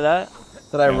get out of that.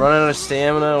 Did I run out of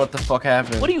stamina? What the fuck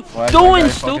happened? What are you Why is doing, my guy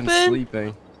fucking stupid?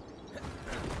 Sleeping?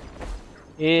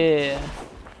 Yeah.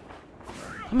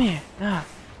 Come here. Ah,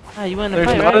 you want to There's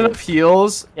fight, not right? enough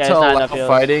heals Yeah, to there's not allow enough heals.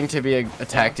 fighting to be a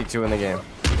tactic to win the game.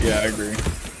 Yeah, I agree.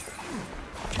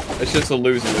 It's just a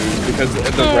lose-lose because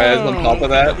the res on top of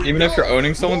that, even if you're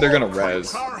owning someone, they're gonna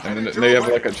res, and then they have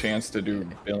like a chance to do a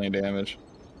billion damage.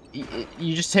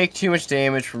 You just take too much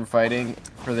damage from fighting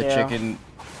for the chicken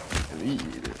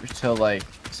to like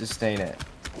sustain it.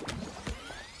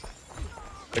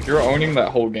 If you're owning that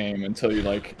whole game until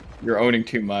you're owning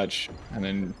too much, and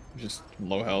then just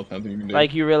low health, nothing you can do.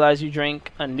 Like you realize you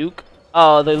drank a nuke.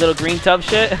 Oh, the little green tub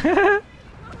shit.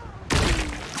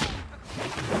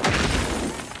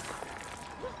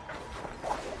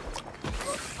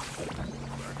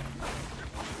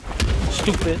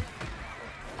 Stupid.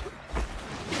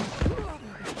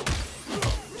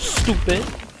 Stupid.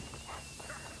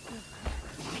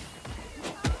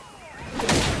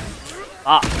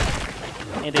 Ah.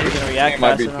 It ain't gonna react It might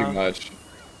fast be enough. too much.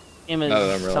 Aim is Now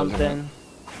that I'm realizing something.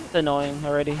 It's annoying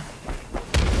already.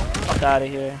 Fuck out of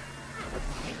here.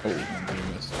 Oh,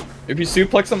 I missed. If you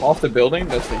suplex them off the building,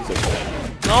 that's the easiest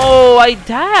thing. No, I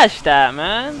dashed that,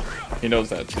 man. He knows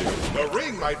that too. The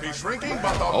ring might be shrinking,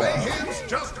 but the mayhem's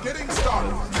just getting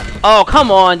started. Oh, come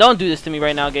on. Don't do this to me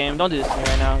right now, game. Don't do this to me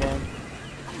right now, game.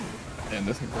 And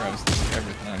this grabs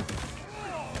every time.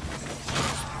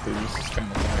 Dude, this is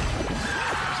kind of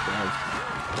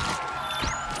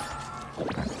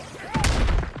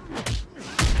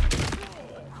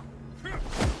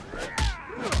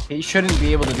He shouldn't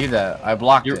be able to do that. I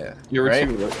blocked it. You were right?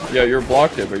 too late. Yeah, you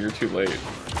blocked it, but you're too late.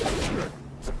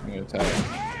 I'm gonna attack.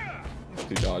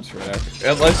 You dodge right after.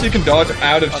 Unless you can dodge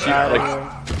out of shield.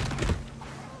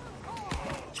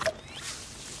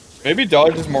 Maybe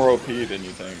dodge is more OP than you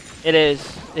think. It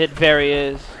is. It very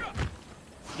is.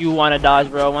 You want to dodge,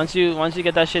 bro. Once you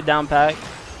get that shit down pat,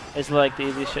 it's like the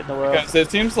easiest shit in the world. Because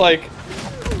it seems like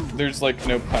there's like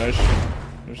no punish.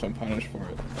 There's no punish for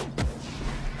it.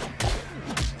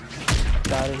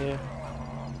 Get out of here.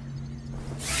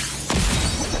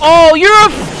 Oh, you're a.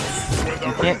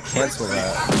 You can't cancel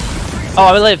that. Oh,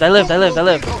 I lived.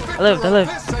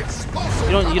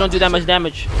 You don't do that much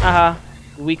damage. Haha.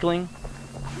 Weakling.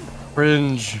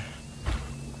 Cringe.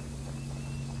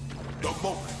 The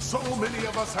moment so many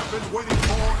of us have been waiting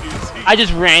for is here. I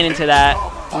just ran into that.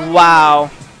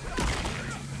 Wow.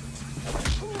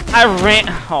 I ran.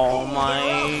 Oh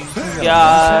my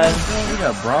god. We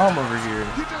got Braum over here.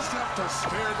 You just have to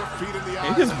stare the feet in the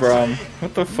eyes. He is Braum.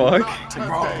 What the fuck?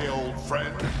 Today, old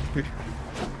friend.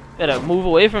 Gotta move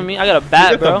away from me. I got a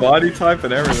bat, You got bro. the body type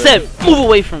and I everything. said move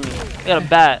away from me. I got a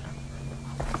bat.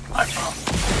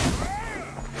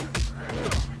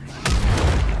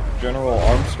 General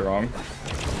Armstrong.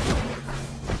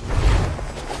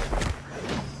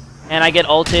 And I get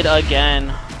ulted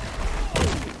again.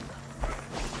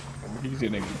 He's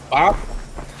getting bop.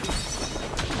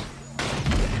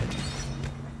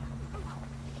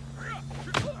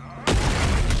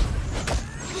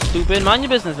 Stupid. Mind your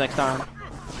business next time.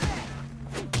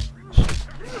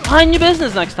 Mind your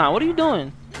business next time. What are you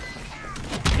doing?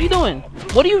 What are you doing?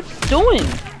 What are you doing?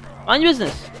 Mind your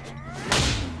business.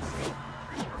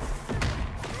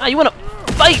 Ah, you wanna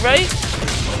fight, right?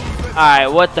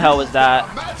 Alright, what the hell was that?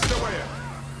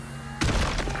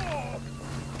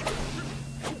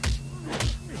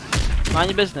 Mind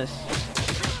your business.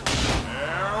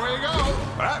 There we go.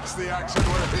 That's the action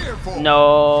we're here for.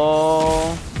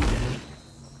 No.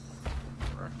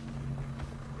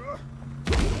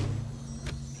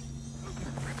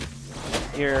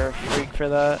 You're a freak for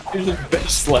that. He's just bitch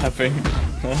slapping.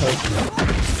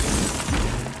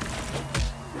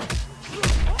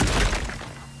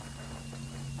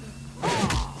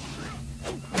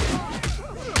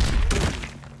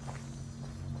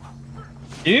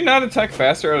 Can you not attack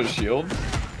faster out of shield?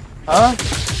 Huh?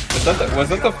 Was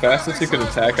that the fastest you could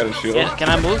attack out of shield? Yeah, can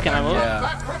I move? Can I move? Yeah.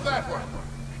 Back from that one.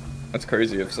 That's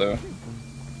crazy if so.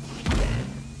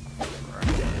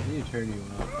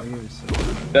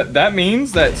 That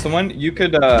means that someone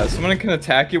can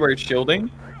attack you while you're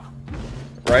shielding,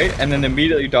 right? And then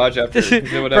immediately dodge after.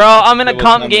 Bro, I'm in a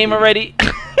comp game already.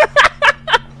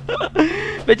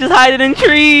 Bitches hiding in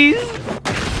trees.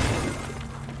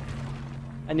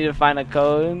 I need to find a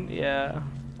code. Yeah.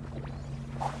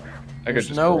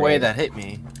 There's no way that hit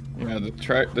me. Yeah, the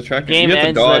track. Game you have to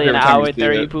ends dodge like an every time hour you see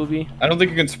 30, it. poopy. I don't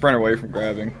think you can sprint away from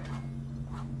grabbing.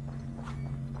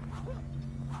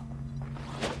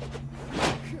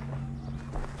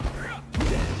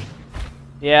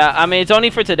 Yeah, I mean it's only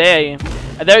for today.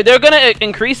 They're gonna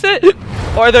increase it,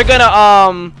 or they're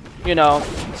gonna you know,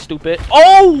 stupid.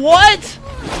 Oh what?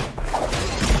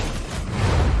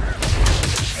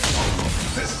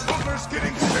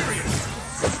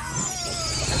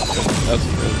 That's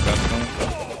really the best one.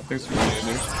 Thanks for being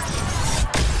here.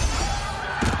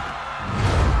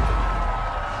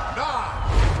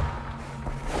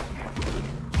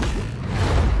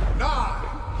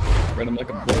 Read him like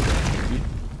a book.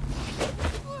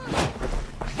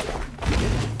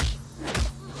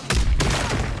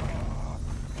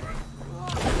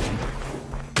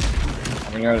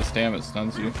 When you're out of stam, it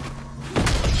stuns you.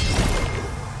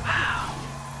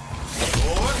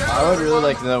 I would really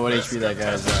like to know what HP that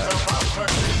guy's at.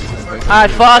 I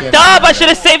fucked up! I should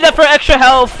have saved that for extra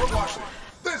health!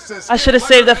 I should have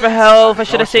saved that for health. I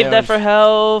should have saved that for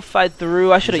health. I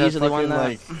should have easily won that.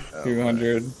 Like,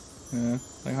 200. Yeah.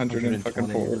 Like 100 and fucking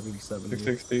 4.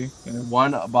 660. Yeah.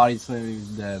 One body slam, he's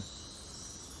dead.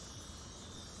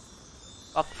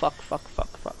 Fuck.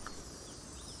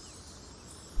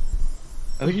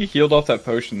 I think he healed off that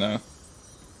potion though.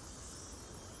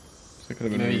 So it could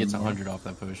have been Maybe he gets more. 100 off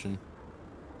that potion.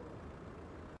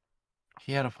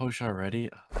 He had a potion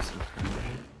already? Oh, that's so crazy.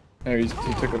 No, he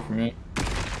took it from me.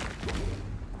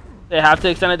 They have to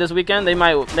extend it this weekend. They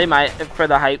might for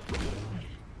the hype.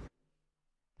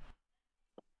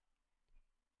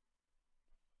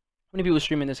 How many people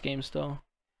streaming this game still?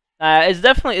 It's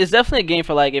definitely a game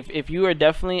for like if you are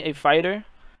definitely a fighter,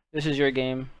 this is your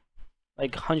game,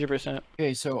 like 100%.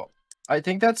 Okay, so I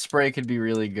think that spray could be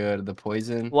really good. The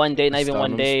poison. One day, not even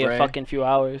one day, spray. a fucking few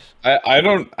hours. I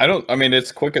mean,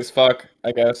 it's quick as fuck,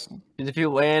 I guess. Because if you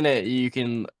land it, you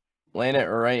can land it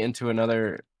right into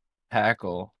another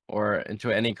tackle or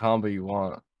into any combo you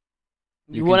want.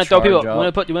 You want to throw people? You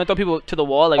want to throw people to the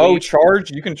wall? Like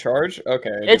charge? You can charge? Okay.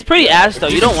 It's pretty ass though.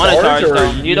 You don't want to charge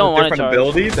though. You don't want to charge.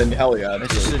 Ability, then hell yeah.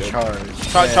 It's just a charge.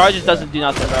 Charges doesn't do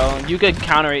nothing, bro. You could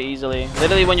counter it easily.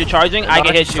 Literally, when you're charging, I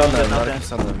can hit you with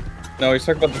nothing. No, he's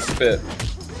talking about the spit.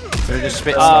 So just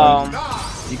spit.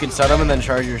 You can stun them and then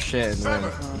charge your shit and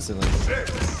win instantly.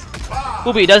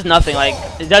 Poopy does nothing. Like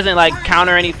it doesn't like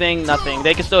counter anything. Nothing.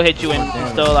 They can still hit you and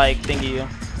still like thingy you.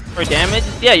 For damage?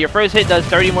 Yeah, your first hit does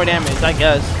 30 more damage, I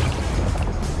guess.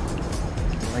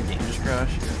 My game just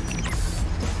crashed.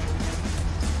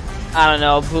 I don't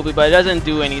know, Poopy, but it doesn't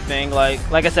do anything. Like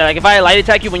I said, like if I light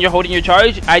attack you when you're holding your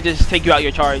charge, I just take you out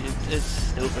your charge. It's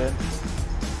stupid.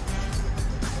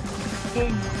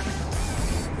 Hey,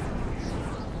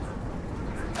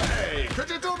 could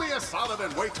you do me a solid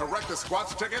and wait to wreck the squat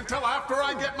stick until after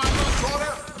I get my lunch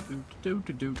order?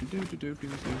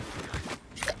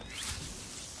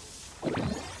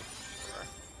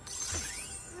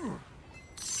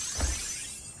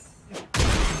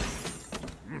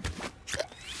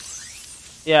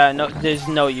 Yeah, no, there's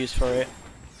no use for it.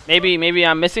 Maybe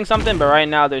I'm missing something, but right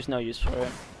now there's no use for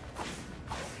it.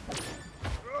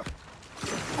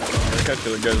 I'll catch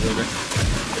you guys later.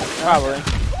 Probably.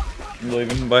 I'm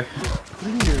leaving. Bye.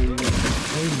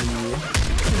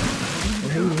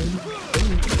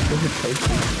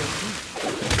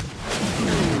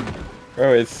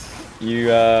 Bro, it's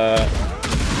you.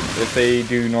 If they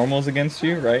do normals against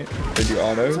you, right? If they do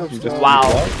autos, you just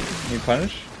block, you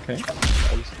punish. Okay.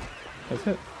 That's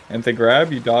it. And if they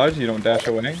grab, you dodge. You don't dash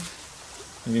away.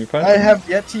 And you punish. I have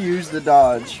yet to use the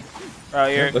dodge. Bro,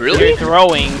 you're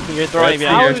throwing. You're throwing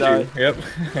behind your dodge. Yep.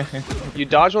 You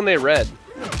dodge when they red.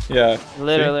 Yeah.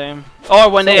 Literally. Or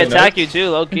when they attack you too,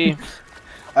 low key.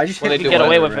 I just you can get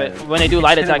away with it. When they do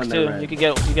light attacks too, you can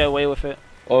get away with it.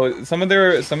 Oh, some of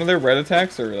their red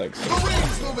attacks are like.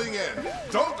 Moving in.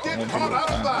 Don't get caught out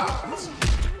of bounds.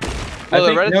 Well,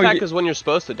 the red attack is when you're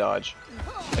supposed to dodge.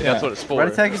 Like, that's what it's for. Red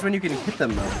attack is when you can hit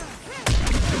them though.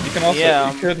 You can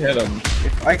also you could hit them.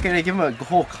 If I can give them a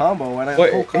whole combo, and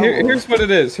whole combo. Here's what it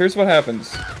is. Here's what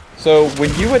happens. So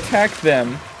when you attack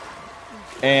them,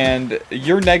 and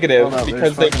you're negative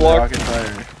because they block.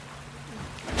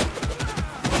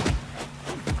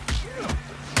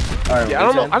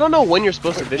 Yeah, I don't know when you're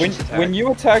supposed to vicious attack. When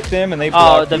you attack them and they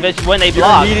block. when they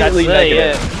block, immediately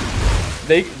that's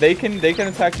negative. They can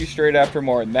attack you straight after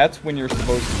more, and that's when you're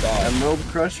supposed to dodge. Emerald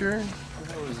Crusher? What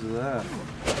the hell is that?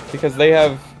 Because they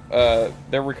have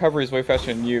their recovery is way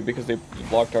faster than you because they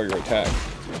blocked all your attacks.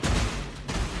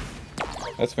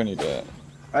 That's when you do it.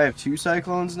 I have 2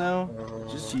 cyclones now.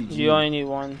 Just GG. You only need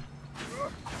 1.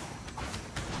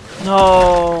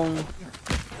 No.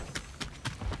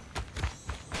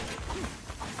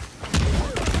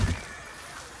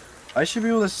 I should be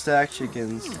able to stack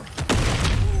chickens.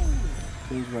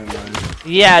 Change my mind.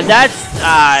 Yeah, that's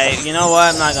you know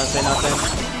what? I'm not gonna say nothing.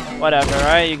 Whatever,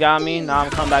 right? You got me. Now I'm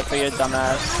coming back for your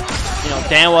dumbass. You know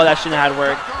damn well that shouldn't have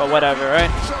worked, but whatever, right?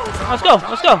 Let's go.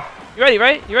 Let's go. You ready,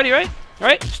 right? You ready, right?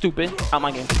 Right? Stupid. Out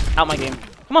my game. Out my game.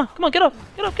 Come on. Come on. Get up.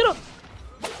 Get up. Get up.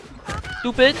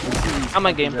 Stupid. Out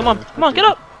my game. Come on. Come on. Get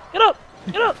up. Get up.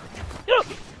 Get up. Get Get up!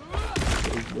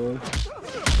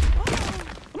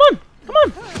 Come on! Come on!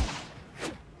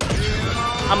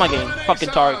 I'm not getting fucking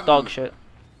dog shit.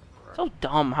 So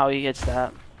dumb how he hits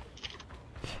that.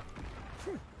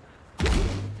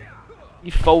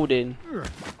 He folded.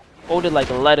 Folded like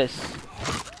a lettuce.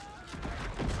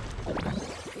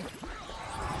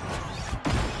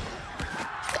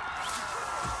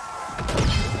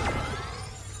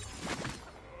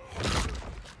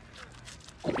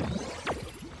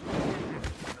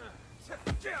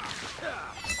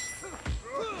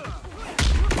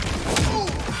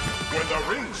 When the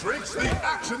ring shrinks, the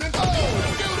action is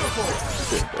beautiful.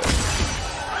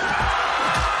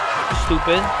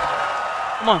 Stupid.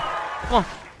 Come on. Come on.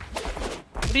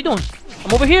 What are you doing?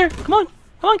 I'm over here. Come on.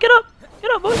 Come on, get up.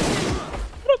 Get up, boy.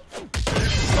 Get up.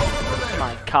 Oh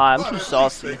my god, I'm too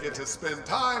saucy. They get to spend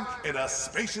time in a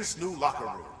spacious new locker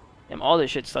room. Damn, all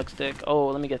this shit sucks dick. Oh,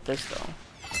 let me get this though.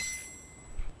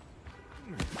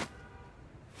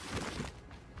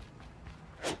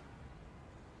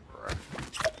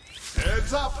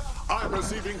 Heads up! I'm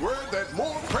receiving word that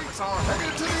more crates are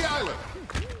headed to the island.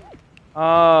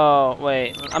 Oh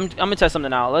wait, I'm gonna test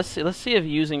something out. Let's see if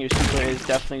using your super is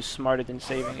definitely smarter than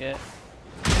saving it.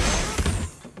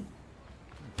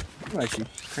 Actually,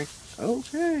 crank.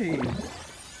 Okay.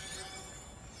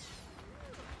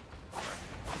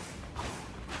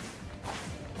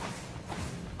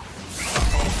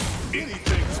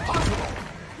 Anything's possible.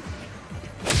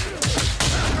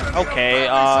 Okay,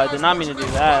 did not mean to do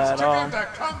that at all. To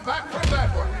come back from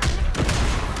that one.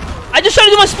 I just tried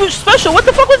to do my special. What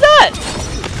the fuck was that?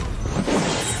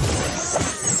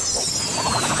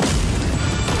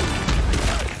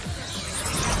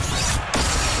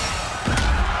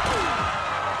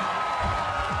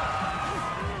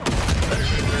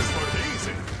 This looked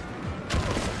easy.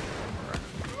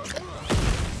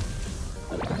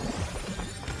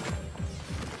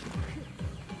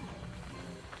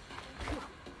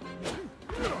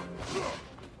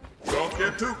 Don't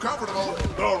get too comfortable.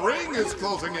 The ring is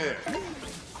closing in.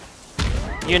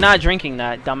 You're not drinking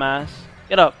that, dumbass.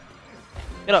 Get up.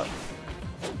 Get up.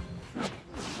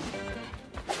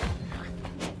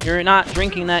 You're not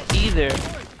drinking that either.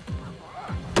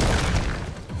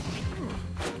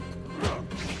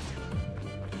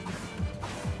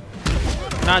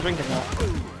 You're not drinking that.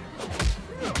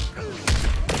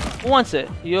 Who wants it?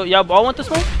 Y'all all want this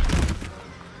one?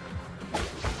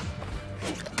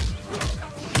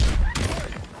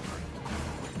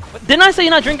 Didn't I say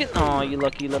you're not drinking? Oh, you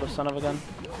lucky little son of a gun.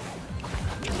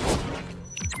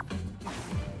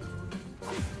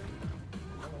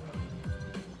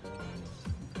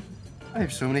 I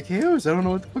have so many KOs. I don't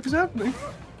know what the fuck is happening.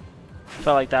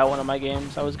 Felt like that one of my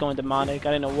games. I was going demonic.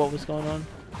 I didn't know what was going on.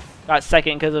 Got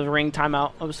second because of ring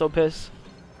timeout. I was so pissed.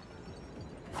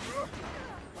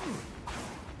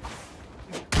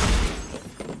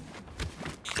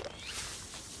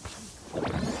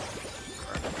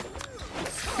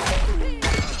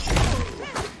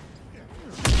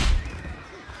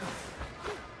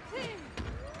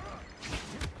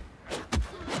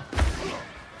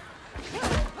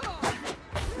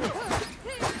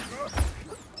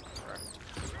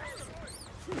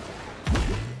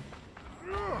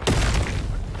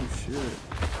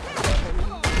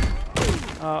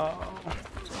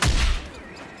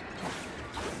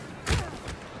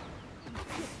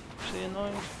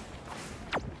 Annoying.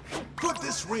 Could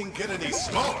this ring get any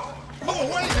smaller? Oh,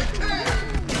 wait, it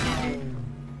can!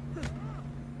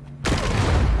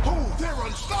 Oh, they're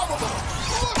unstoppable!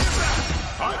 Look at that!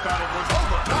 I thought it was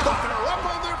over, but they're up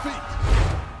on their feet!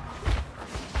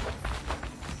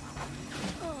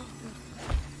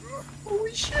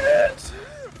 Holy shit!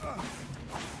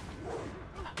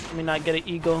 Let me not get an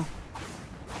ego.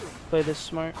 Play this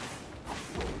smart.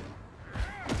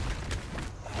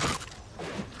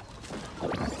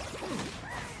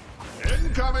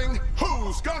 Incoming!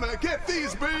 Who's gonna get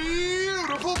these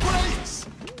beautiful breaks?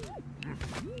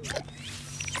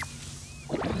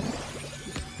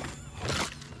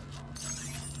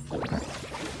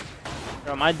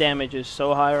 Bro, my damage is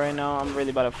so high right now. I'm really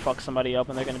about to fuck somebody up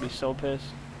and they're gonna be so pissed.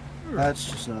 That's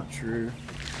just not true.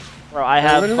 Bro, I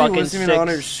have literally fucking wasn't even on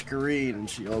her 6. screen and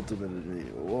she ultimated me.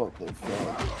 What the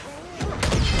fuck?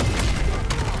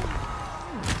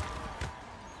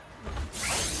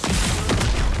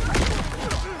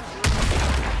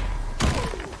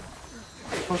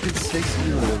 Fucking 6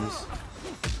 heroes.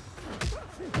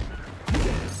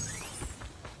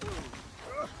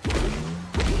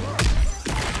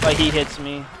 But he hits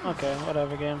me. Okay,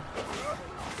 whatever, game.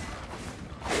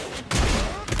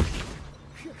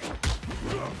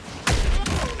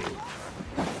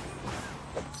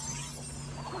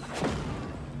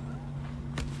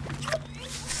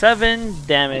 7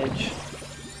 damage.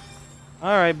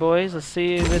 Alright, boys, let's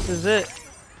see if this is it.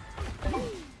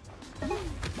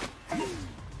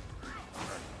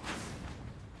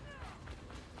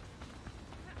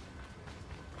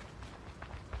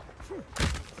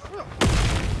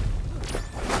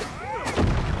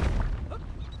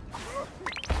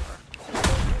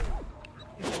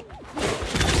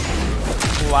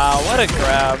 Wow, what a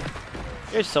grab.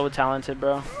 You're so talented,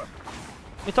 bro.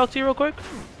 Let me talk to you real quick.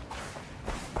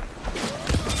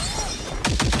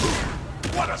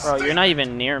 Bro, you're not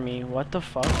even near me. What the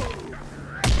fuck?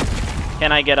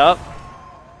 Can I get up?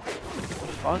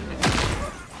 Fuck.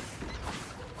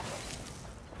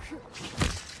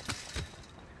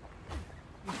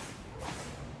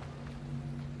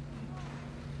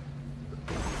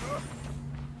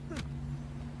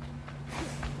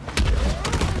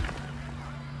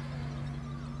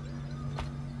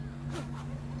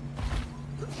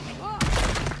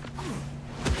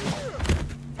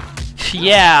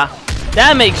 Yeah,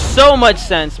 that makes so much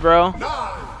sense, bro.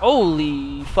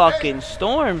 Holy fucking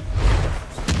storm.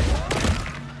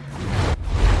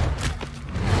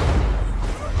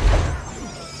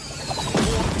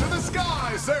 To the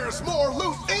skies, there's more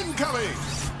loot incoming.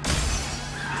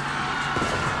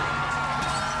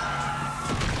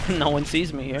 No one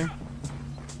sees me here.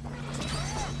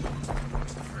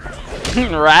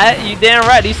 Right? You damn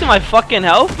right. Do you see my fucking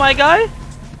health, my guy?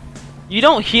 You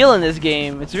don't heal in this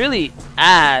game. It's really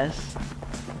ass.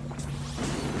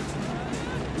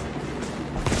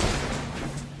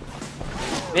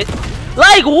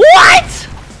 Like what?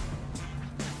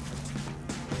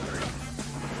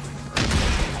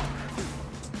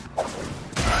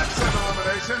 That's an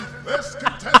elimination. This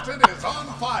contestant is on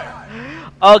fire.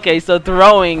 Okay, so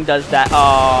throwing does that.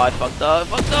 Oh, I fucked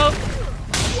up. I fucked up.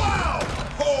 Wow!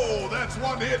 Oh, that's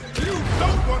one hit you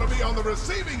don't want to be on the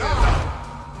receiving end of.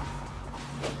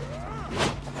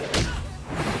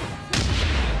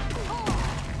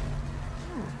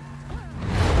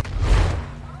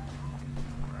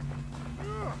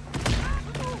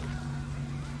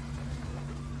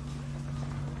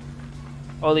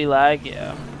 Holy lag,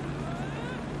 yeah.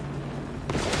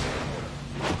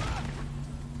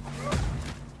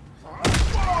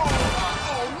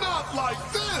 Oh, not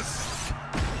like this!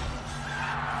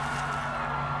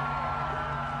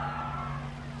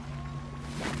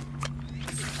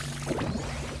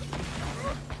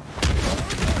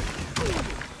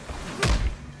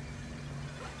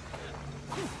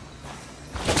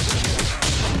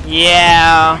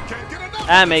 Yeah,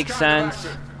 that makes sense.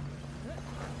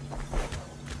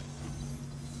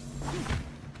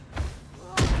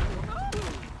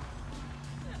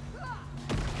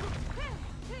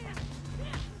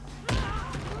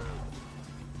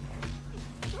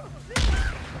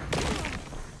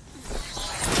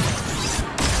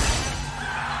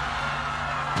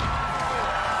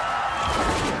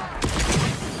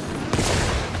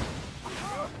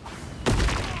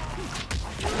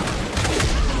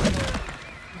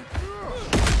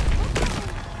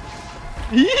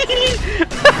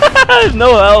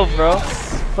 No help, bro.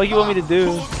 What you want me to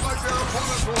do? Looks like their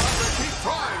opponents will have to keep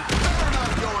trying. They're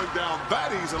not going down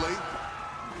that easily.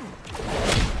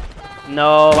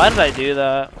 No, why did I do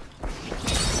that?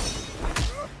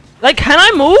 Like, can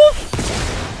I move?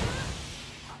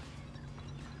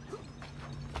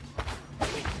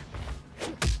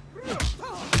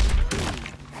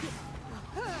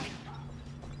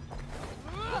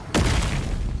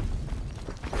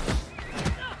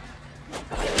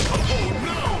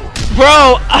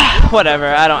 Bro, whatever.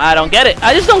 I don't get it.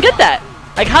 I just don't get that.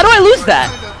 Like, how do I lose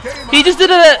that? He just did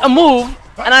a move,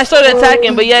 and I started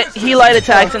attacking, but yet he light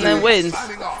attacks and then wins.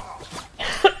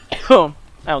 I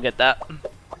don't get that.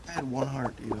 I had 1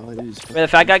 heart, you know. It is. The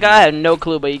fat guy I had no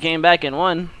clue, but he came back and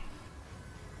won.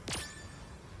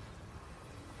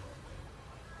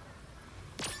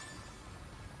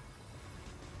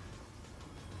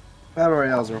 Battle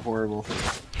royales are horrible.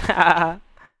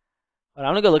 Hold on,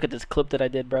 I'm gonna go look at this clip that I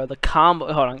did, bro. The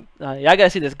combo. Hold on. Y'all gotta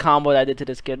see this combo that I did to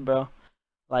this kid, bro.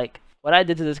 Like, what I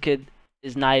did to this kid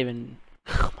is not even.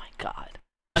 Oh my god.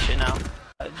 Shit now.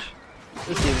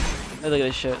 Let's see. Let's look at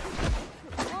this shit.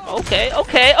 Okay,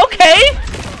 okay, okay!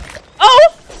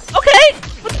 Oh! Okay!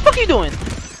 What the fuck are you doing?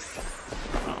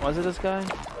 Was it this guy?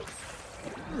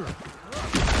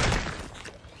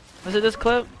 Was it this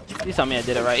clip? Please tell me I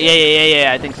did it right.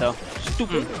 Yeah, I think so.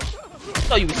 Stupid.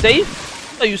 Oh, you safe?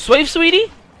 Oh, you safe, sweetie?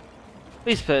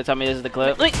 Please tell me this is the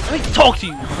clip. Let me talk to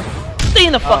you. Stay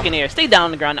in the fucking air. Stay down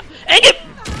on the ground now. And get...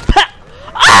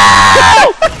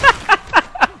 Oh!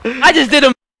 I just did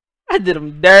him. I did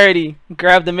him dirty.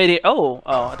 Grabbed the mid. Oh,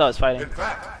 I thought I was fighting. In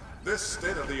fact, This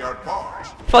state-of-the-art barge.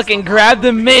 Fucking grabbed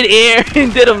him mid-air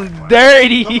and did him The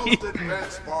dirty. most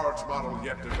advanced barge model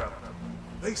yet developed.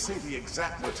 They say the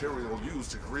exact material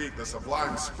used to create the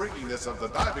sublime springiness of the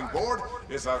diving board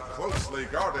is a closely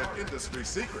guarded industry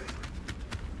secret.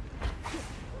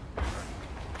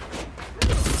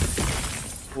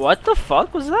 What the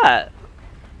fuck was that?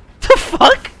 The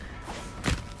fuck?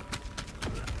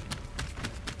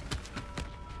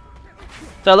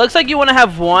 So it looks like you want to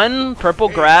have one purple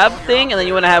grab thing, and then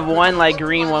you want to have one like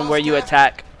green one where you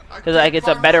attack, because like it's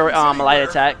a better light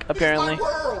attack apparently.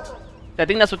 I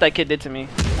think that's what that kid did to me.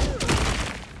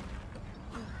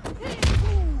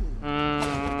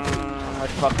 I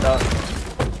fucked up.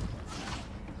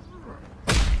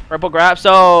 Purple grab.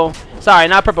 So sorry,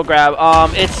 not purple grab.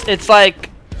 It's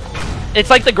like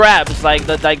the grabs, like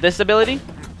this ability,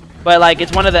 but like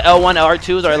it's one of the L1,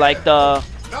 L2s, or like the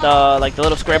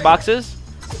little square boxes.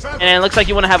 And it looks like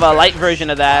you want to have a light version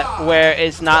of that, where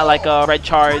it's not like a red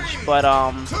charge, but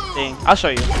thing. I'll show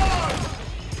you.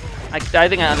 I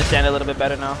think I understand it a little bit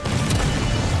better now.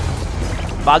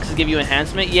 Boxes give you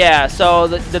enhancement. Yeah. So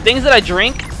the things that I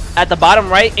drink at the bottom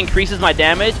right increases my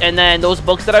damage, and then those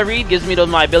books that I read gives me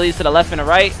my abilities to the left and the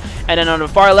right, and then on the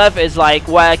far left is like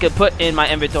what I could put in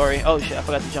my inventory. Oh shit! I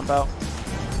forgot to jump out.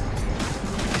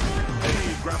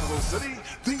 Hey, Grapple City,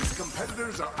 these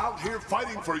competitors are out here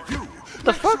fighting for you.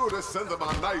 The fuck? Sure to send them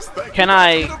a nice thank you Can note I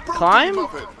and a protein climb?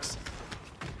 muffins.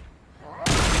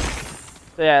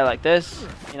 So yeah, like this.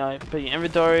 You know, put your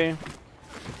inventory.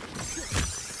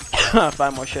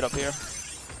 Find more shit up here.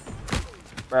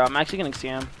 Bro, I'm actually getting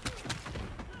scammed.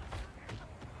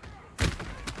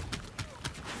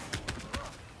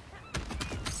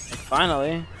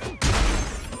 Finally.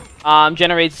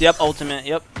 Generates, yep, ultimate,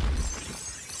 yep.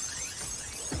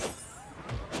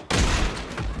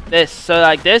 So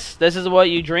like this is what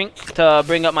you drink to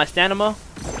bring up my stamina.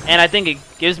 And I think it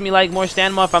gives me like more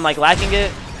stamina if I'm like lacking it.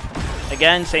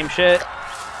 Again, same shit.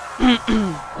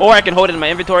 Or I can hold it in my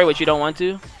inventory, which you don't want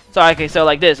to. So okay, so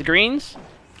like this, greens.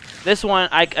 This one,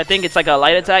 I think it's like a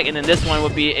light attack, and then this one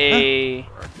would be a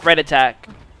red attack.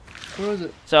 Where is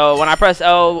it? So when I press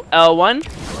L1,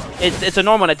 it's a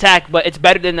normal attack, but it's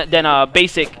better than a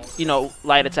basic, you know,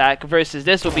 light attack. Versus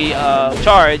this would be a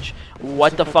charge.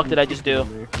 What the fuck did I just do?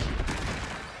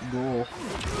 Goal.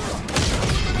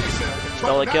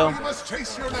 Stole a But kill. now you must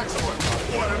chase your next one.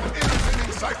 What an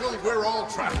entertaining cycle we're all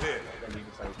trapped in.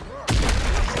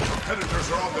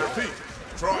 Competitors are on their feet,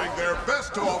 trying their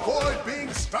best to avoid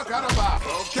being stuck out of bounds.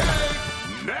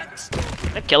 Okay, next.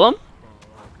 Did I kill him?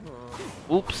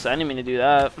 Oops, I didn't mean to do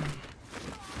that.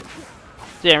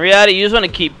 So yeah, in reality, you just want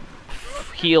to keep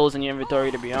heals in your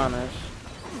inventory, to be honest.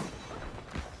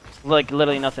 It's like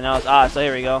literally nothing else. Ah, so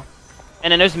here we go.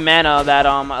 And then there's mana that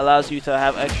allows you to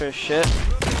have extra shit.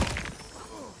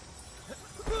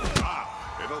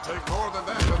 It'll take more than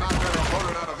that to knock their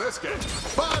opponent out of this game,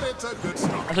 but it's a good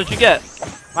start. That's what you get.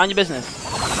 Mind your business.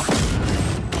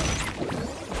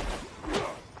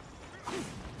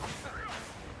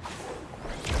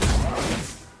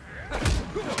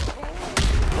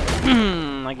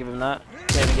 I give him that.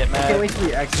 Can't even get I can't mad. wait till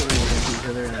we accidentally against each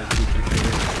other in a future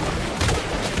shooter.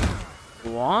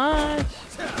 What?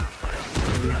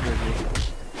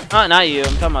 Oh, not you.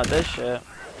 I'm talking about this shit.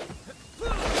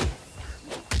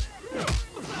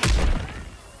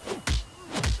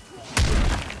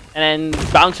 And then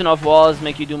bouncing off walls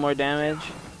make you do more damage.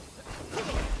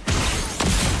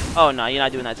 Oh no, you're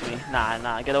not doing that to me.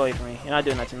 Nah, get away from me. You're not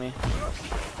doing that to me.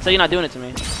 So you're not doing it to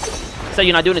me. So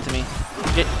you're not doing it to me.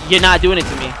 You're not doing it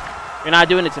to me. You're not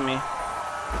doing it to me.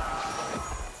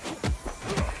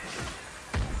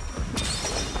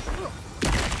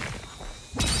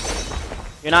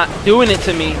 You're not doing it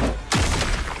to me.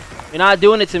 You're not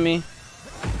doing it to me.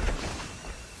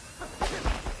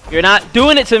 You're not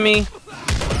doing it to me.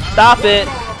 Stop it.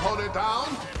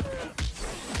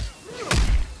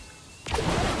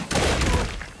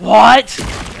 What?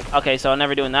 Okay, so I'm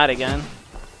never doing that again.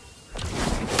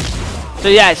 So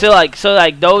yeah, so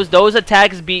like those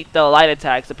attacks beat the light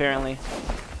attacks apparently.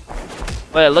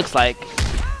 What it looks like.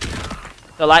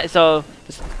 So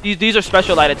these are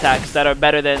special light attacks that are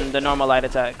better than the normal light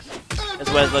attacks. That's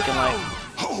what it's looking like.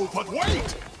 Oh, but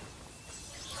wait!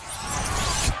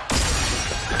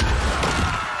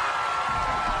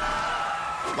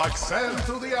 Like sand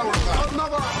through the hourglass,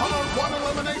 another hard-won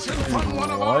elimination from one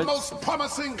of our most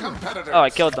promising competitors. Oh, I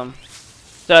killed them.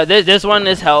 So this one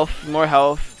is health, more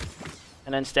health,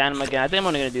 and then stamina again. I think I'm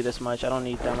only gonna do this much. I don't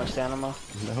need that much stamina. No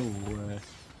way.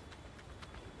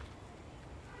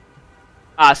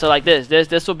 Ah, so like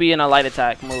this will be in a light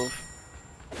attack move.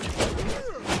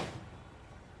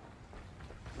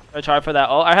 I try for that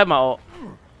ult. I have my ult.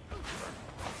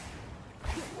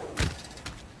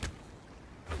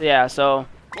 Yeah, so.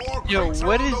 Yo,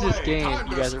 what is this game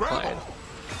you guys are playing?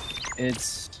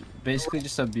 It's basically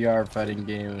just a BR fighting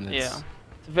game, and it's Yeah.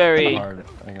 It's very hard.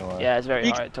 I ain't gonna lie. Yeah, it's very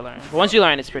hard to learn. But once you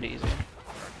learn, it's pretty easy.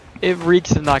 It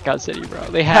reeks of Knockout City, bro.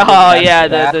 They have. Oh yeah,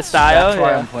 the style. That's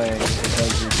why Yeah. I'm playing. It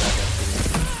does reach Knockout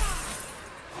City.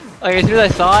 Like as soon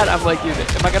as I saw it, I'm like, dude,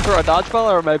 am I gonna throw a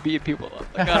dodgeball or am I beating people up?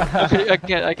 Like,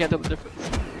 I can't tell the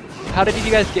difference. How did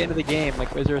you guys get into the game?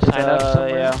 Like, was there a sign up somewhere?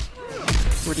 Yeah.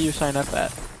 Where do you sign up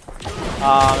at?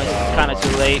 It's kind of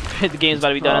too late. The game's about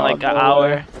to be done in like an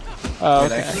hour. Oh,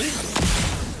 Wait, okay. actually?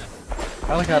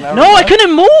 I like an hour No, I left.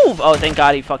 couldn't move. Oh, thank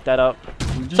God he fucked that up.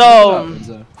 Just So. look it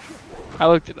up, Enzo. I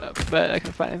looked it up, but I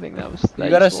couldn't find anything that was. That You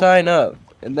gotta useful. sign up,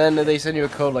 and then they send you a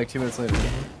code like 2 minutes later.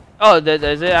 Oh,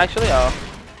 is it actually? Oh,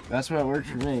 That's what worked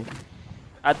for me.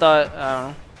 I thought. I don't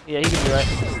know. Yeah, he could be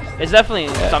right. It's definitely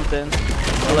something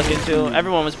to look into.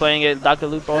 Everyone was playing it. Dr.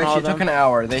 Lupo and all Actually, of it took them. an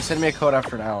hour. They sent me a code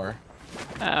after an hour.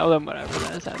 Well, then whatever.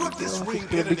 That's not a big deal.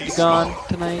 We'll be gone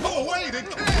tonight. Oh, wait, it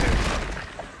can't.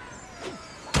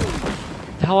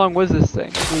 How long was this thing?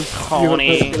 It was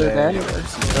 20 today?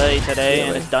 today,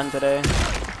 and it's done today.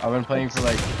 I've been playing for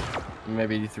like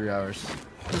maybe 3 hours.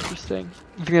 Interesting.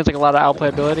 You think there's like a lot of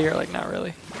outplayability or like not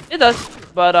really? It does,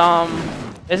 but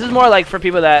this is more like for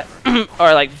people that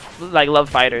are like love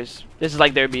fighters. This is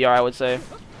like their BR, I would say.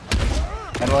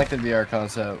 I don't like the VR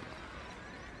concept.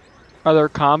 Are there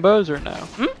combos or no?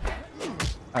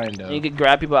 I know. You could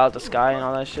grab people out the sky and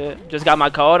all that shit. Just got my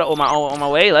code on my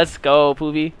way. Let's go,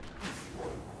 Poovy.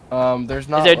 There's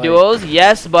not. Is there like, duos?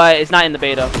 Yes, but it's not in the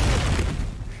beta.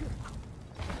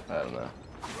 I don't know.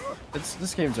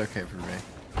 This game's okay for me.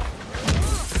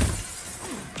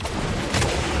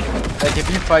 Like if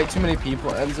you fight too many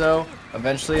people, Enzo,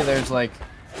 eventually there's like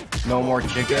no more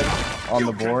chicken on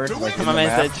the board. Like in My the man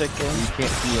map. said chicken. You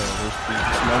can't heal. There's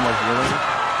no more healing.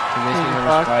 So basically,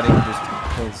 whoever's fighting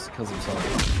just kills himself.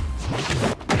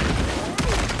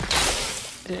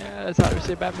 Yeah, that's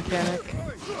obviously a bad mechanic.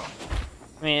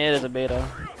 I mean, it is a beta.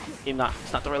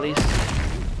 It's not the release.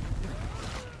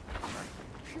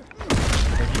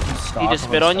 He just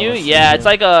spit on you? Yeah, it's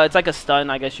like a stun,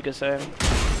 I guess you could say.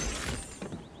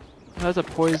 That's a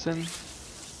poison.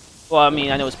 Well, I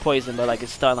mean, I know it's poison, but like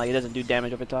it's stun, like it doesn't do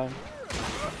damage over time.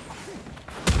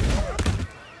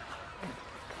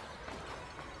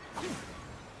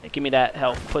 Hey, give me that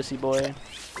help, pussy boy.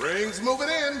 Rings moving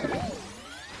in.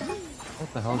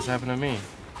 What the hell just happened to me?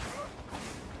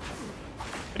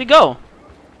 Where'd he go?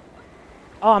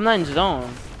 Oh, I'm not in zone.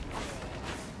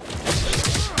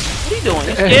 What are you doing?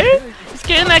 You scared? You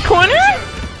scared in that corner?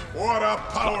 What a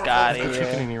powerful Got Chicken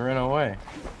it. and he ran away.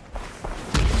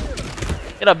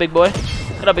 Get up, big boy.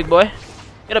 Get up, big boy.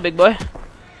 Get up, big boy.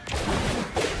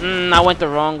 I went the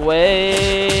wrong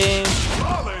way.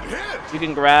 solid hit. You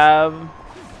can grab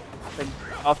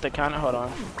off the counter. Hold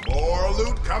on. More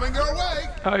loot coming your way.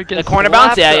 Oh, you The corner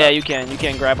bounce? Yeah, yeah, you can. You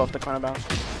can grab off the corner bounce.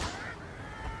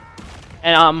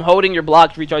 And holding your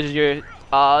block recharges your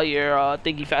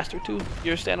thingy faster too.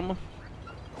 Your stamina.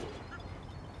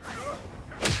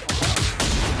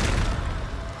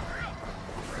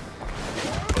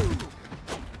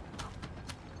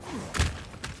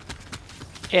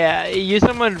 Yeah, you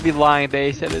someone would be lying.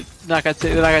 They said it's not gonna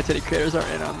say the Knockout City creators aren't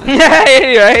in on this.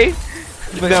 Yeah, right.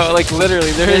 No, like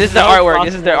literally, there This is the no artwork.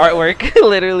 This is their possible- artwork.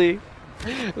 Literally.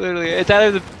 Literally, it's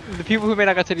either the people who made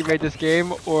Knockout City made this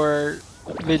game, or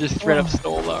they just straight up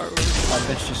stole the artwork My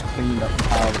bitch just cleaned up the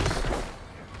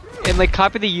house. and like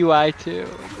copy the UI too.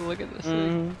 Like, look at this.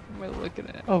 Thing. Look at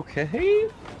it. Okay.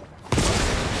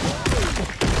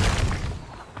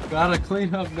 Gotta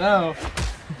clean up now.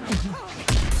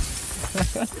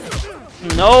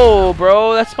 No,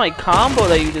 bro. That's my combo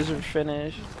that you just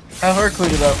finished. Have her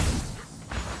clean it up.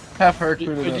 Have her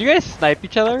clean it Did up. you guys snipe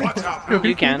each other? Watch out now.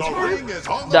 You can. The ring is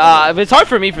on the It's hard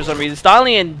for me for some reason.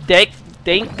 Stalin and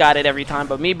Dink got it every time,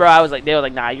 but me, bro, I was like, they were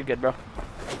like, nah, you're good, bro.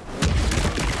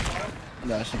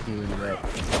 Nah, she cleaned it up.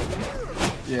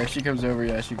 Yeah, she comes over,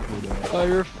 yeah, she cleaned it up. Oh,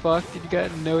 you're fucked. You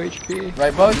got no HP.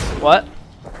 Right, Bugs? What?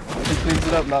 She cleans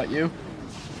it up, not you.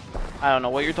 I don't know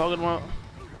what you're talking about.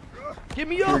 Get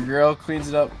me Your up. girl cleans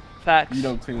it up. Facts. You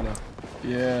don't clean it up.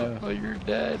 Yeah. Oh, you're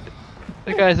dead.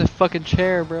 That guy's a fucking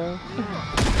chair, bro.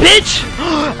 Bitch!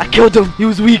 I killed him. He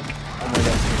was weak. Oh my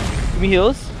god. Give me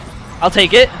heals. I'll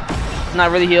take it.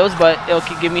 Not really heals, but it'll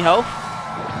give me health.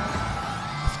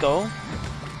 Let's go.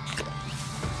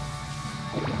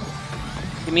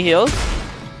 Give me heals.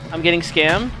 I'm getting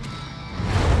scammed.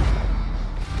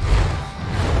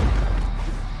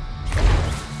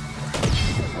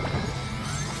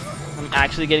 I'm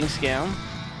actually getting scammed.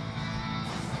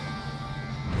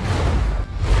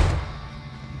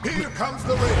 comes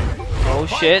the ring. Oh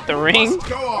shit, the ring. Must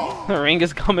go on. The ring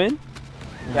is coming.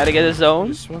 Gotta get his zone.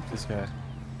 Just smoke this guy.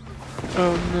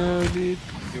 Oh no, dude.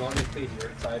 Do you want me to play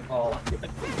your side, Paul?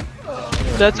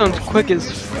 That sounds quick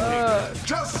as fuck.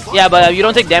 Just like Yeah, but you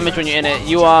don't take damage when you're in it.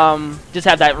 You just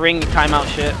have that ring timeout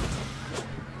shit.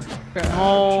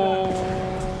 Oh.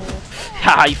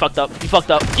 Haha, you fucked up. You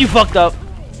fucked up. You fucked up.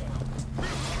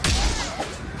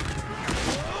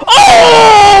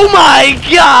 Oh my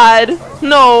god!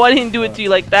 No, I didn't do it to you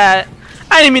like that.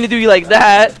 I didn't mean to do you like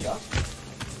that.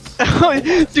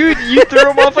 Dude, you threw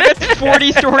him off like a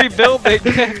 40-story building.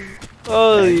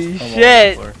 Holy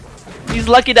shit. He's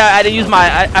lucky that I didn't use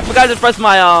my. I forgot to press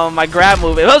my my grab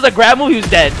move. If it was a grab move, he was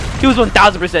dead. He was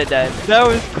 1000% dead. That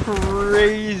was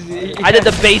crazy. I did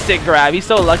the basic grab. He's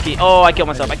so lucky. Oh, I killed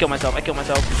myself. I killed myself. I killed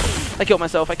myself. I killed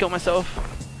myself. I killed myself.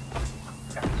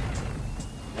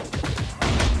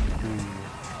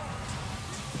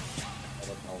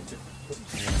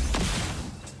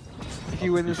 If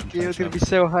you win this game, it's gonna be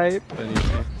so hype.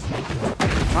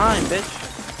 Fine, bitch.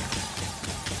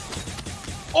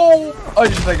 Oh! I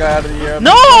just that guy out of the air.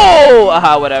 No!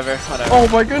 Aha, whatever. Whatever. Oh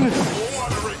my goodness.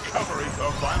 what a recovery.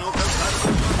 The final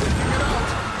contestant is figuring it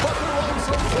out, but they're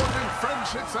also forming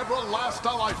friendships that will last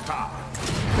a lifetime.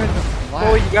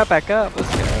 Oh, you got back up.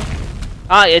 Let's go.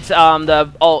 It's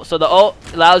the ult. So the ult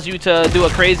allows you to do a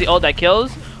crazy ult that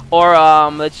kills, or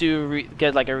lets you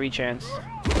get like a re-chance.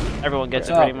 Everyone gets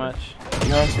it pretty much.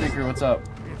 You're on speaker, what's up?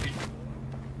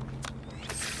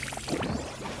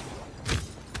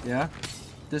 Yeah?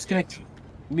 Disconnect.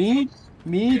 Me?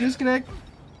 Me? Disconnect?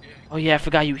 Oh yeah, I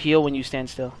forgot you heal when you stand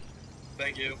still.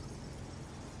 Thank you.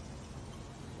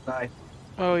 Die.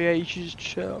 Oh yeah, you should just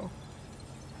chill.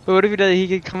 But what if he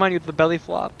could come on you with the belly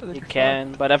flop? And then You you're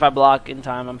can, but if I block in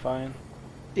time, I'm fine. fucked.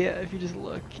 Yeah, if you just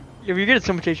look. If you're getting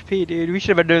so much HP, dude, we should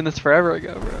have been doing this forever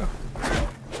ago, bro.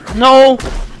 No!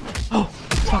 Oh,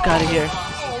 fuck out of here.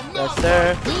 Yes,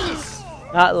 sir.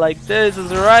 Not like this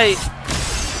is right.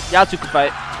 Y'all two can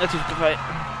fight. Y'all two can fight.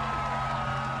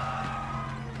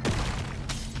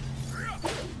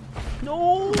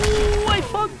 No, I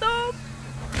fucked up.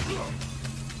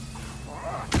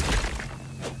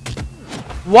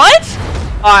 What?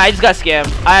 Oh, I just got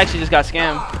scammed. I actually just got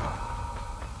scammed.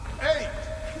 8.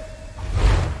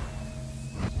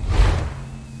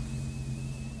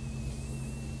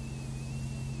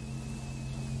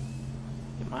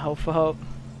 Get my hope for hope.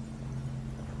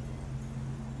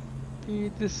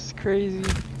 Dude, this is crazy.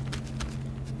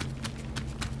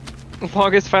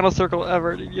 Longest final circle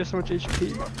ever, dude. You have so much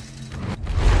HP.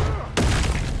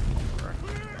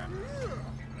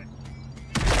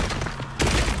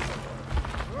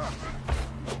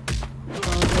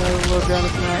 Low ground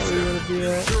is not where you want to be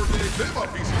at. Sure gave them a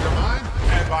piece of your mind,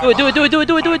 and by Do it, do it, do it, do it,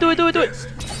 do it, do it, do it, do it, do it. this,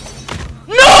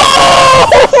 No!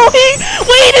 He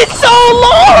waited so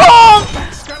long!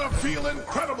 it's gonna feel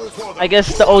incredible for them. I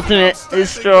guess the ultimate is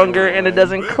stronger and it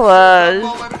doesn't This clutch.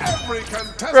 moment every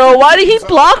contestant Bro, why did he dreams of.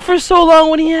 block for so long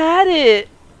when he had it?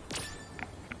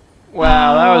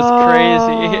 Wow, that was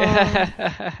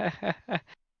crazy.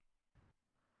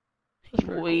 He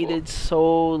waited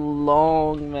so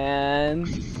long, man.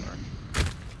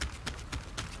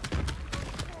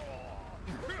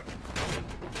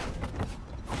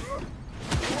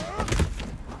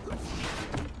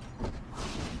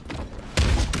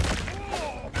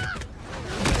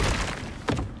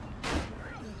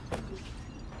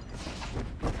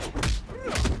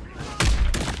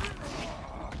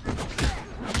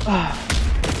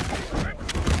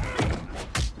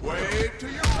 Wave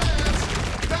to your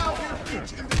fans. Now give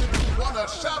each individual one a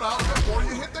shout out before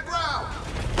you hit the ground.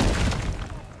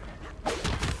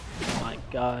 Oh my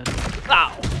god.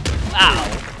 Ow!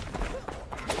 Ow!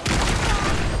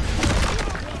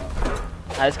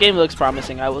 This game looks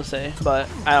promising, I will say, but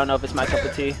I don't know if it's my cup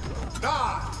of tea.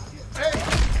 9, 8,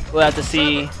 We'll have to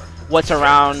see what's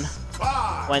around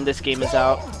 5, when this game is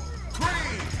out. 3,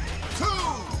 2,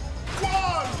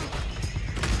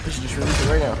 1. We should just release it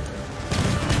right now.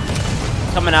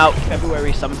 Coming out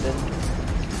February something.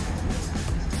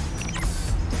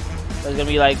 It's gonna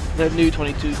be like the new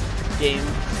 22 game,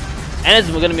 and it's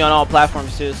gonna be on all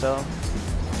platforms too. So,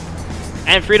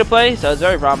 and free to play, so it's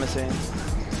very promising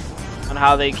on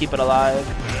how they keep it alive.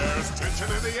 There's tension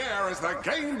in the air as the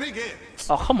game begins.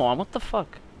 Oh come on, what the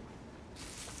fuck?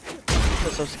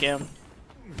 That's so scam.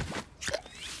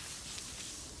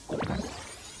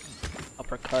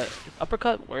 Uppercut. Is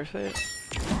uppercut worth it?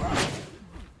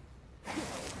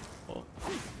 We'll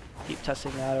keep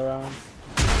testing that around.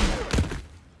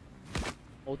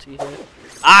 Multi hit.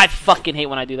 I fucking hate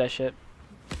when I do that shit.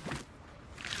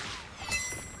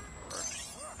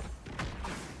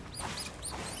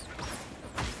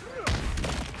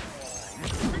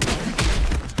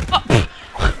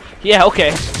 Yeah,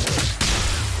 okay.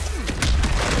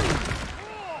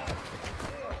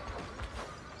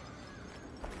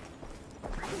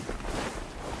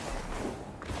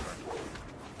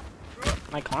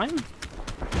 Can I climb?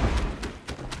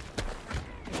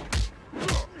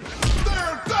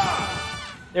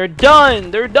 They're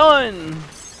done! They're done!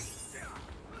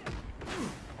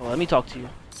 Oh, let me talk to you.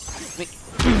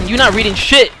 You're not reading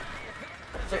shit!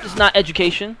 It's not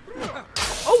education.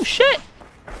 Oh, shit!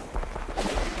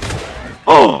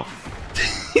 Oh!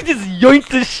 He just yoinked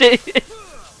the shit!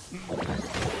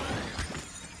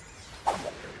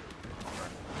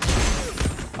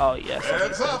 Oh, yes.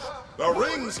 Heads up! The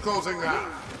ring's closing now!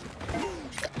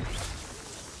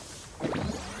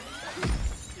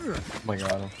 Oh my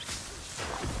god.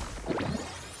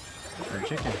 Free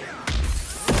chicken.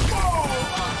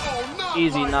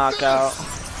 Easy knockout.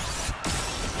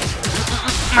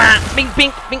 Bink,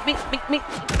 bink, bink, bink, bink, bink,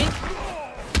 bink.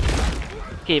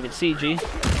 Gave it CG.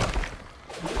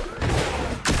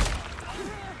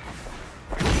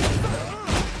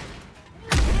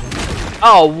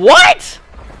 Oh, what?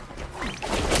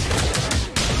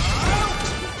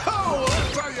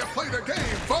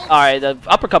 Alright, the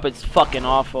uppercut is fucking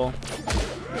awful.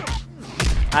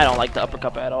 I don't like the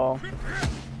uppercut at all.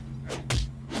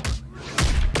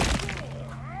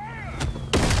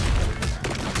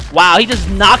 Wow, he just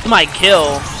knocked my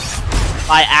kill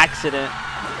by accident.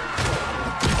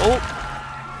 Oh.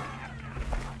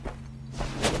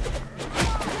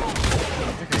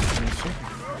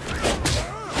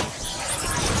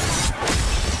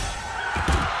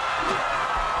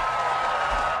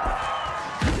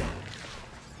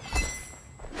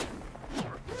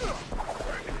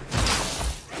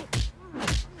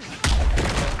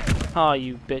 Oh,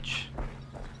 you bitch.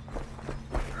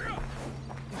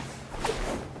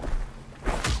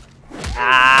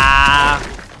 Ah!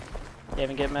 You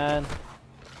even get mad.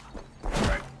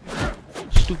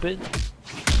 Stupid.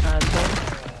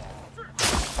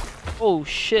 Oh,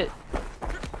 shit.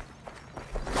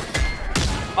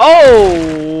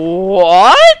 Oh,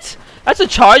 what? That's a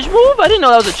charge move? I didn't know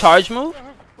that was a charge move.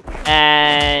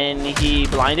 And he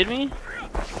blinded me.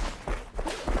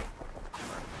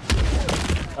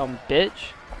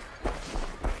 Bitch.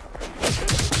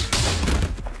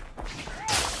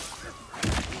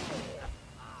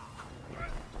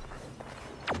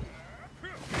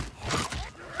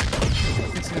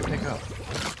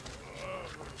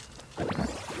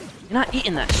 You're not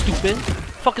eating that, stupid. What the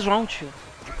fuck is wrong with you?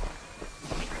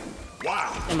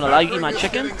 Wow. I'm gonna allow you to eat my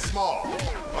chicken?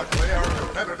 Luckily our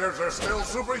competitors are still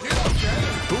superhuman.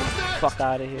 Who's next? Fuck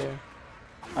out of here.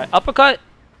 Alright, uppercut.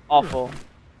 Awful.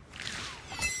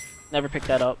 Never picked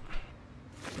that up.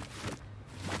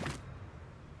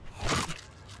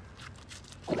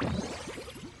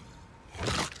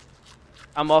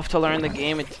 I'm off to learn the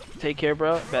game and take care,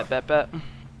 bro. Bet, bet, bet.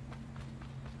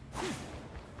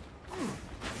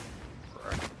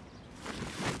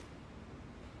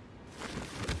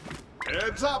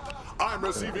 Heads up! I'm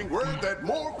receiving word that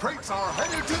more crates are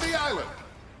headed to the island.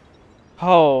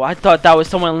 Oh, I thought that was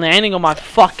someone landing on my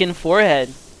fucking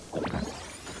forehead.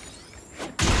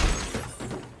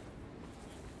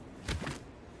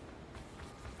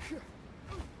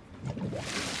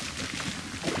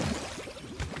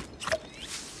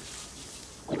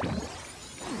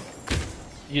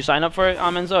 Did you sign up for it,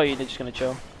 Amenzo, or are you just gonna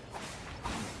chill?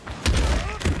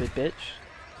 Stupid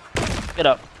bitch. Get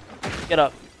up. Get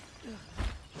up.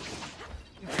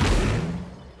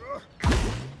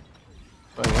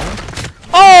 Wait, what?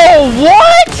 Oh,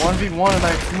 what? 1v1 and I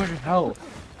have 200 health.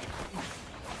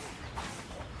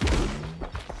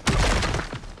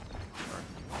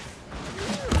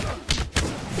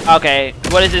 Okay,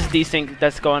 what is this desync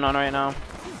that's going on right now?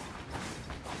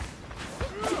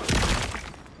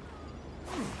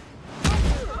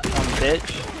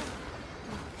 Bitch.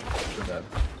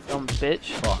 Dumb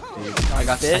bitch. Fuck, dude. I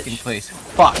got bitch. second place.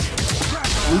 Fuck.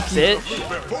 Bitch.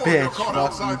 Bitch.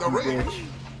 Fuck you, bitch.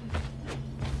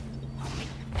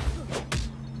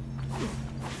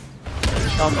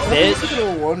 Dumb bitch.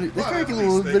 This guy can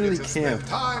literally camp.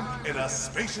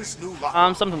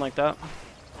 Something like that.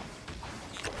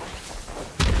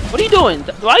 What are you doing?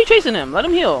 Why are you chasing him? Let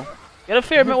him heal. Get a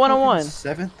fair one-on-one.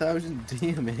 7,000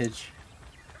 damage.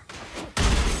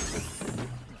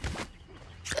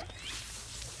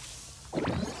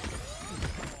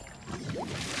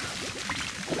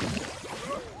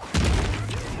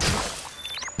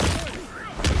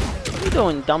 What are you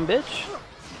doing, dumb bitch?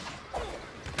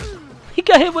 He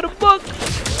got hit with a book.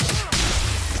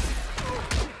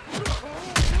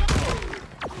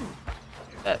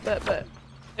 Bet.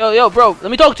 Yo, bro,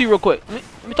 let me talk to you real quick.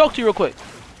 Let me talk to you real quick.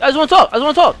 I just want to talk. I just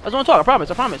want to talk. I just want to talk. I promise.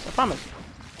 I promise. I promise.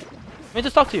 Let me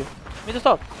just talk to you. Let me just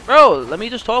talk. Bro, let me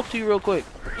just talk to you real quick.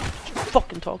 Just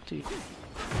fucking talk to you.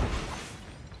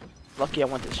 Lucky I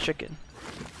want this chicken.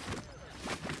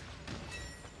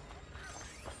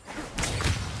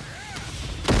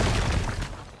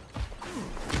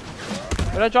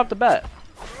 Where'd I drop the bat?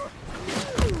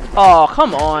 Oh,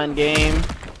 come on, game.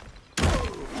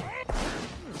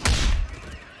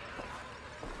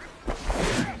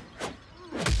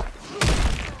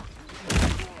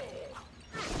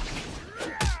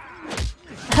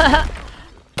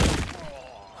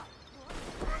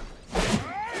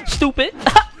 Stupid.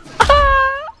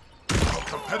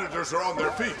 Competitors are on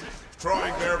their feet,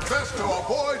 trying their best to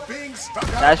avoid being stuck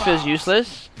out. That's just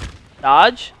useless.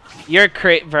 Dodge? You're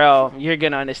bro. You're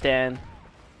gonna understand.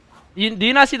 Do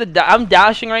you not see I'm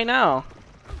dashing right now.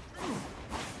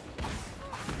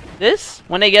 This?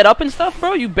 When they get up and stuff,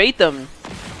 bro, you bait them.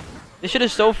 This shit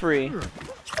is so free.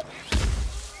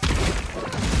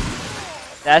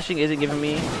 Dashing isn't giving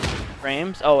me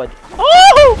frames. Oh, it.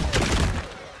 Oh!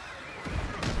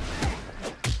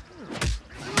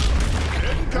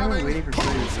 I'm waiting for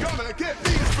frames. Gonna get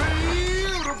these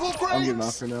beautiful frames. I'm getting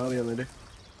off for now. I'll get later.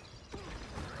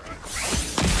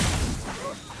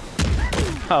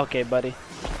 Okay, buddy.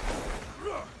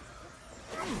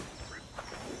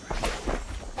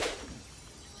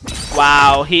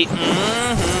 Wow, he.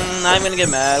 I'm gonna get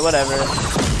mad. Whatever.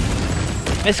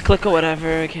 Misclick or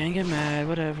whatever. Can't get mad.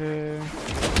 Whatever.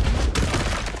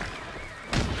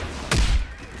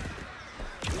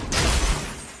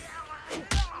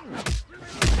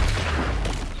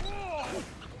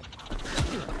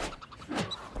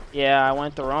 Yeah, I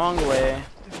went the wrong way.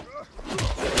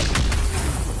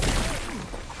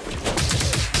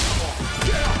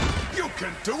 You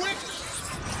can do it.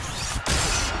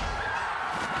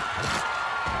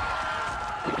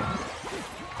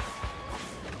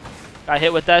 Got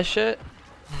hit with that shit.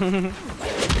 Don't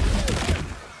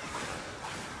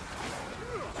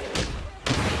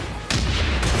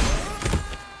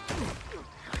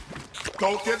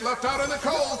get left out in the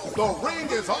cold. The ring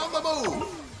is on the move.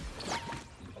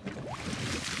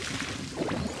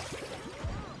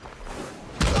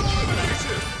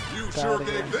 Elimination. You sure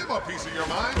gave them a piece of your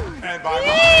mind, and by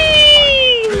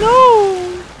mine,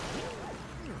 no.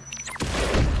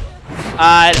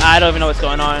 I don't even know what's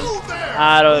going on.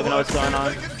 I don't even know what's going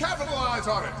on. capitalize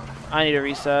on it. I need to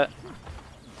reset.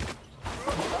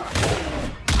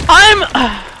 I'm.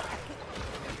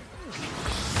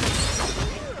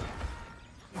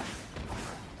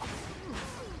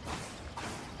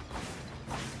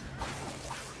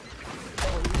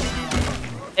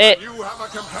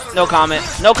 No comment.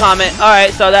 No comment. All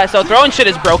right, so throwing shit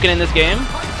is broken in this game.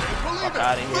 Fuck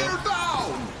out of here.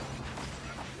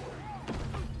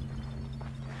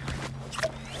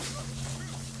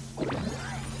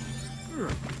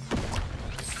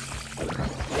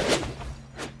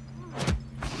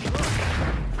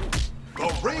 The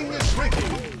ring is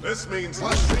shrinking. This means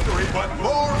less scenery, but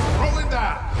more throwing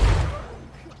down.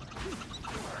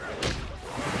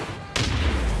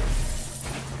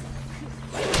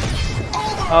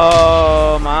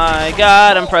 Oh my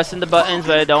god, I'm pressing the buttons,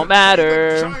 but it don't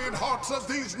matter.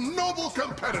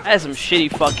 That has some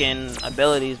shitty fucking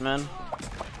abilities, man.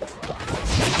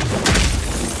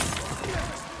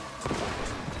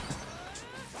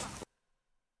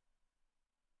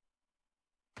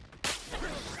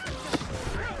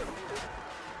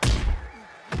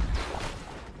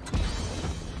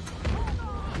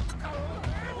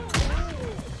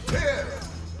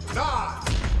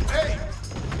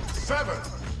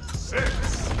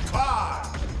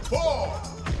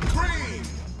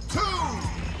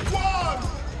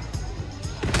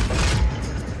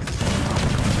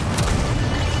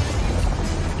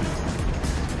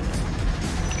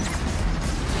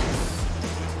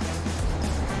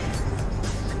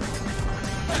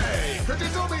 Could you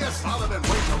do me a solid and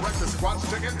wait to wreck the squat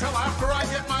stick until after I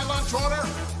get my lunch order?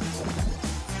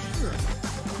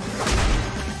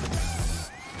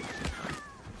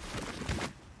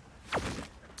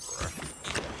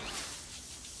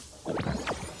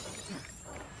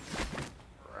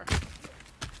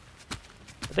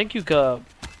 I think you could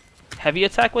heavy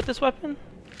attack with this weapon.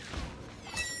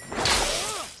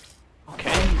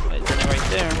 Okay, it's right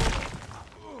there.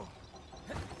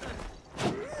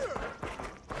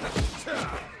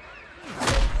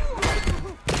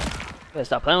 Better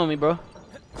stop playing with me, bro.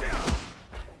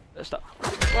 Better stop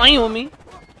playing with me.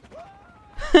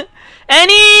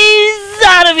 And he's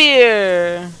out of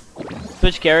here!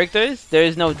 Switch characters? There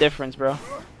is no difference, bro.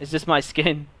 It's just my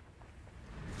skin.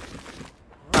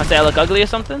 I say I look ugly or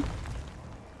something?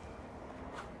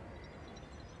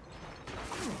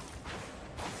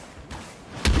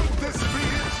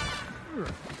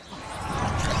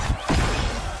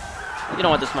 You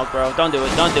don't want the smoke, bro. Don't do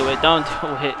it. Don't do it. Don't do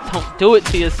it. Don't do it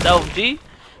to yourself, G.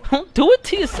 Don't do it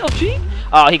to yourself, G.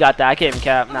 Oh, he got that. I can't even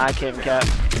cap. Nah, I can't even cap.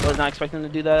 I was not expecting him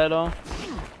to do that at all.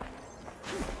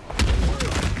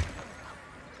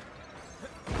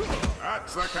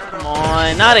 Come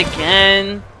on, not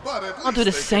again. I'll do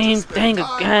the same thing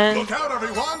again. Look out,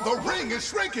 everyone! The ring is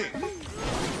shrinking.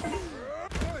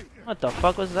 What the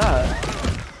fuck was that?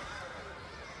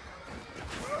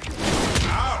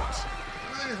 Out!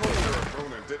 I hope your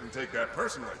opponent didn't take that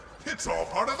personally. It's all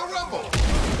part of the rumble.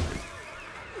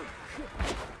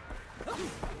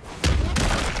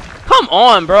 Come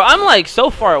on, bro. I'm like so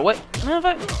far away. Matter of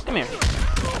fact, come here.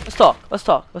 Let's talk. Let's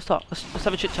talk. Let's talk. Let's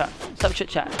have a chit chat. Let's have a chit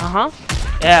chat.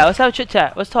 Yeah, let's have a chit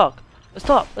chat. Let's talk. Let's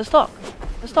talk. Let's talk.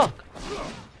 Let's talk.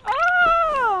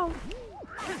 Oh!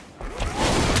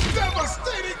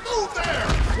 Devastating move there.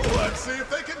 Let's see if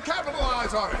they can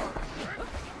capitalize on it.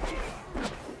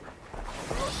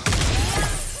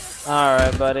 All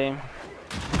right, buddy.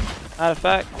 Matter of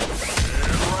fact. Get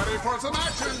ready for some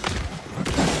action.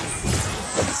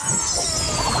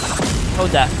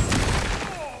 Hold that.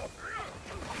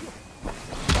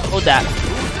 Hold that.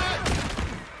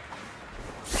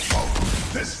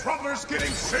 Oh, this rumbler's getting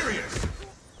serious.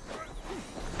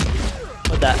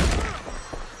 Hold that.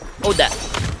 Hold that.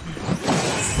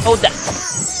 Hold that.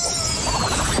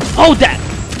 Hold that.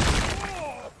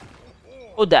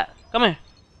 Hold that. Come here.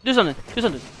 Do something. Do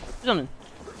something. Do something.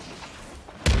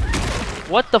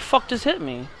 What the fuck just hit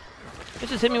me? It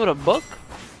just hit me with a book?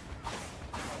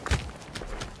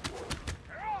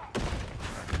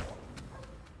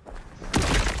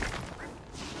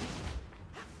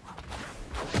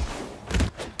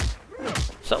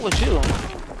 What's up with you?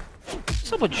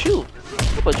 What's up with you? What's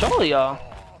up with all of y'all?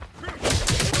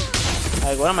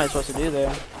 Like, what am I supposed to do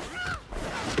there?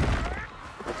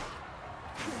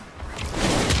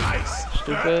 Nice.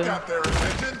 Stupid. Got their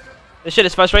attention. This shit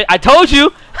is frustrating. I told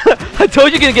you! I told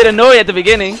you you're gonna get annoyed at the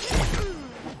beginning.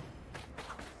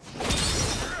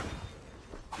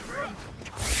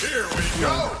 Here we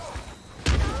go.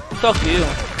 Talk to you.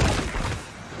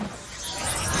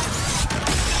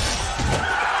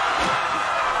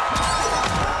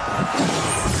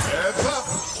 Heads up.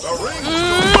 The ring.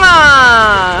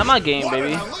 Mwah! My game, What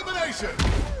baby. an elimination.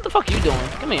 What the fuck are you doing?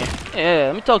 Come here. Yeah,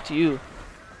 let me talk to you.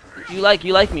 You like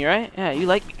me, right? Yeah, you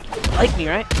like me,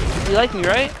 right? You like me,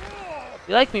 right?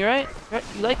 You like me, right?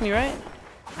 You like me, right?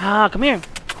 Ah, come here.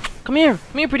 Come here.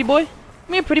 Come here, pretty boy.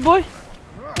 Come here, pretty boy.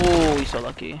 Oh, he's so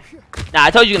lucky. Nah,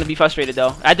 I told you you're gonna be frustrated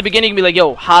though. At the beginning, you'd be like,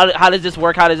 yo, how does this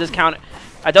work? How does this count?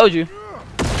 I told you.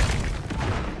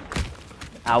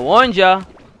 I warned ya.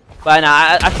 But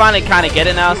nah, I finally kind of get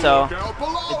it now, so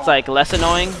it's like less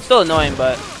annoying. Still annoying,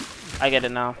 but I get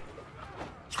it now.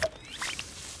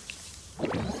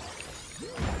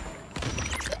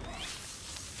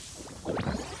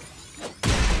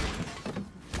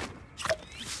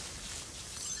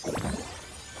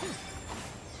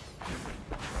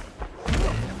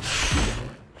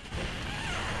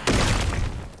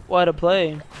 What a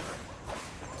play.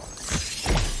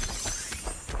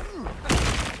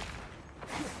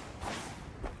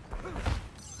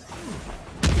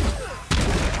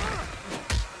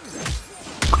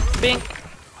 Bink.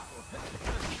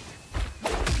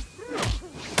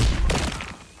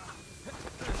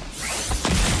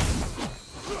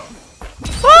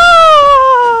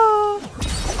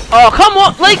 Oh, come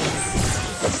on, like.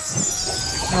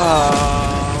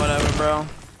 Oh, whatever, bro.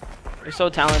 You're so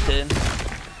talented.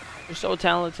 You're so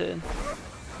talented.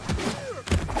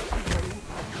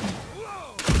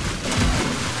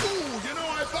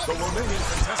 The remaining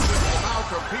contestants will now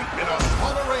compete in a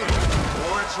smaller ring.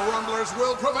 Which rumblers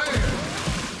will prevail?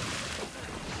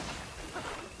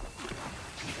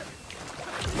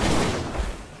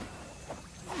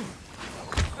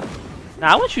 Nah,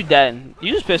 I want you dead.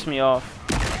 You just pissed me off.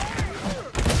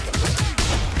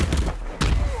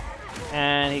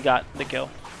 And he got the kill.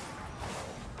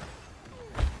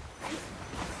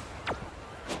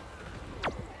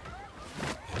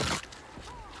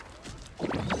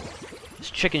 This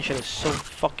chicken shit is so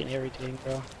fucking irritating,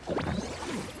 bro.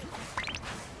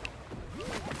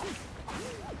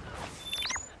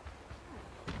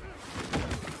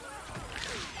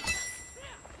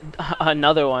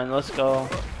 Another one, let's go.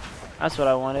 That's what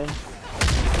I wanted.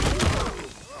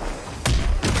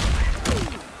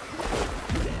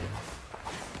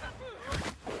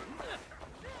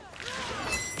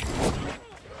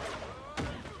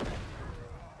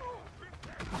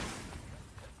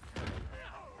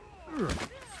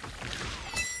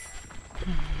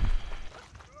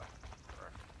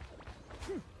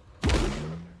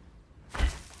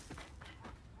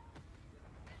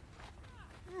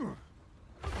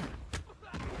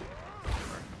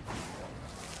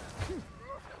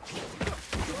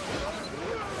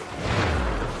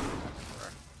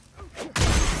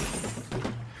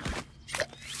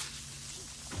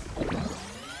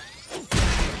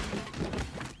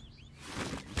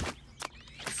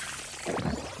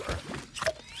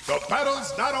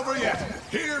 battle's not over yet.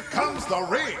 Here comes the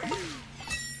ring.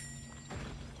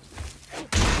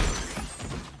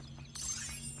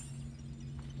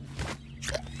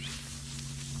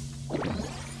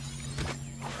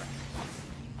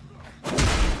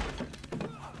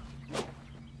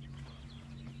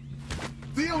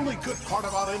 The only good part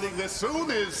about ending this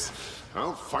soon is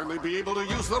I'll finally be able to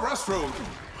use the restroom.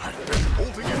 I've been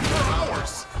holding it for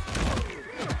hours.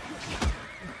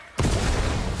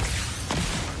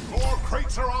 More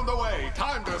crates are on the way.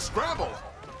 Time to scramble.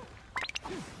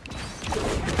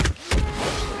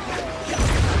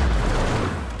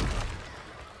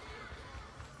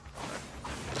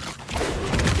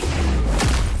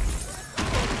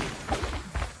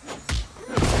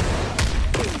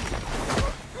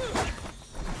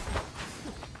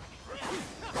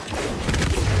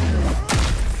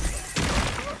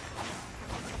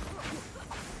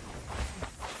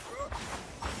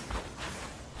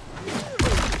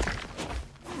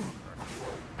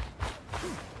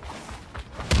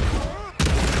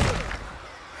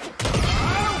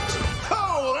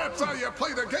 That's how you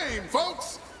play the game,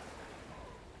 folks!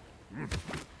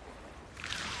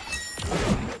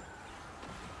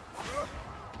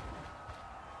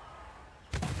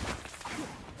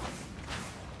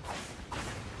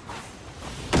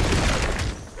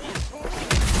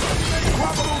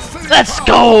 Let's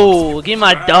go! Give me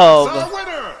my dub.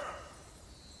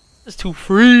 It's too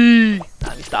free.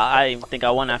 Nah, stop. I didn't think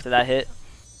I won after that hit.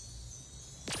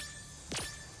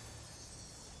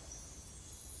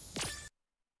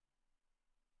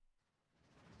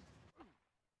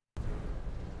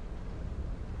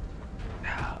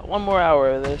 One more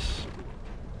hour of this.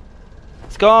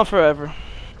 It's gone forever.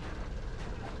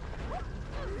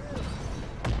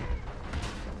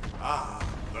 Ah,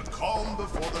 the calm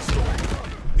before the storm.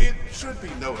 It should be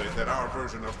noted that our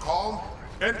version of calm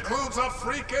includes a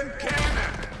freaking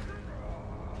cannon!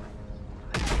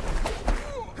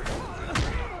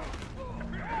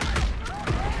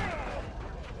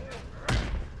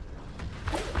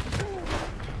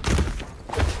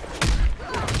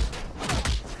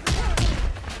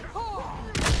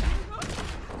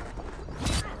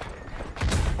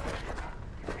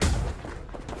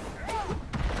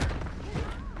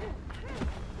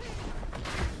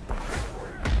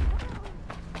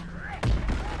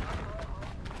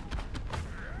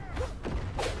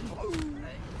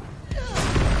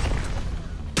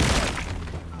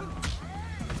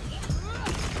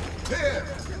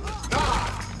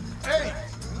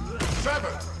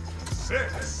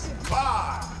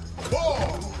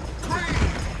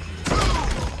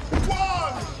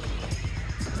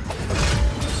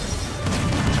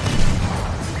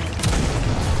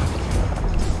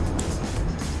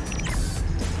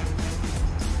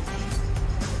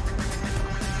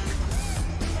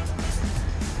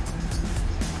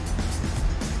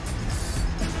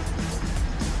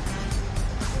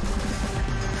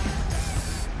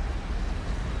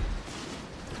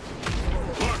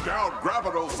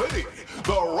 City,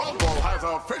 the Rumble has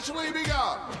officially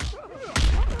begun!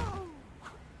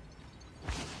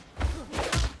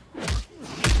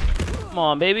 Come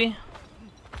on, baby.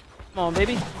 Come on,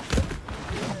 baby.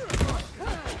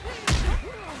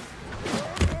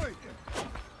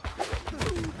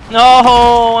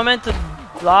 No, I meant to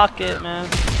block it, man.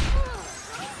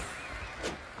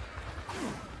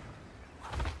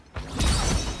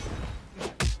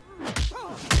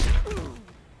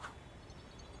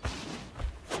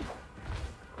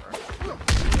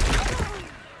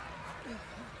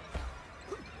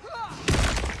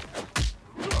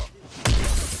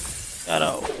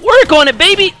 Gotta work on it,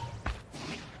 baby!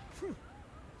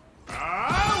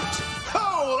 Out!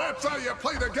 Oh, that's how you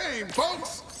play the game,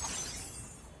 folks!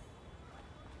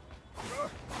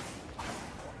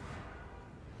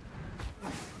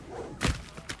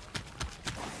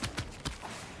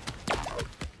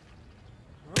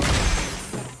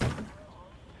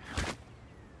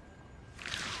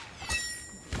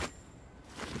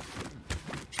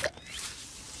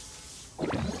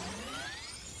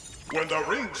 When the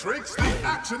ring shrinks, the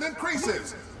action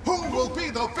increases. Who will be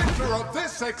the victor of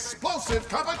this explosive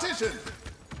competition?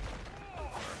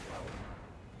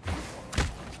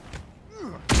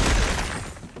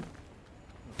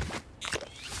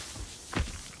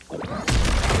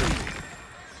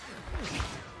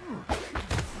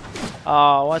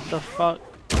 Oh, what the fuck?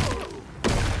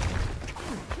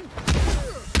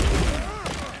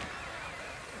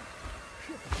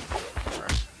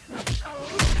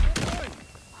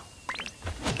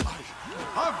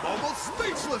 I'm almost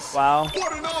speechless! Wow.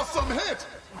 What an awesome hit!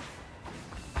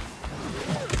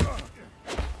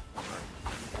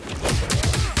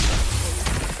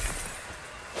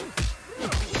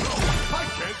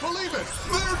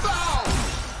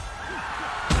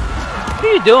 What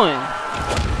are you doing?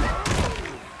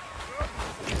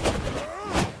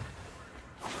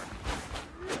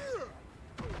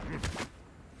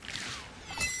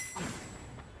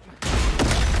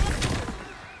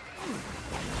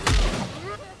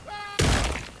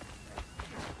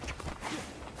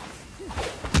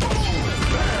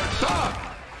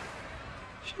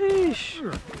 Sheesh.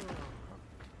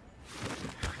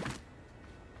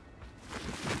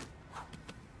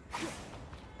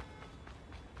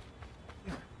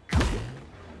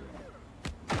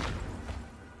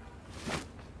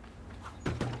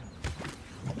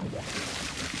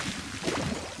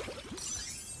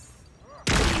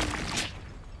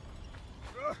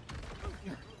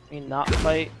 Let me not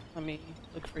fight. Let me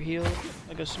look for heals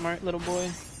like a smart little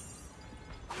boy.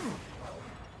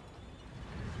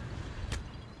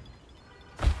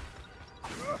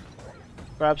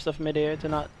 Grab stuff midair to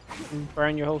not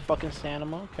burn your whole fucking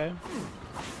stamina. Okay.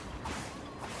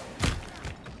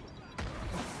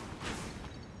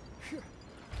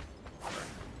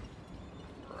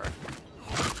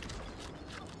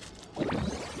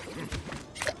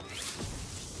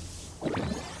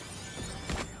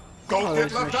 Don't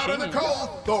get left out in the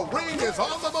cold. The ring is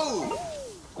on the move.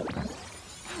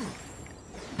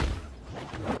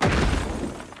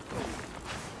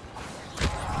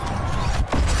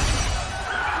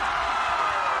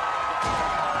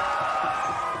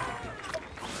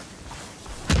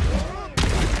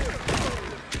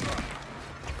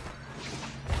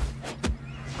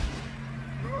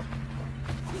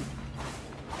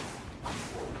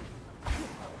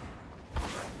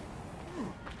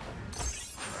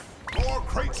 More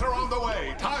crates are on the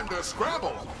way. Time to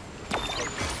scramble.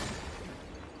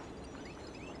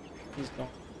 He's gone.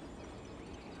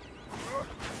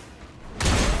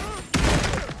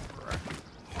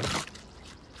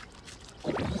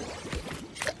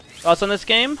 Thoughts on this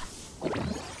game?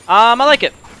 I like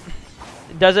it.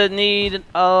 Does it need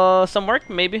some work?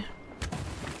 Maybe.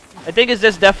 I think it's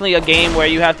just definitely a game where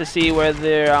you have to see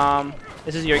whether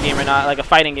this is your game or not, like a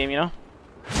fighting game, you know?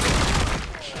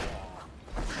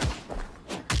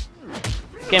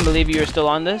 Can't believe you were still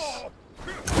on this.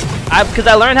 Because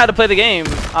I learned how to play the game,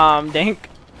 Dank.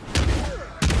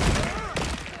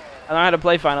 I learned how to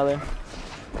play finally.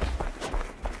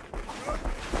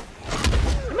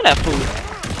 Give me that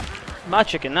food. My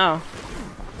chicken now.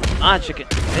 My chicken,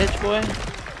 bitch boy.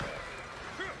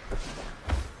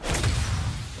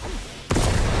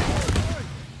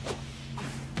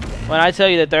 When I tell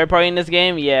you the third party in this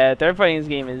game, yeah, third party in this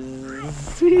game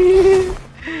is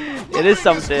it is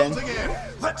something.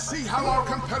 Let's see how our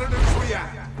competitors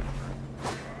react.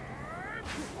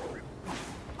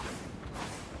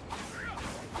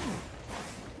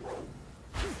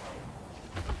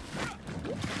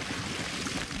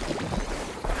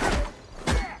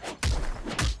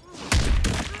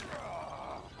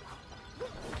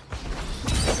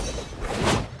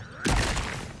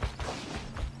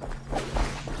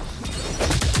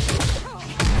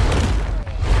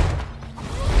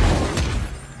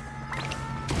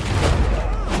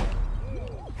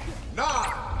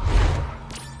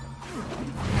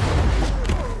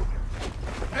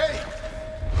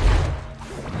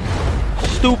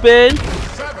 Stupid.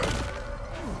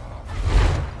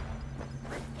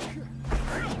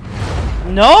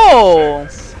 No.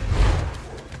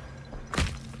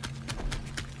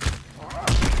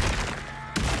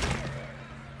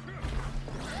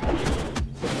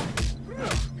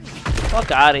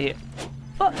 Fuck out of here.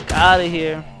 Fuck out of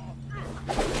here.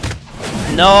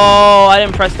 No, I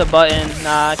didn't press the button.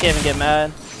 Nah, I can't even get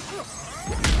mad.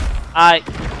 I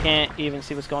can't even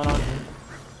see what's going on.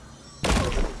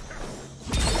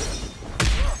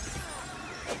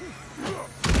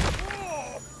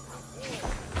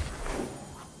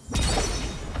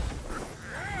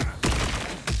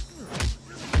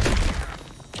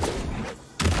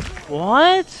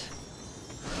 What?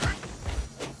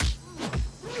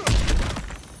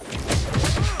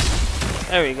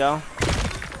 There we go.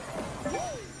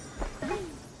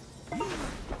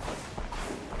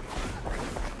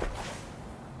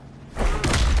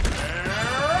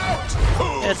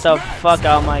 Get the fuck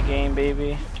out of my game,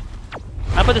 baby.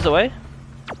 Can I put this away?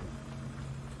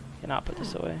 Cannot put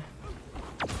this away.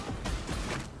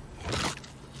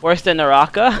 Worse than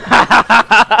Naraka?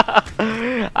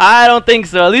 I don't think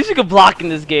so. At least you can block in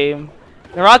this game.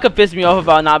 Naraka pissed me off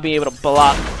about not being able to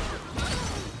block.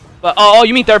 But oh,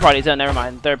 you mean third parties? Oh, never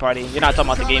mind. Third party. You're not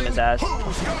talking about the game is ass.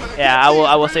 Yeah,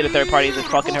 I will say the third party is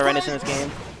fucking horrendous in this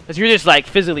game. Cause you're just like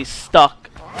physically stuck.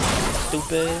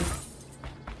 Stupid.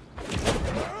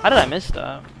 How did I miss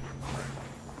that?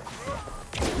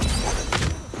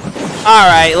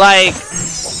 Alright, like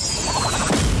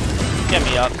get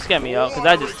me up. Just get me up, because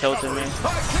that just tilted me.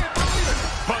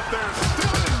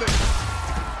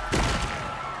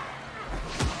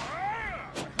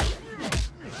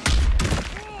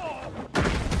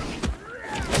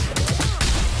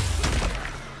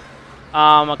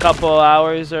 A couple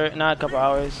hours, or not a couple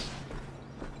hours.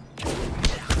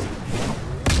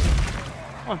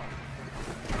 Huh.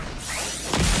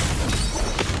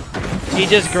 He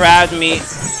just grabbed me.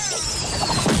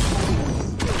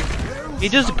 He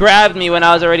just grabbed me when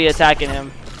I was already attacking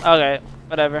him. Okay,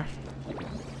 whatever.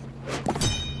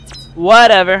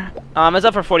 Whatever. It's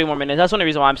up for 40 more minutes. That's the only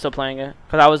reason why I'm still playing it.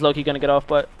 Because I was low-key gonna get off,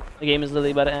 but the game is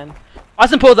literally about to end.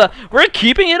 Austin pulled the. We're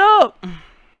keeping it up!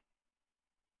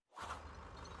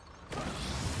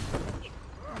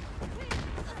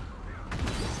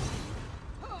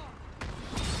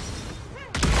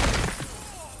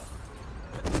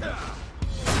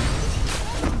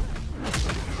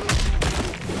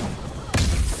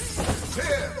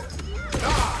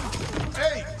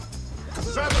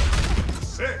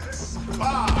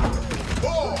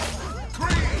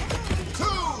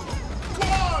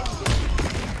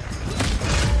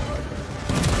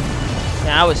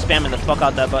 I was spamming the fuck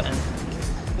out that button.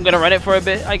 I'm gonna run it for a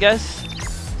bit, I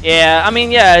guess. Yeah, I mean,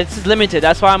 yeah, it's limited.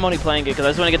 That's why I'm only playing it, because I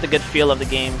just want to get the good feel of the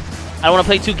game. I don't want to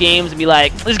play 2 games and be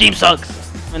like, this game sucks.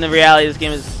 When in reality, this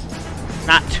game is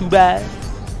not too bad.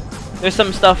 There's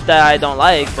some stuff that I don't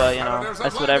like, but, you know,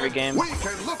 that's with every game. I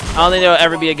don't think there will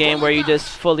ever be a game where you just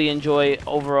fully enjoy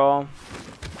overall.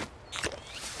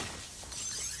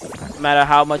 No matter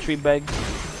how much we beg.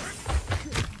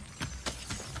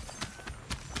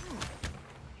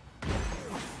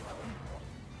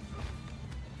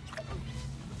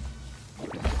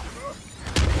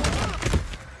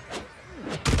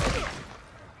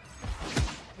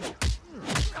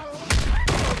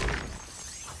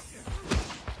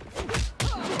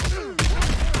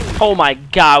 Oh my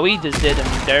god, we just did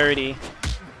him dirty.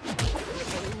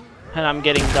 And I'm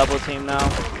getting double teamed now.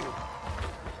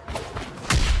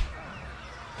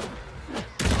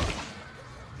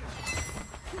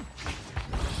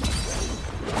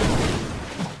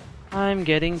 I'm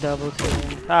getting double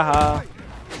teamed. Haha.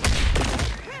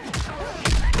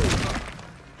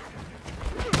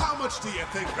 How much do you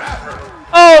think that hurt?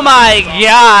 Oh my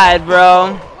god,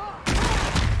 bro.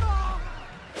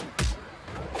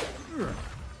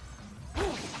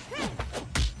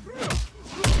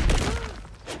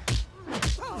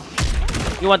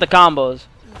 You want the combos.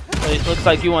 It looks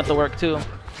like you want the work too.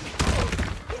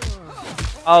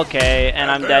 Okay,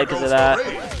 and I'm dead because of that.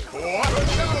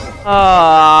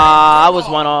 I was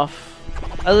 1 off.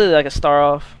 I was literally like a star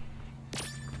off.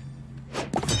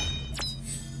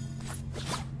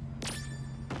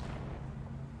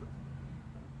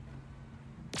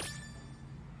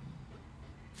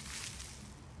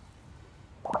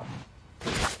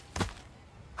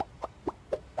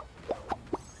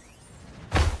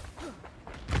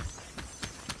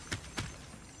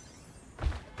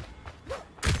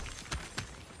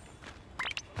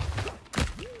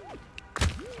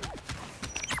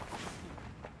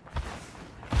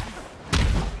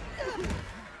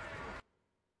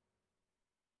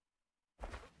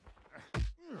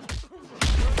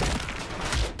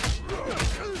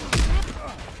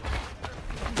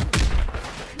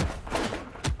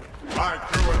 My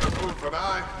crew and the Booth and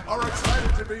I are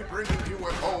excited to be bringing you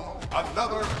at home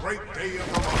another great day of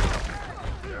the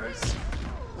month. Guys,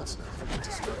 let's not forget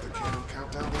to start the cannon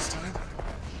countdown this time.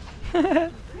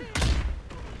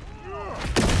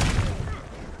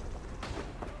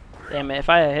 Damn it, if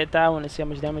I had hit that, I want to see how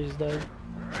much damage is there.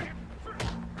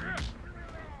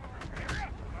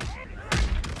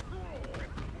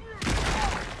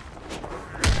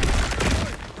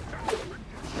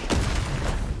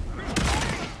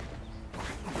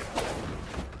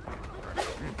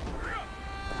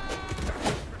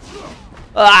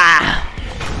 Ah!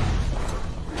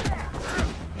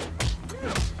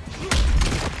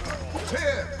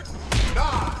 10,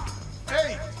 9,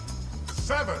 8,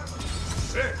 7,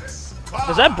 6, 5.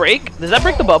 Does that break? Does that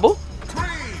break the bubble? 3,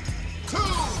 2,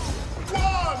 1.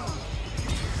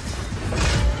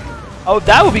 Oh,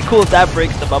 that would be cool if that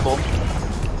breaks the bubble.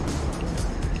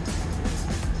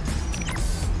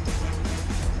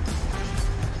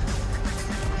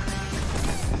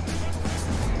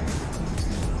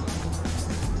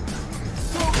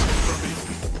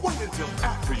 Wait until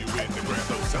after you win to grab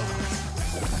those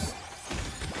elements.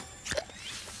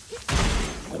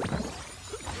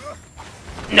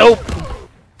 Nope.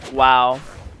 Wow.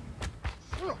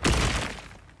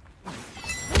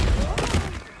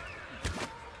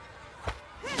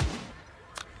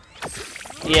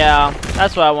 Yeah,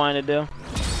 that's what I wanted to do.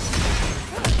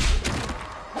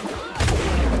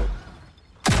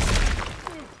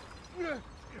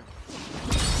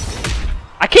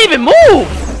 can't even move!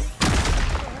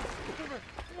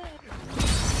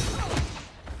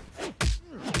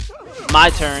 My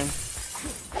turn.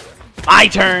 My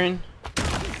turn!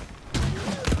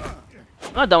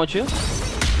 I'm not done with you.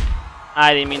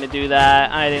 I didn't mean to do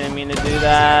that. I didn't mean to do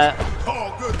that.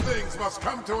 All good things must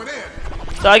come to an end.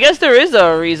 So I guess there is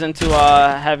a reason to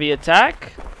heavy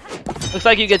attack. Looks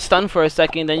like you get stunned for a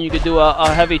second, then you could do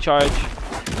a heavy charge.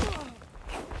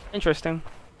 Interesting.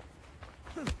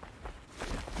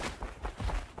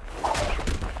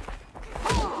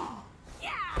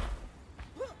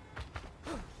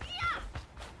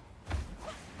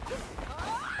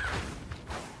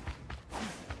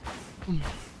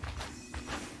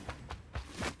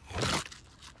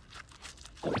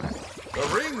 The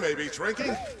ring may be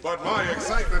shrinking, but my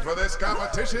excitement for this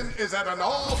competition is at an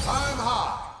all-time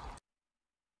high.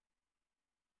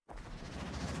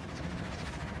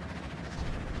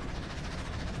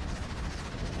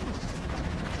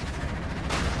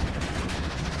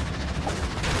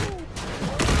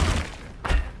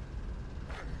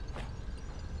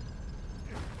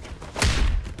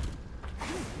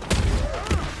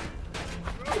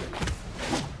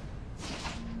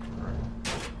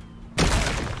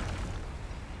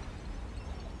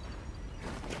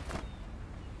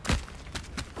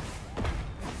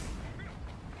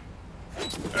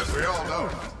 As we all know,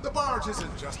 the barge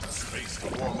isn't just a space to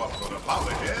warm up for the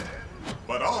bobblehead,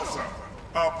 but also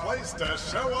a place to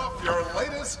show off your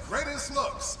latest, greatest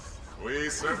looks. We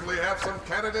certainly have some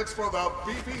candidates for the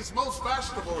BB's most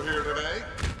fashionable here today.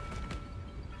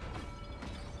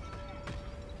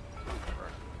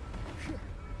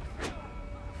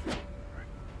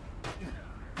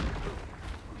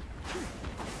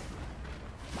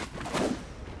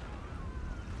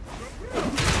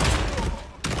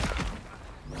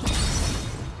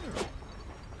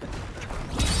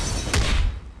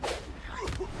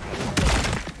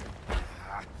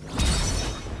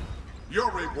 Your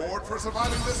reward for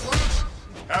surviving this lunch?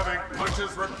 Having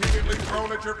punches repeatedly thrown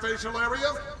at your facial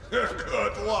area?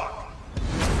 Good luck.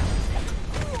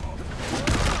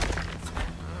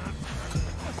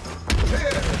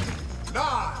 Ten,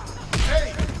 9,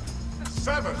 8,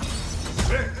 7,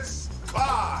 6,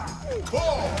 5, 4,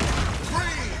 3,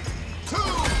 2,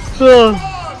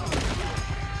 1.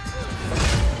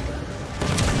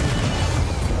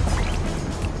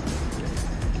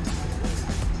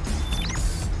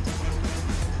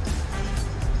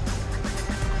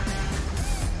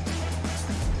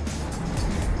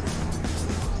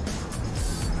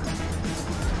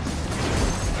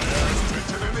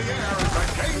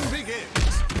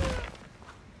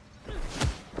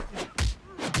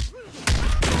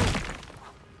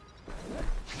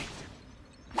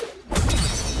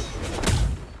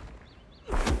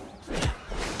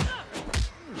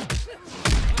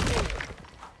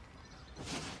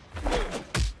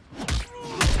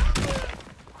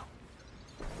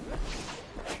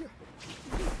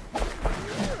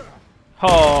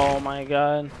 Oh my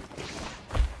god.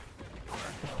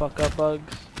 The fuck up,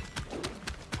 bugs.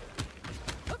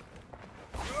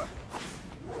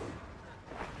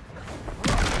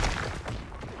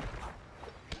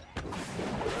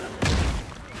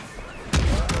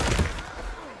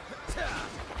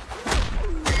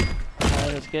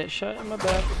 I just get shot in my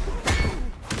back.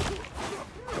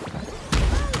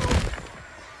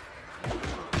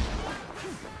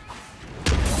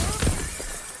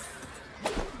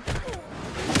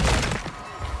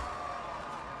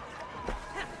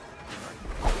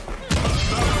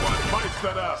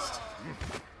 The dust.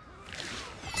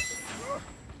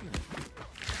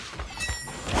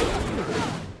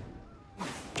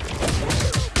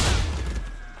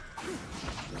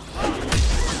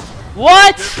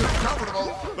 What? This is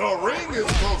comfortable. The ring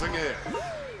is closing in.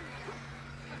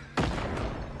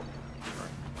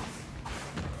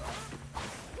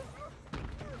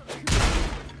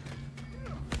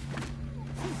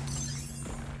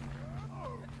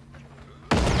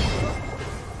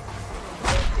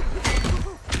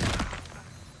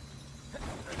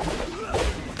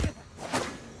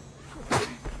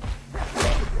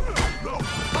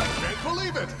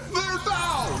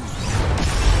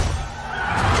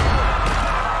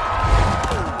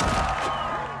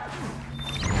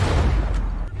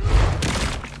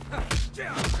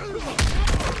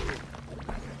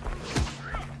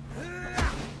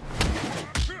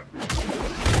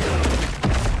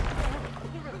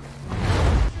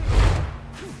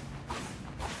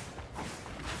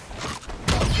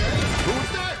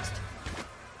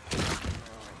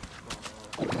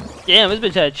 Damn, this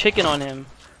bitch had chicken on him.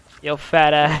 Yo,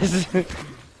 fat ass.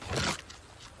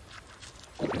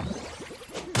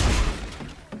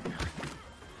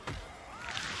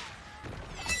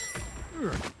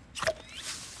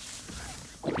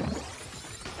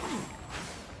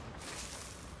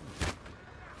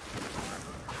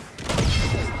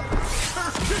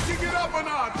 Kicking it up a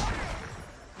notch.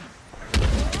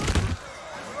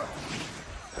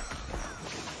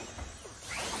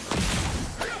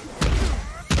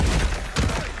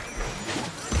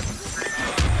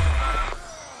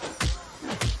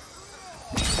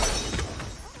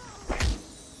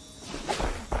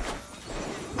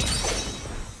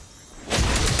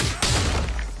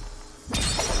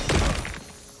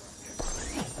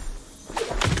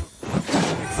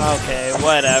 Okay,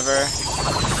 whatever.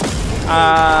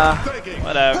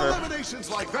 Whatever. Eliminations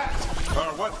like that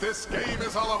are what this game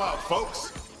is all about,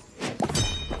 folks.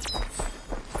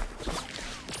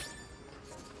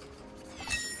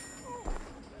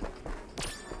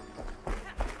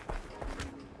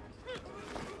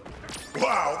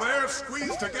 Wow, they're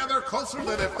squeezed together closer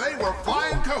than if they were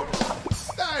flying coach.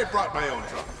 I brought my own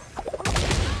drum.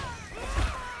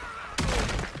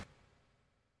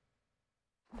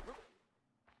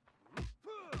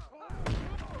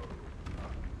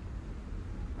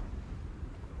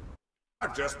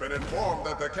 I've just been informed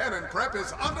that the cannon prep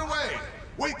is underway.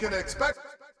 We can expect...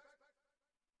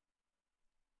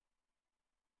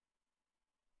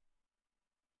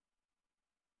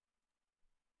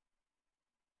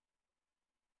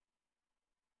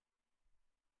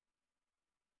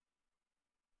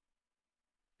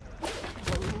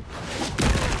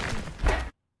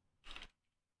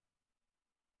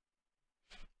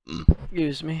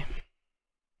 Excuse me.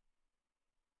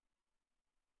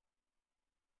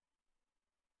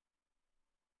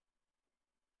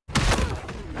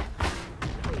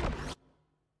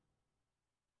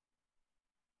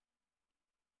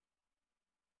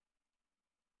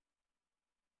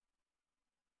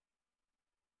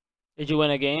 Did you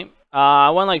win a game? I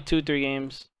won like 2-3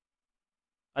 games.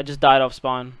 I just died off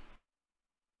spawn.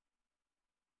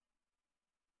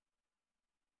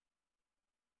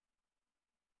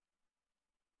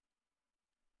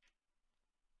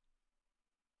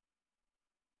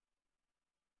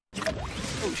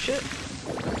 Oh shit.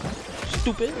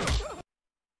 Stupid.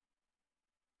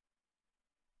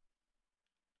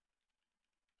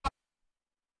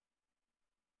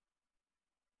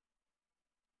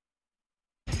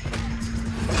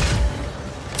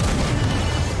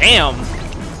 Damn.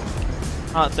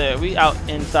 Out there. We out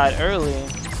inside early.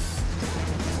 If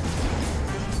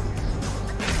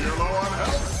you're low on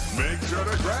health, make sure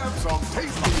to grab some tasty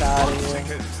Fuck outta fun here.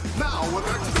 chicken. Now with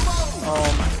extra mode. Oh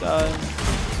my god.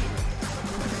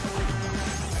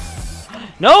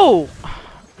 No!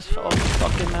 This fell off the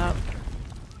fucking map.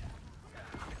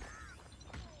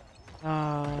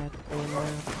 God damn it.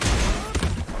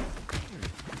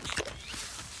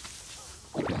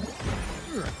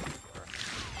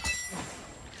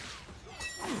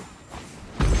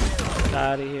 Get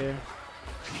out of here.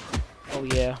 Oh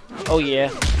yeah. Oh yeah.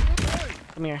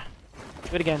 Come here.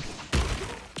 Do it again.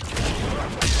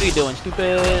 What are you doing,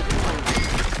 stupid?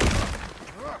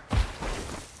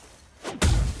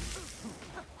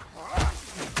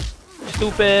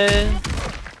 Stupid.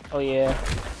 Oh yeah.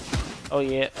 Oh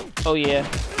yeah. Oh yeah.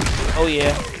 Oh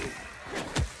yeah.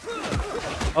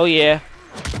 Oh yeah.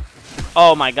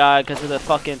 Oh my god, because of the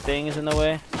fucking thing is in the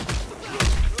way.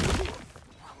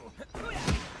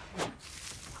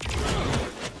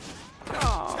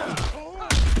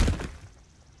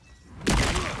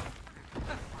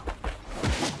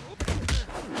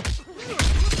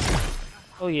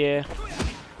 Oh yeah.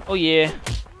 Oh yeah.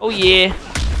 Oh yeah.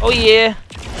 Oh yeah.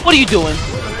 What are you doing?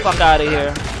 Fuck out of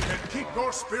here. And keep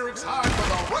your spirits high for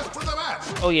the rest of the match.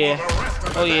 Oh yeah. For the rest of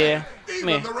the Oh day, yeah. Come even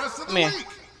here. the rest of Come the here. week.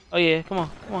 Oh yeah. Come on.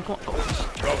 Come on. Come on. The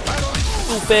battle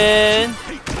Stupid.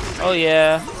 Oh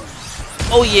yeah.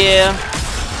 Oh yeah.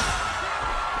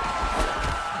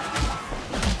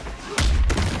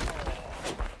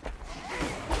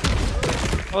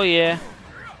 Oh yeah.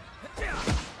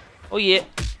 Oh yeah.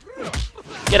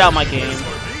 Get out my game.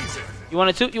 You want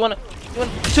a two? You want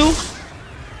two?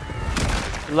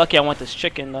 You're lucky I want this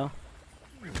chicken though.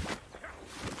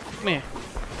 Come here.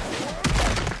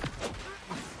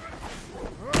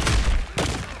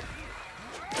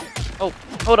 Oh,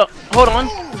 hold up. Hold on.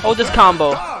 Hold this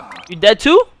combo. You dead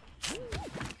too?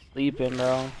 Sleeping,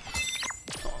 bro.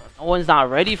 No one's not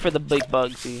ready for the big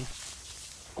bugsy.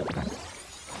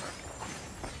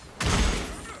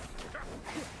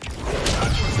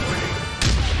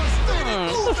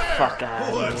 Get the fuck out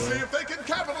of Let's see here. if they can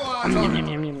capitalize on it.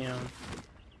 Yum, yum, yum.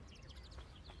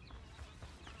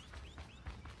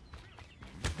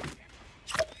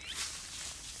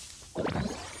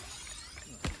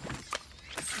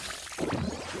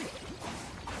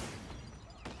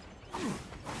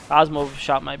 Osmo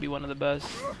shot might be one of the best.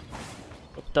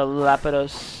 With the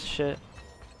Lapidus shit.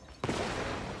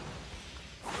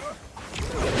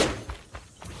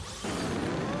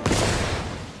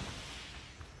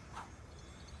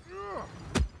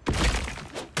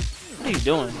 are you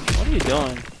doing? What are you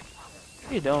doing? What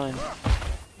are you doing?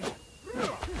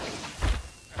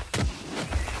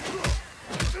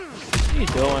 What are you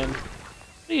doing?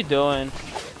 What are you doing?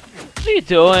 What are you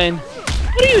doing?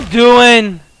 What are you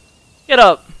doing? Get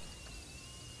up.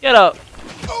 Get up.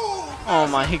 Oh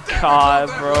my god,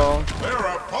 bro. Their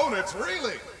opponent's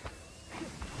reeling.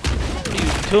 What are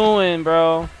you doing,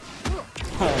 bro?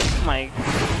 Oh my.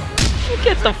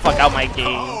 Get the fuck out of my game.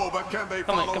 Oh, but can they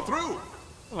follow through?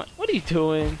 Come on. What are you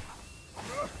doing?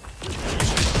 They're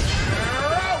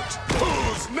out.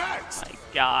 Who's next? My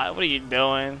god, what are you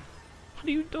doing? What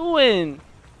are you doing?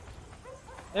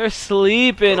 They're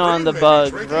sleeping on the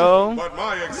bugs, bro. But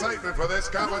my excitement for this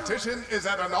competition is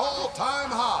at an all-time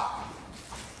high.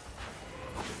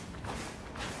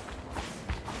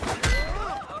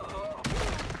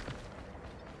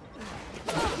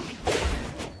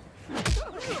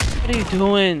 What are you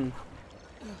doing?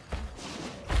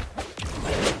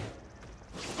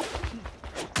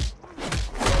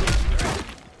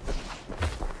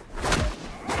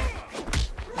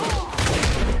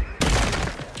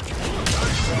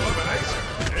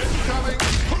 Incoming.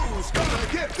 Who's gonna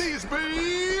get these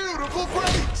beautiful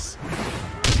breaks?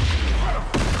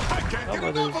 I can't get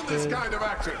enough of this kind of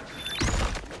action.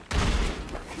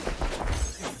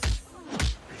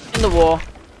 In the wall.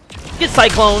 Get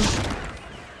Cyclone.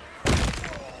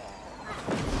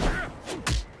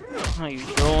 How you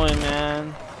doing,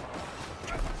 man?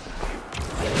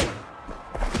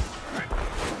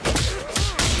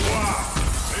 Wow.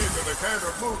 These are the kind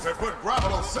of moves that put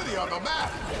Gravel City on the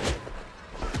map.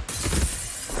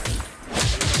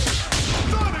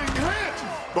 Stunning hit,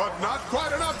 but not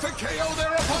quite enough to KO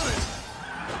their opponent.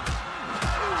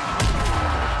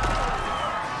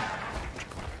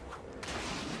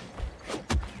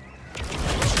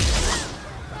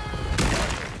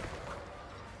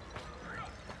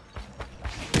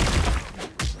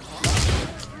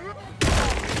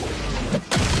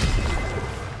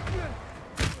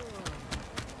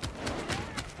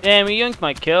 Damn, he yanked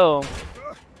my kill.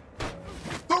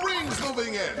 The ring's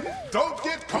moving in. Don't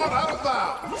get caught out of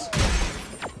bounds.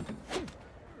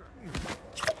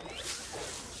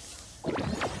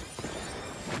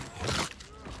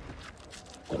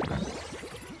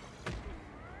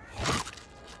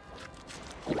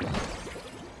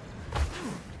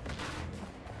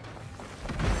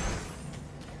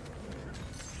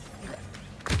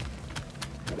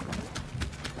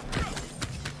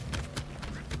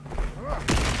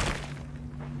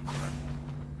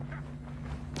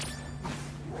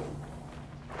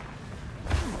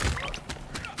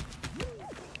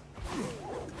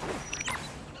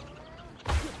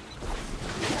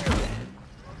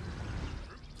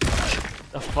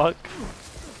 The fuck?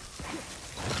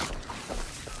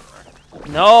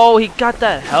 No, he got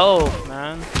that health,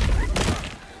 man.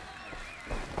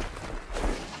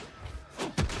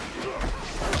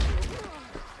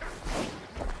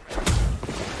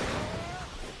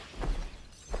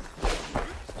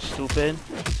 Stupid.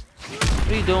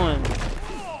 What are you doing?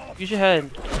 Use your head.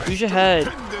 Use your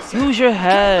head. Use your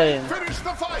head. Finish the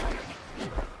fight.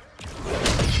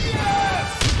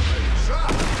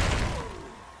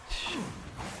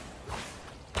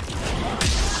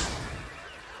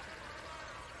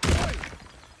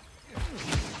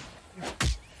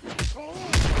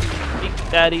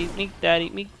 Daddy, meek daddy,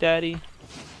 meek daddy.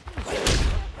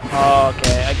 Oh,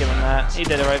 okay, I give him that. He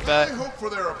did it right back. I hope for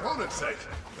their opponent's sake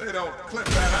they don't clip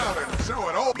that out and show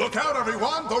it all. Look out,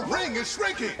 everyone! The ring is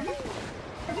shrinking.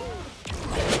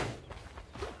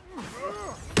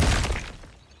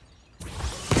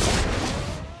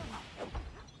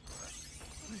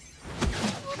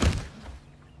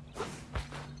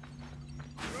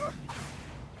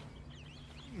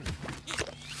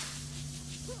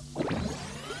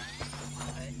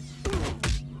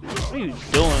 What are you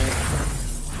doing?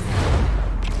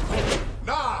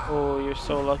 Oh, you're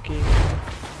so lucky.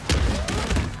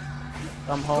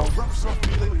 I'm home. The refs are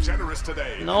feeling generous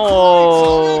today.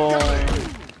 No.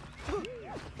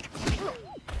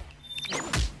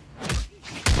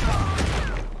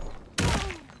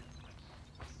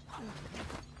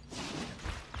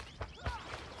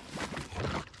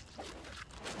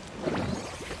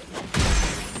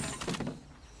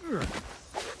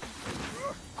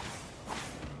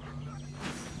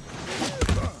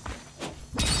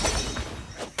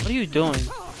 What are you doing?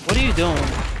 What are you doing?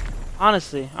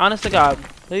 Honestly, honest to God,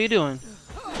 what are you doing?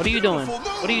 What are you doing?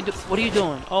 What are you what are you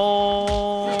doing?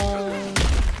 Oh.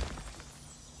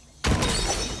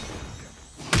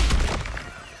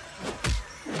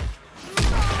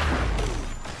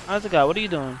 Honest to God, what are you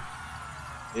doing?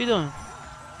 What are you doing?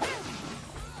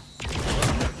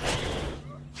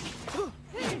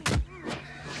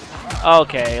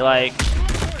 Okay, like.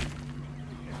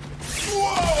 Whoa,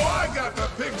 I got the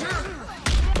picture.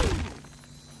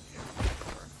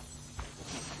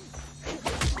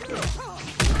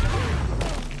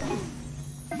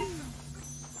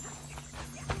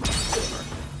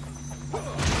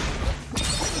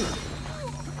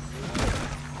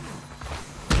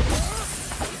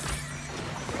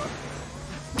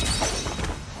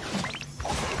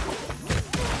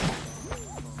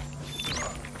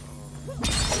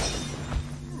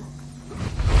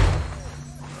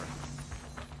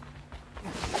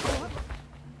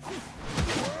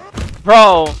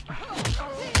 Bro,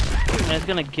 man, it's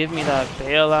gonna give me that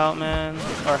bailout, man,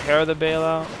 or hair the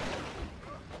bailout.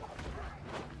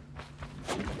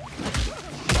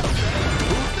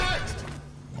 Who's next?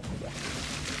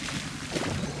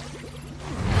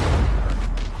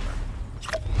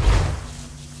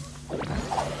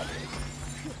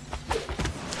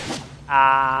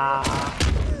 Ah.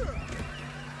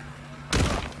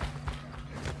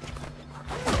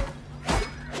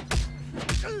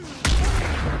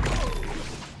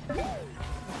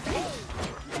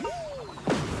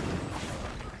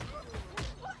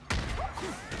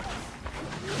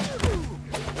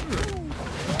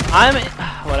 I'm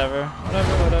whatever.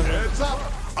 Heads up!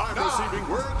 I'm receiving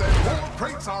word that more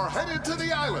crates are headed to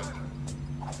the island.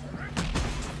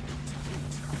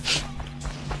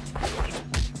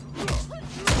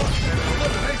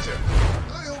 Elimination.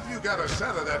 I hope you got a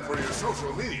shot of that for your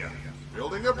social media.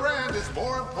 Building a brand is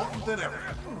more important than ever.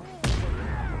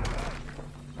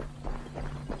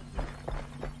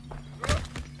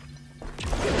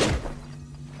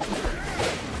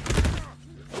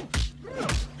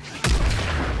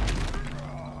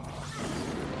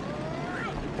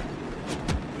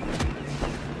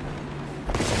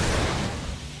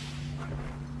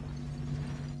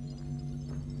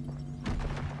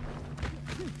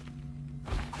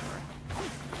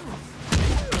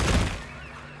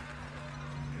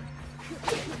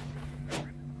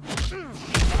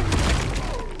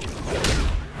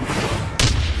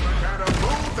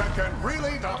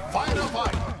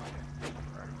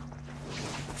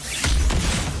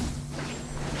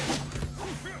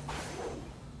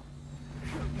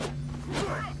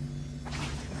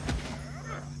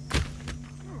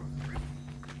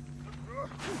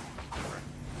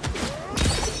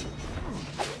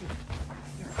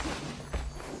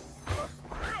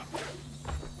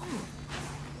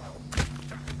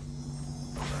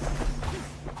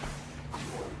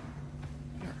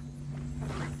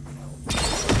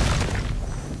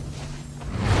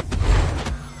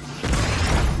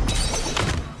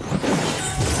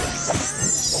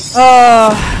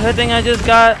 That thing I just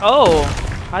got. Oh,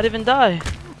 I didn't even die.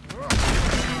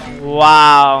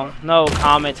 Wow, no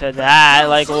comment to that.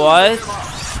 Like, what?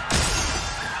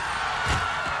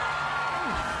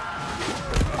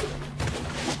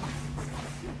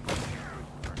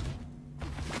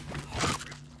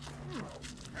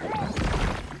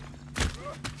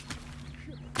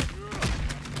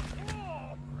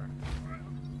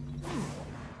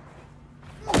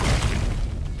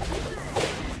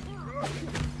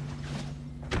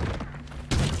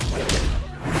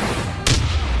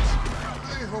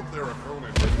 Their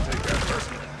opponent didn't take that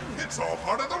personally. It's all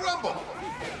part of the Rumble.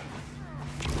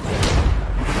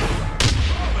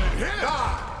 Get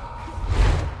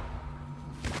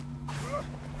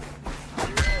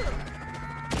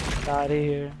out of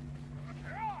here.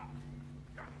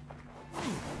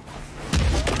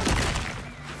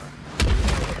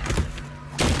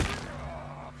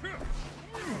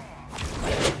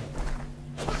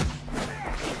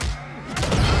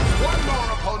 One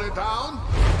more opponent down.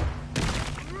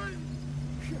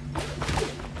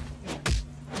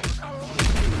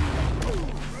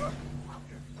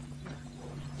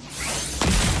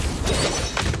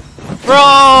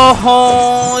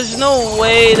 Bro, there's no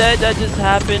way that just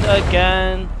happened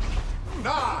again.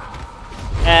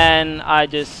 And I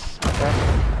just, okay.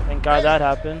 Thank God that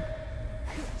happened.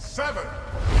 7.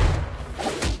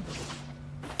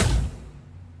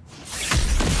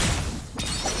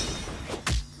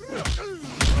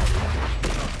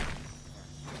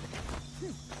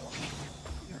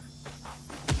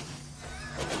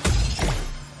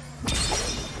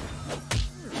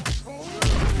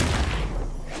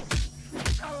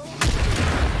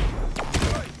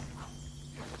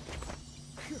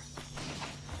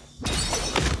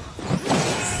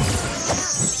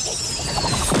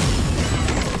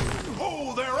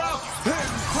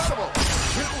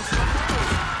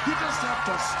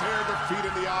 Stare defeat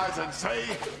in the eyes and say,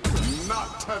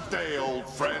 not today, old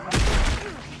friend.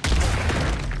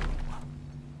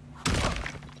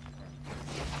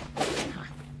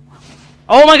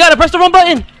 Oh my God, I pressed the wrong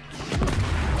button!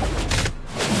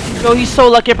 Yo, he's so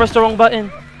lucky I pressed the wrong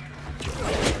button.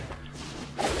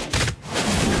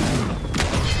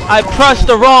 I pressed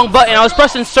the wrong button. I was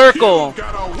pressing circle.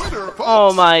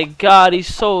 Oh my god,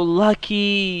 he's so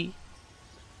lucky.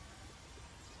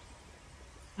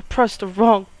 I pressed the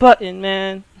wrong button,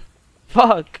 man.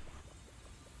 Fuck.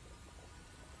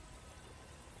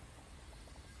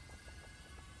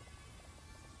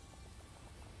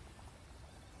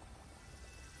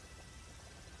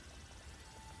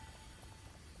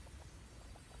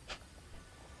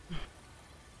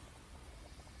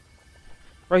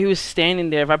 Bro, he was standing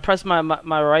there. If I press my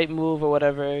right move or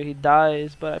whatever, he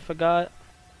dies, but I forgot.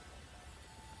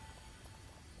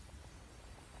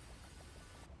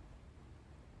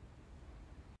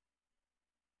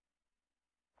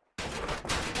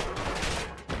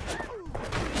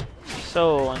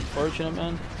 So unfortunate,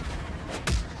 man.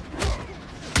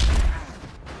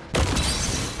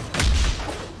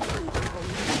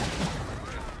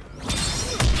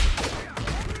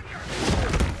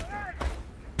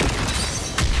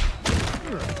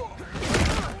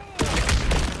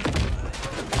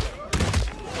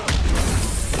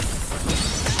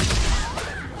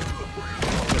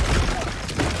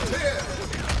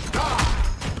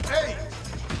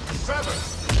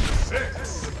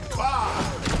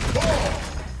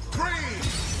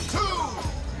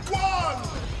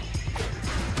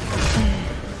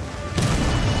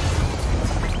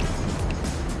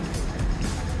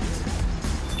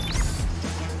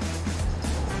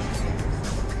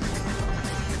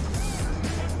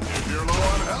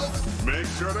 Make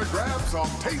sure to grab some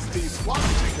tasty swap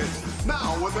chicken,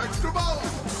 now with extra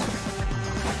bones.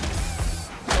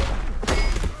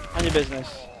 Mind your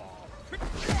business.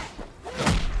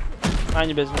 Mind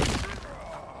your business.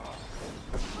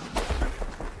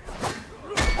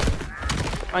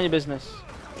 Mind your business.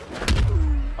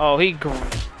 Oh, I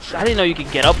didn't know you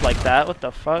could get up like that. What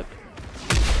the fuck?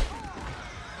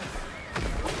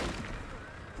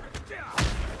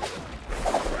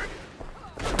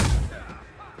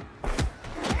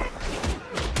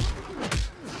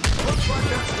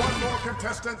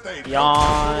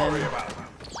 Yawn.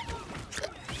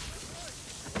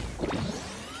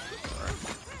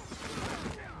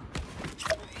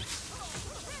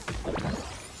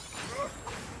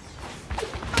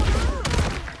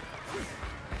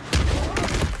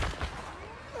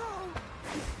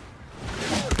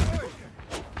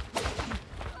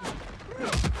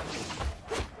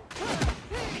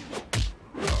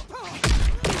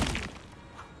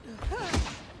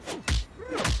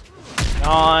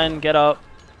 Yawn, get up.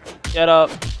 Get up.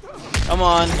 Come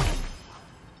on.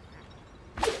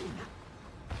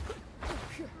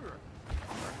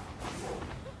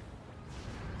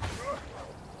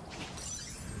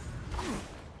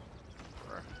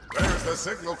 There's the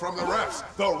signal from the refs.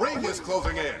 The ring is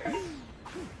closing in.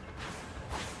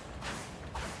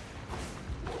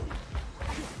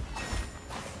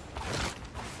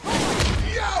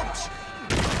 Ouch!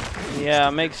 Yeah,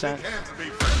 makes sense. We can't be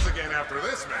friends again after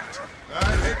this match.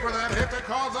 I'd hate for that hit to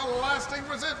cause a lasting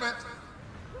resentment.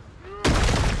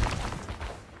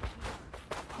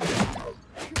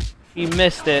 He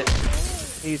missed it.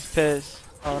 He's pissed.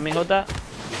 Oh, let me hold that.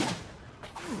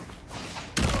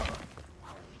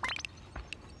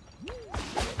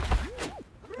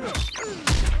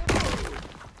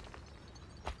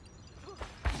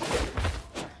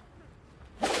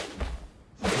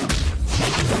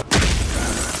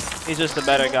 He's just a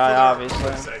better guy,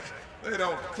 obviously. They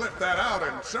don't clip that out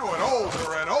and show it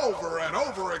over and over and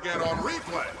over again on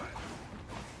replay.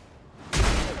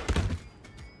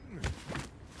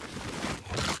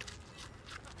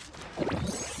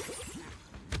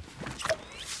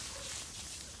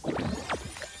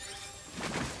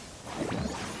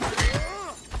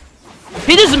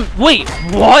 He doesn't. Wait,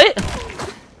 what?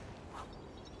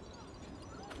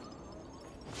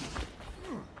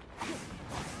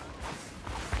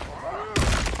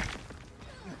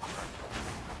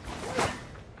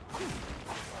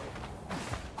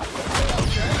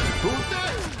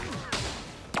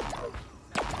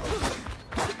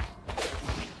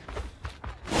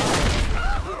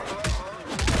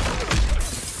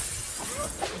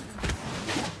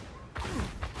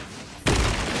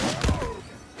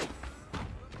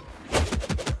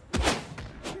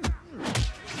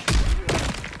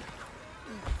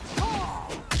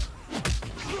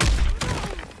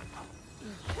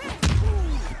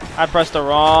 I pressed the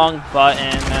wrong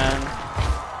button, man.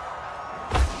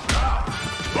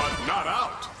 But not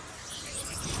out.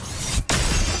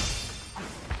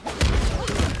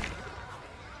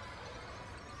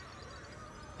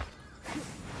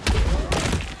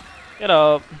 Get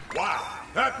up. Wow,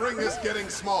 that ring is getting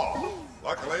small.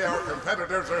 Luckily, our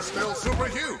competitors are still super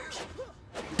huge.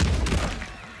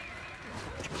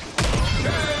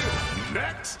 Okay,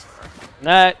 next.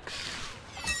 Next.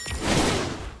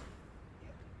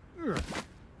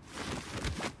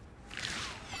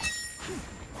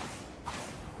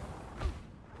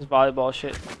 This volleyball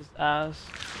shit is ass.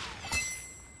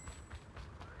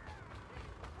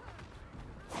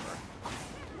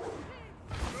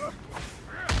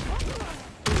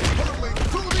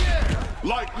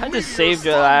 Like I just saved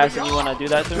your ass and you wanna do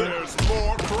that to me? There's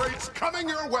more crates coming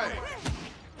your way.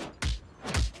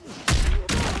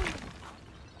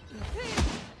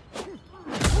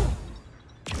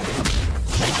 These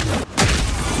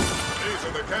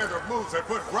are the kind of moves that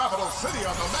put Gravel City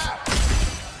on the map.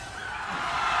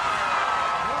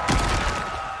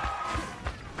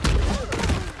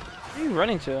 Where are you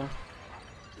running to?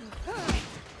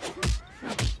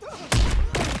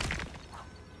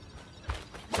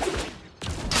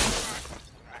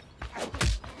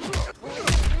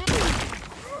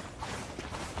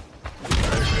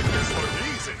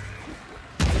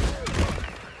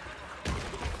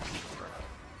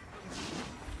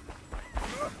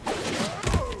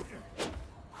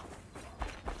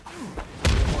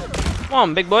 Come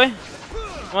on, big boy. You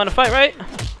wanna fight, right?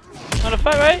 Wanna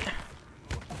fight, right?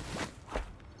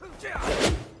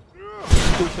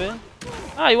 Stupid.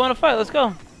 Ah, you wanna fight? Let's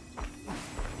go.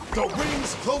 The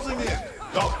ring's closing in.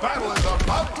 The battle is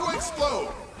about to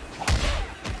explode.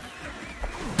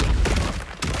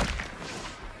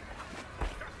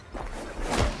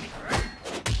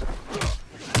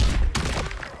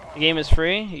 The game is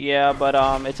free? Yeah, but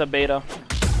it's a beta.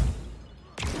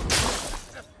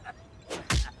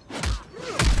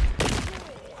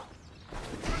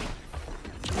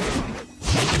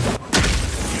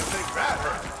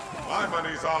 My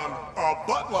money's on a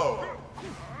buttload.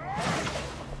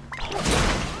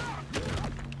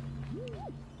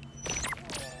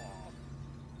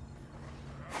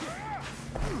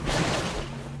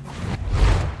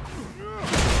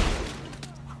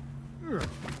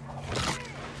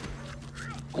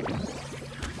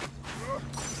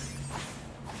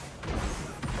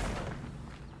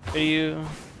 Do you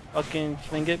fucking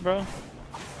fling it, bro?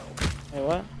 Hey,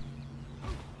 what?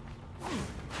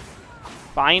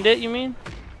 Find it, you mean?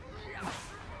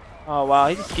 Oh wow,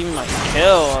 he just gave me my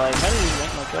kill. Like, how did he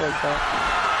get my kill like that?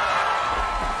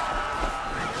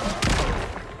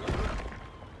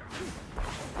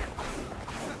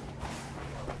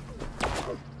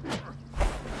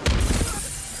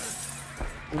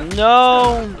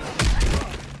 No!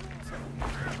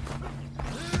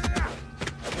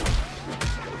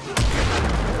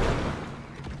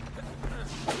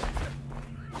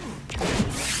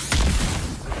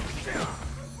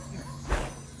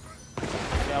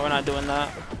 We're not doing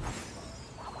that.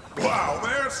 Wow,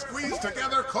 they're squeezed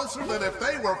together closer than if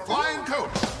they were flying coach.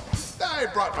 I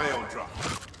brought my own truck.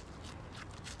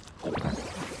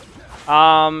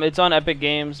 It's on Epic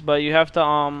Games, but you have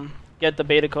to get the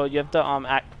beta code. You have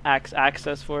to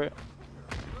access for it.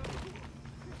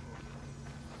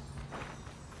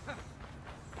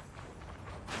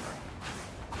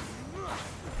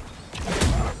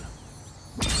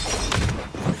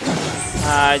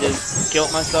 I just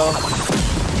killed myself.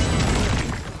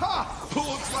 Ha!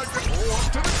 Looks like it's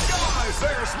up to the skies.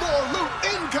 There's more loot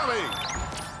incoming.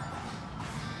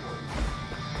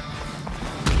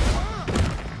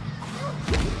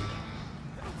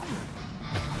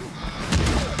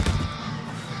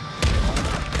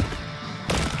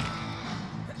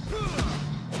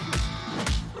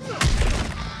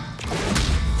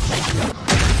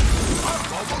 I'm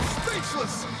almost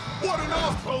speechless. What an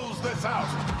off close this out.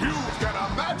 You've got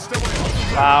a match to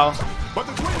win. Wow. But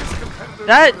the greatest competitor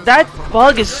That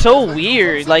bug is so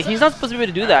weird. Like, he's not supposed to be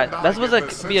able to do that. That's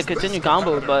supposed to be a continued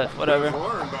combo, but whatever.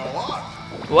 learned a lot.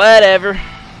 Whatever.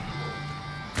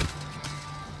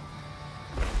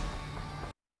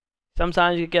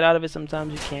 Sometimes you get out of it,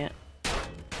 sometimes you can't.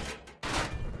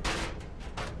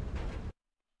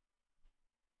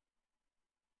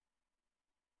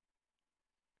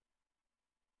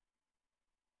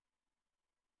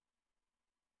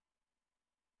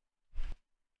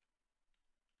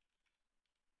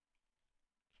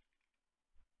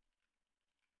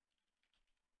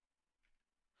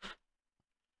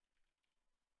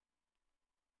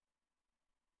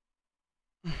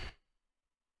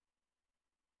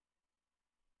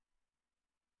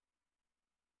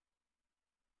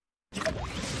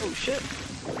 Oh shit.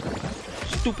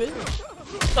 Stupid.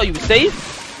 Thought you were safe?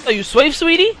 Thought you safe,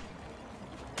 sweetie?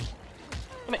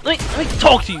 Let me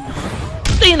talk to you.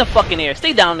 Stay in the fucking air.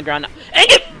 Stay down on the ground now. And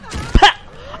get...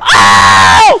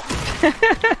 Oh!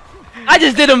 I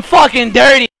just did him fucking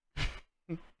dirty.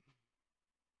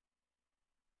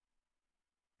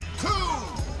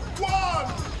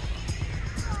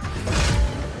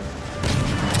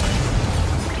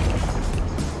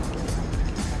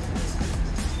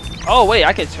 Oh wait,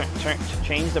 I could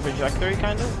change the trajectory,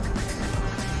 kind of.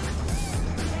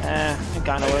 It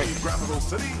kind of works. Capital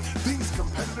City, these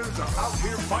competitors are out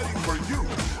here fighting for you.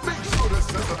 Make sure to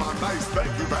send them a nice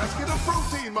thank you basket of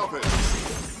protein muffins.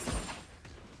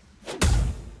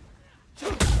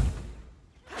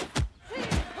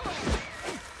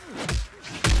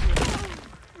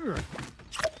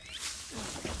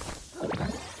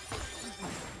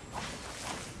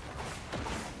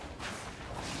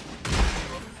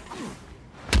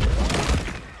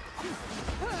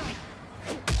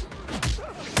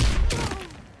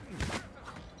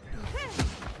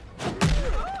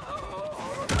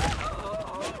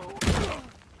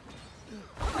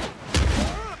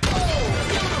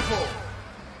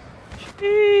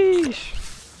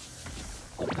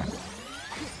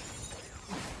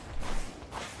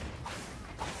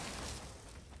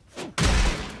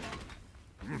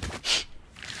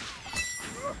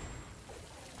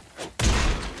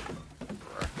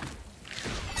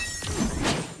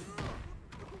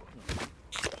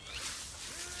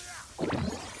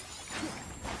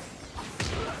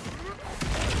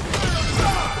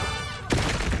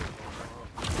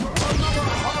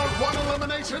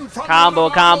 Combo,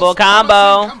 combo,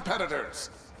 combo. Competitors.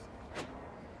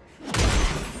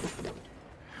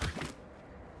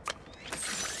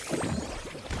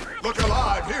 Look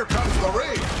alive, here comes the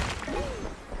ring.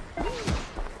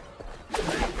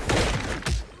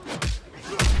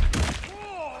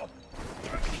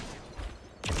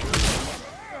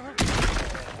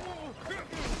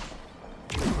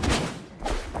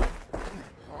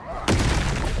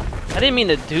 I didn't mean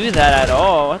to do that at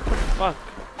all. What the fuck?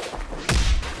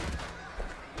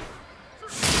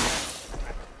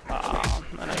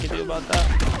 About that.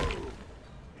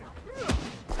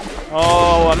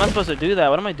 Oh, I'm not supposed to do that.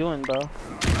 What am I doing, bro?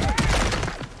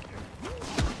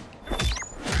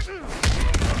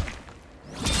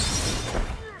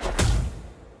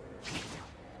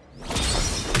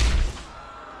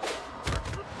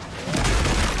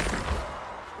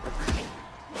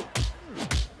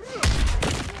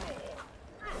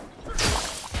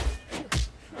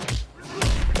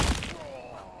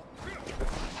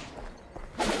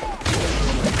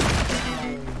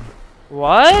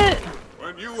 What?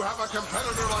 When you have a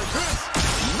competitor like this,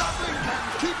 nothing can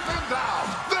keep them down.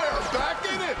 They're back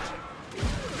in it.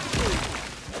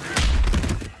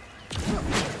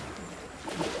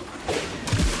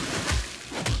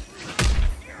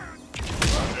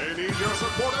 They need your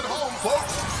support at home,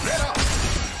 folks. Get up.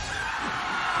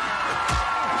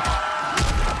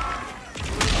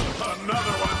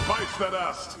 Another one bites the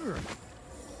dust.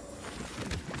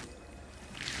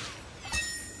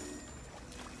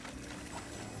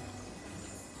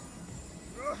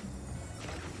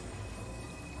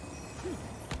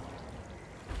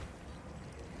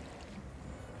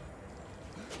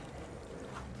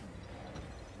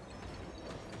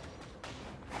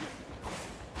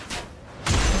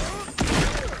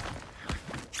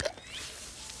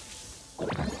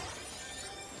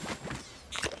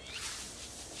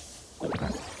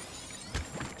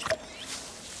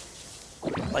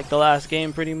 Like the last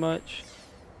game, pretty much.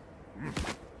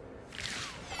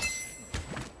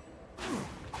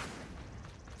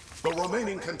 The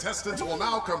remaining contestants will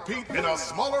now compete in a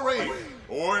smaller ring.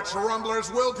 Which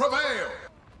Rumblers will prevail?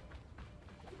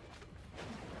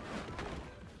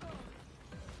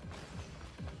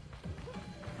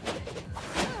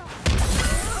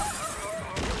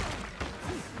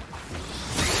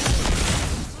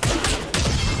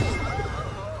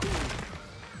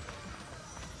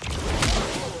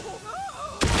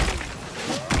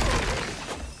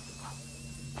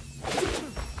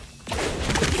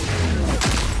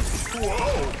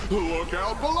 Look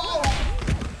out below!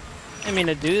 I didn't mean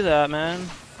to do that, man.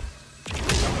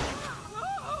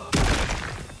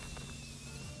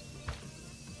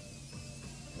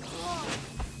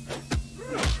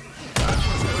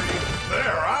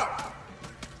 They're out!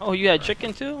 Oh, you had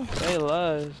chicken too? Say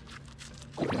less.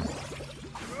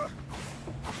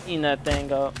 Eating that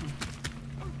thing up.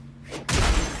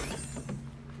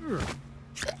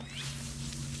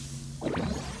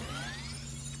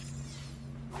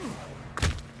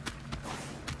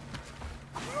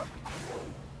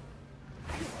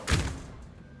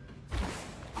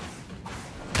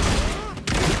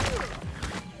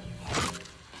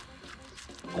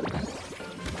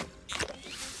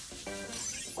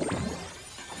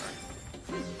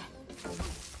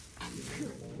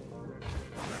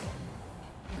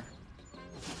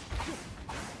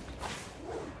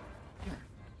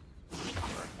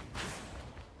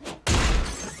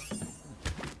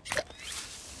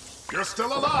 You're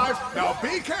still alive. Now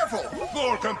be careful.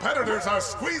 More competitors are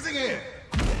squeezing in.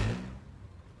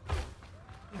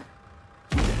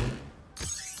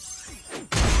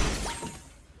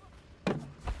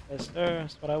 Yes, sir.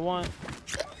 That's what I want.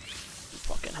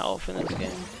 Fucking health in this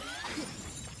game.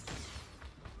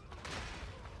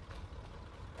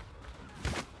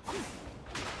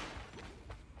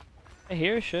 I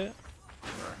hear shit.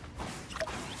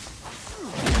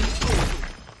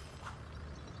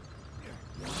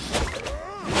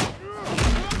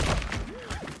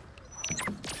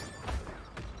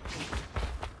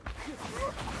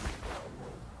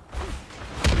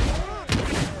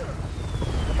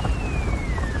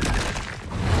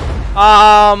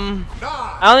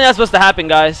 I don't think that's supposed to happen,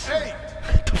 guys.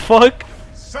 What the fuck?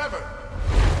 7.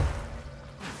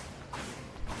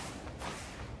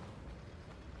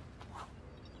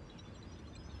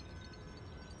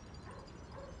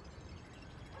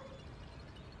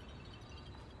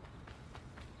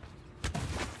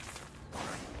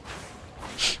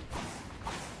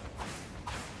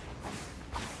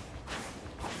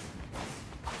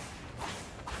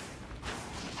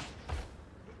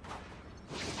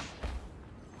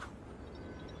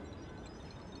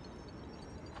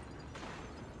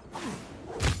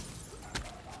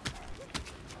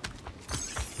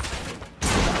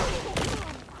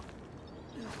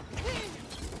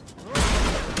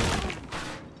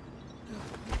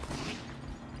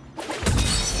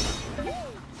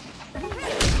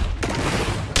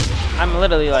 I'm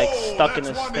literally like stuck in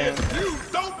this thing. You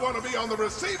don't want to be on the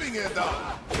receiving end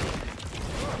of.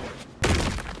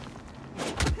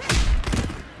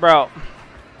 Bro.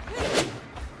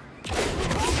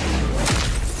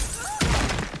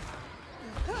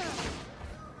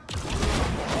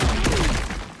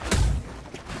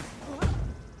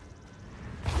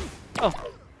 Oh,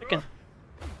 chicken.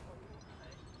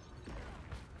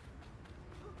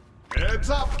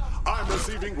 Heads up! I'm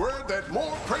receiving word that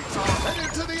more crates are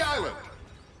headed to the island.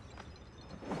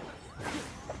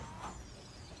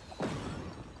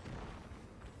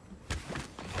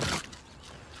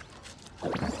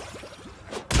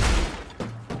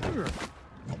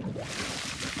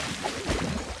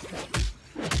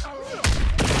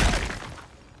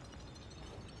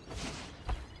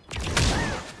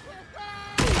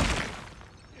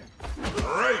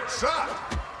 Great shot!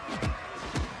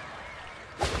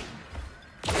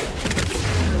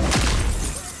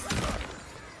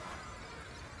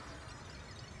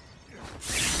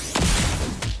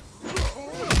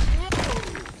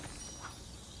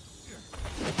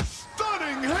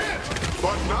 Stunning hit!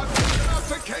 But not enough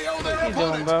to KO their What you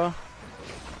doing, opponent. bro?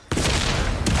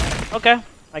 Okay,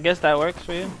 I guess that works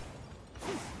for you.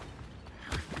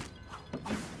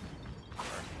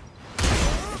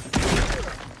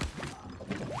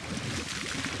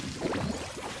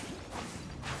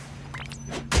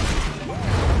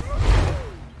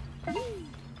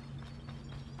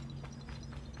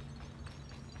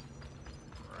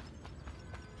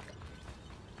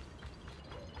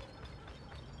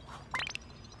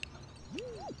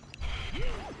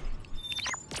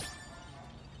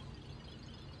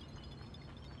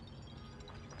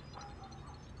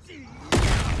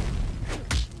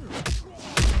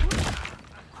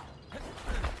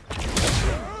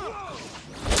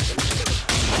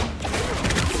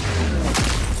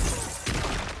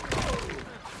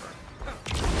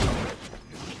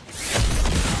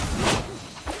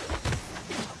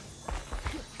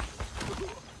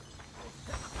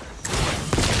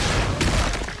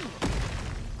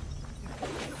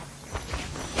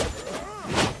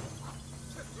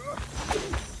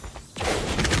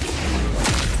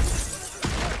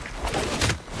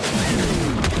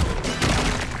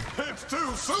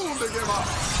 Too soon to give up.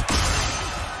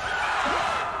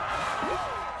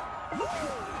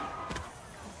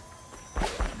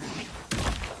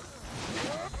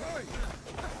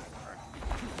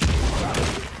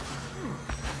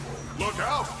 Look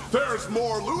out! There's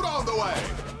more loot on the way.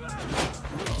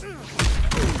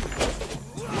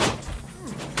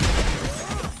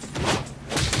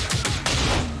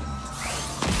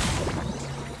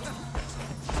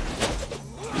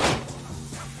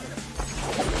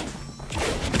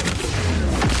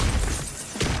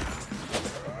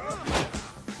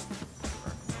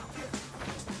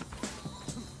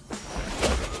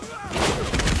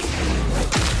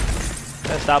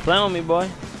 Stop playing with me, boy.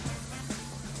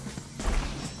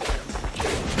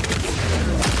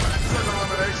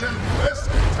 Elimination. This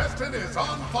contestant is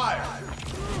on fire.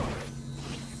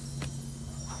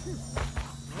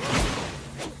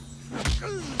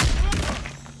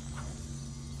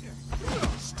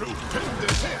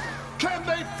 Stupendous hit. Can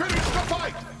they finish the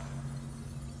fight?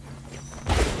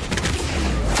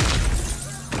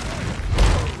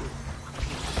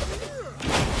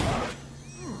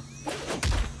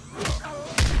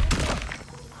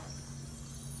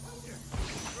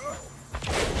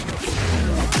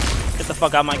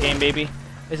 fuck out my game, baby.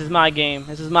 This is my game.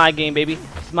 This is my game, baby.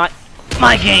 This is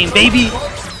my game, baby.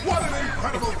 What an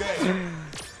incredible game!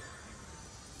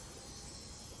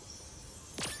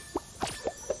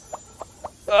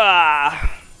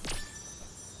 Ah.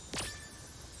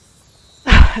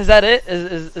 Is that it?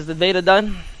 Is the data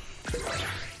done?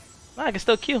 No, I can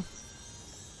still queue.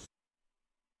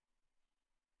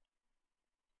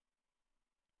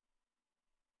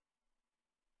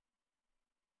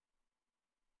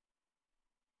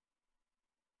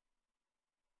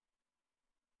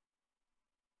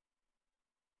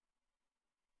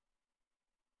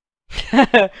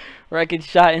 Rocket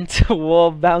shot into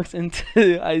wall, bounce into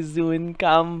Aizuin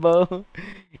combo.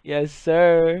 Yes,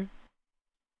 sir.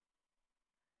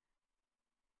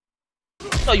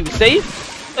 Oh, you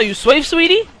safe? Oh, you safe,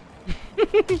 sweetie?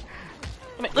 let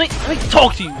me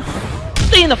talk to you.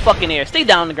 Stay in the fucking air. Stay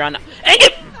down on the ground now. And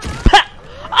get.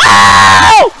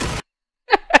 Oh!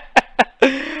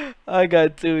 I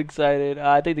got too excited.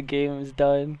 I think the game is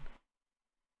done.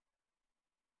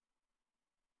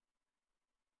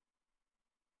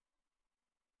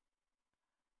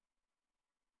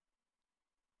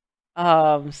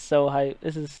 I'm so hyped.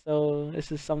 This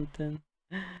is something.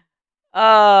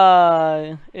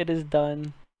 It is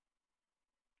done.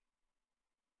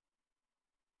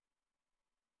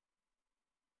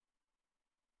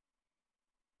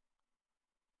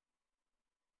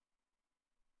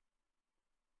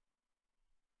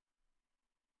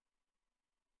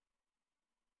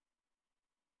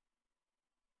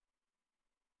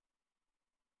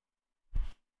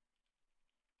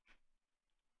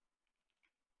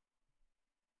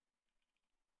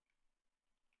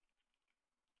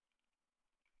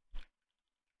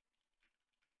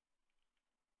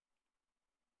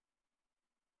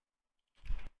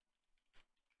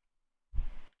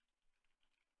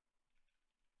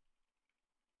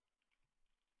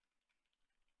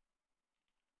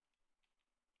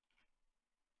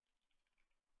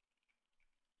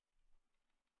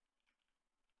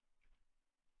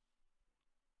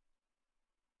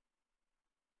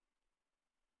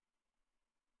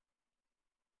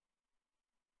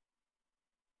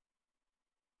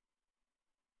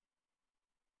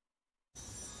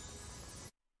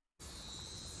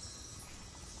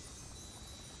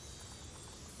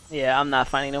 Yeah, I'm not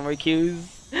finding no more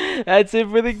cues. That's it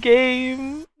for the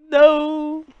game.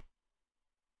 No.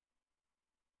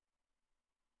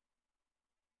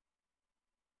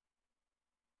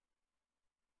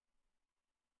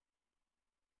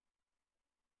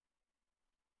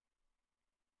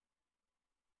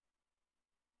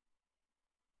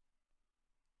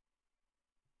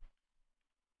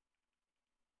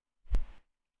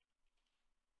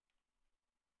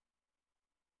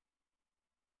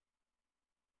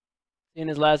 In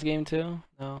his last game too?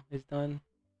 No, he's done.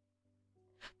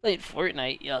 Played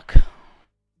Fortnite, yuck.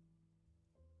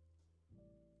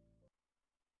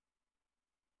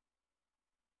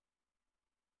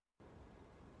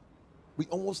 We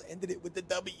almost ended it with the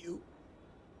W.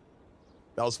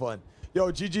 That was fun.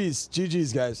 Yo,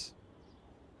 GG's, guys.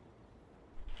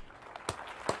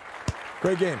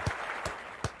 Great game.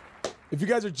 If you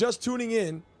guys are just tuning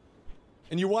in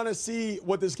and you want to see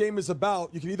what this game is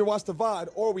about, you can either watch the VOD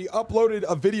or we uploaded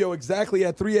a video exactly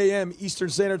at 3 a.m. Eastern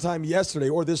Standard Time yesterday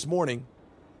or this morning.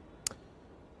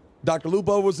 Dr.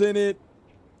 Lupo was in it.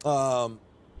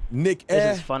 Nick,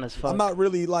 This is fun as fuck. I'm not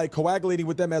really like coagulating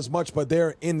with them as much, but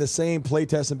they're in the same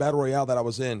playtest and battle royale that I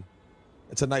was in.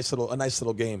 It's a nice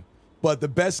little game. But the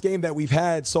best game that we've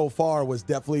had so far was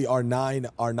definitely our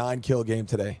nine kill game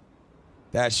today.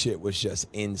 That shit was just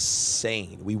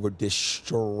insane. We were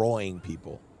destroying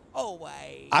people. Oh,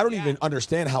 wait. I don't even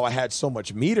understand how I had so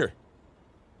much meter.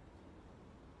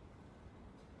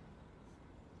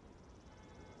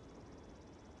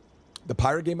 The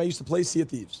pirate game I used to play, Sea of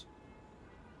Thieves.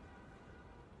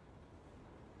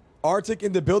 Arctic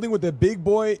in the building with the big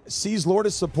boy Seas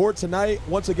Lourdes support tonight.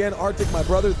 Once again, Arctic, my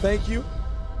brother, thank you.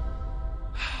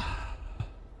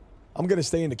 I'm going to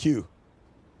stay in the queue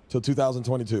till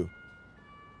 2022.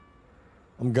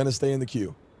 I'm going to stay in the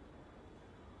queue.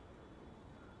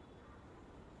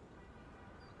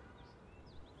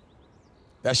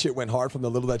 That shit went hard from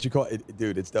the little that you caught.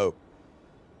 Dude, it's dope.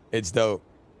 It's dope.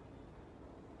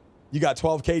 You got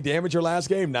 12K damage your last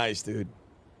game? Nice, dude.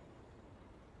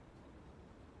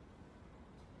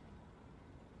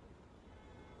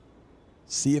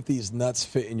 See if these nuts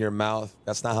fit in your mouth.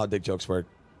 That's not how dick jokes work.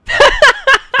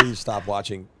 Please stop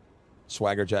watching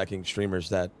swagger jacking streamers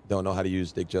that don't know how to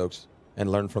use dick jokes and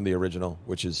learn from the original,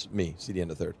 which is me, CDN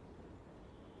the Third.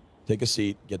 Take a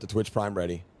seat, get the Twitch Prime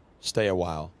ready, stay a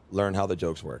while, learn how the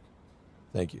jokes work.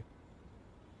 Thank you.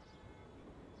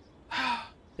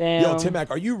 Damn. Yo, Tim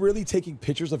Mac, are you really taking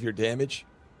pictures of your damage?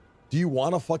 Do you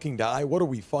want to fucking die? What are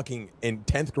we fucking in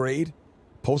 10th grade?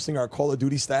 Posting our Call of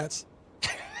Duty stats?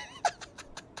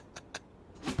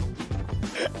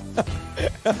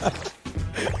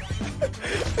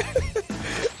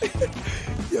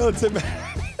 Yo, Tim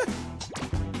Mac.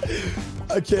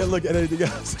 I can't look at anything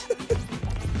else.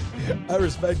 I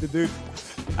respect it, dude.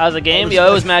 How's the game? Yo,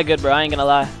 it was mad good, bro. I ain't gonna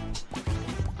lie.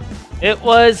 It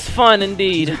was fun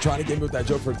indeed. You're trying to get me with that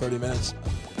joke for 30 minutes.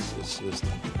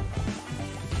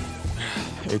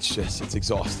 It's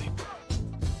exhausting.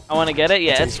 I want to get it.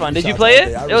 Yeah, it's fun. Did you play it?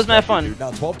 It was mad fun. Now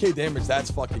 12k damage.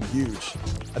 That's fucking huge.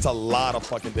 That's a lot of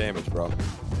fucking damage, bro.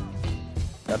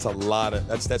 That's a lot of.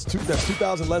 That's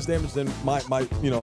 2,000 less damage than my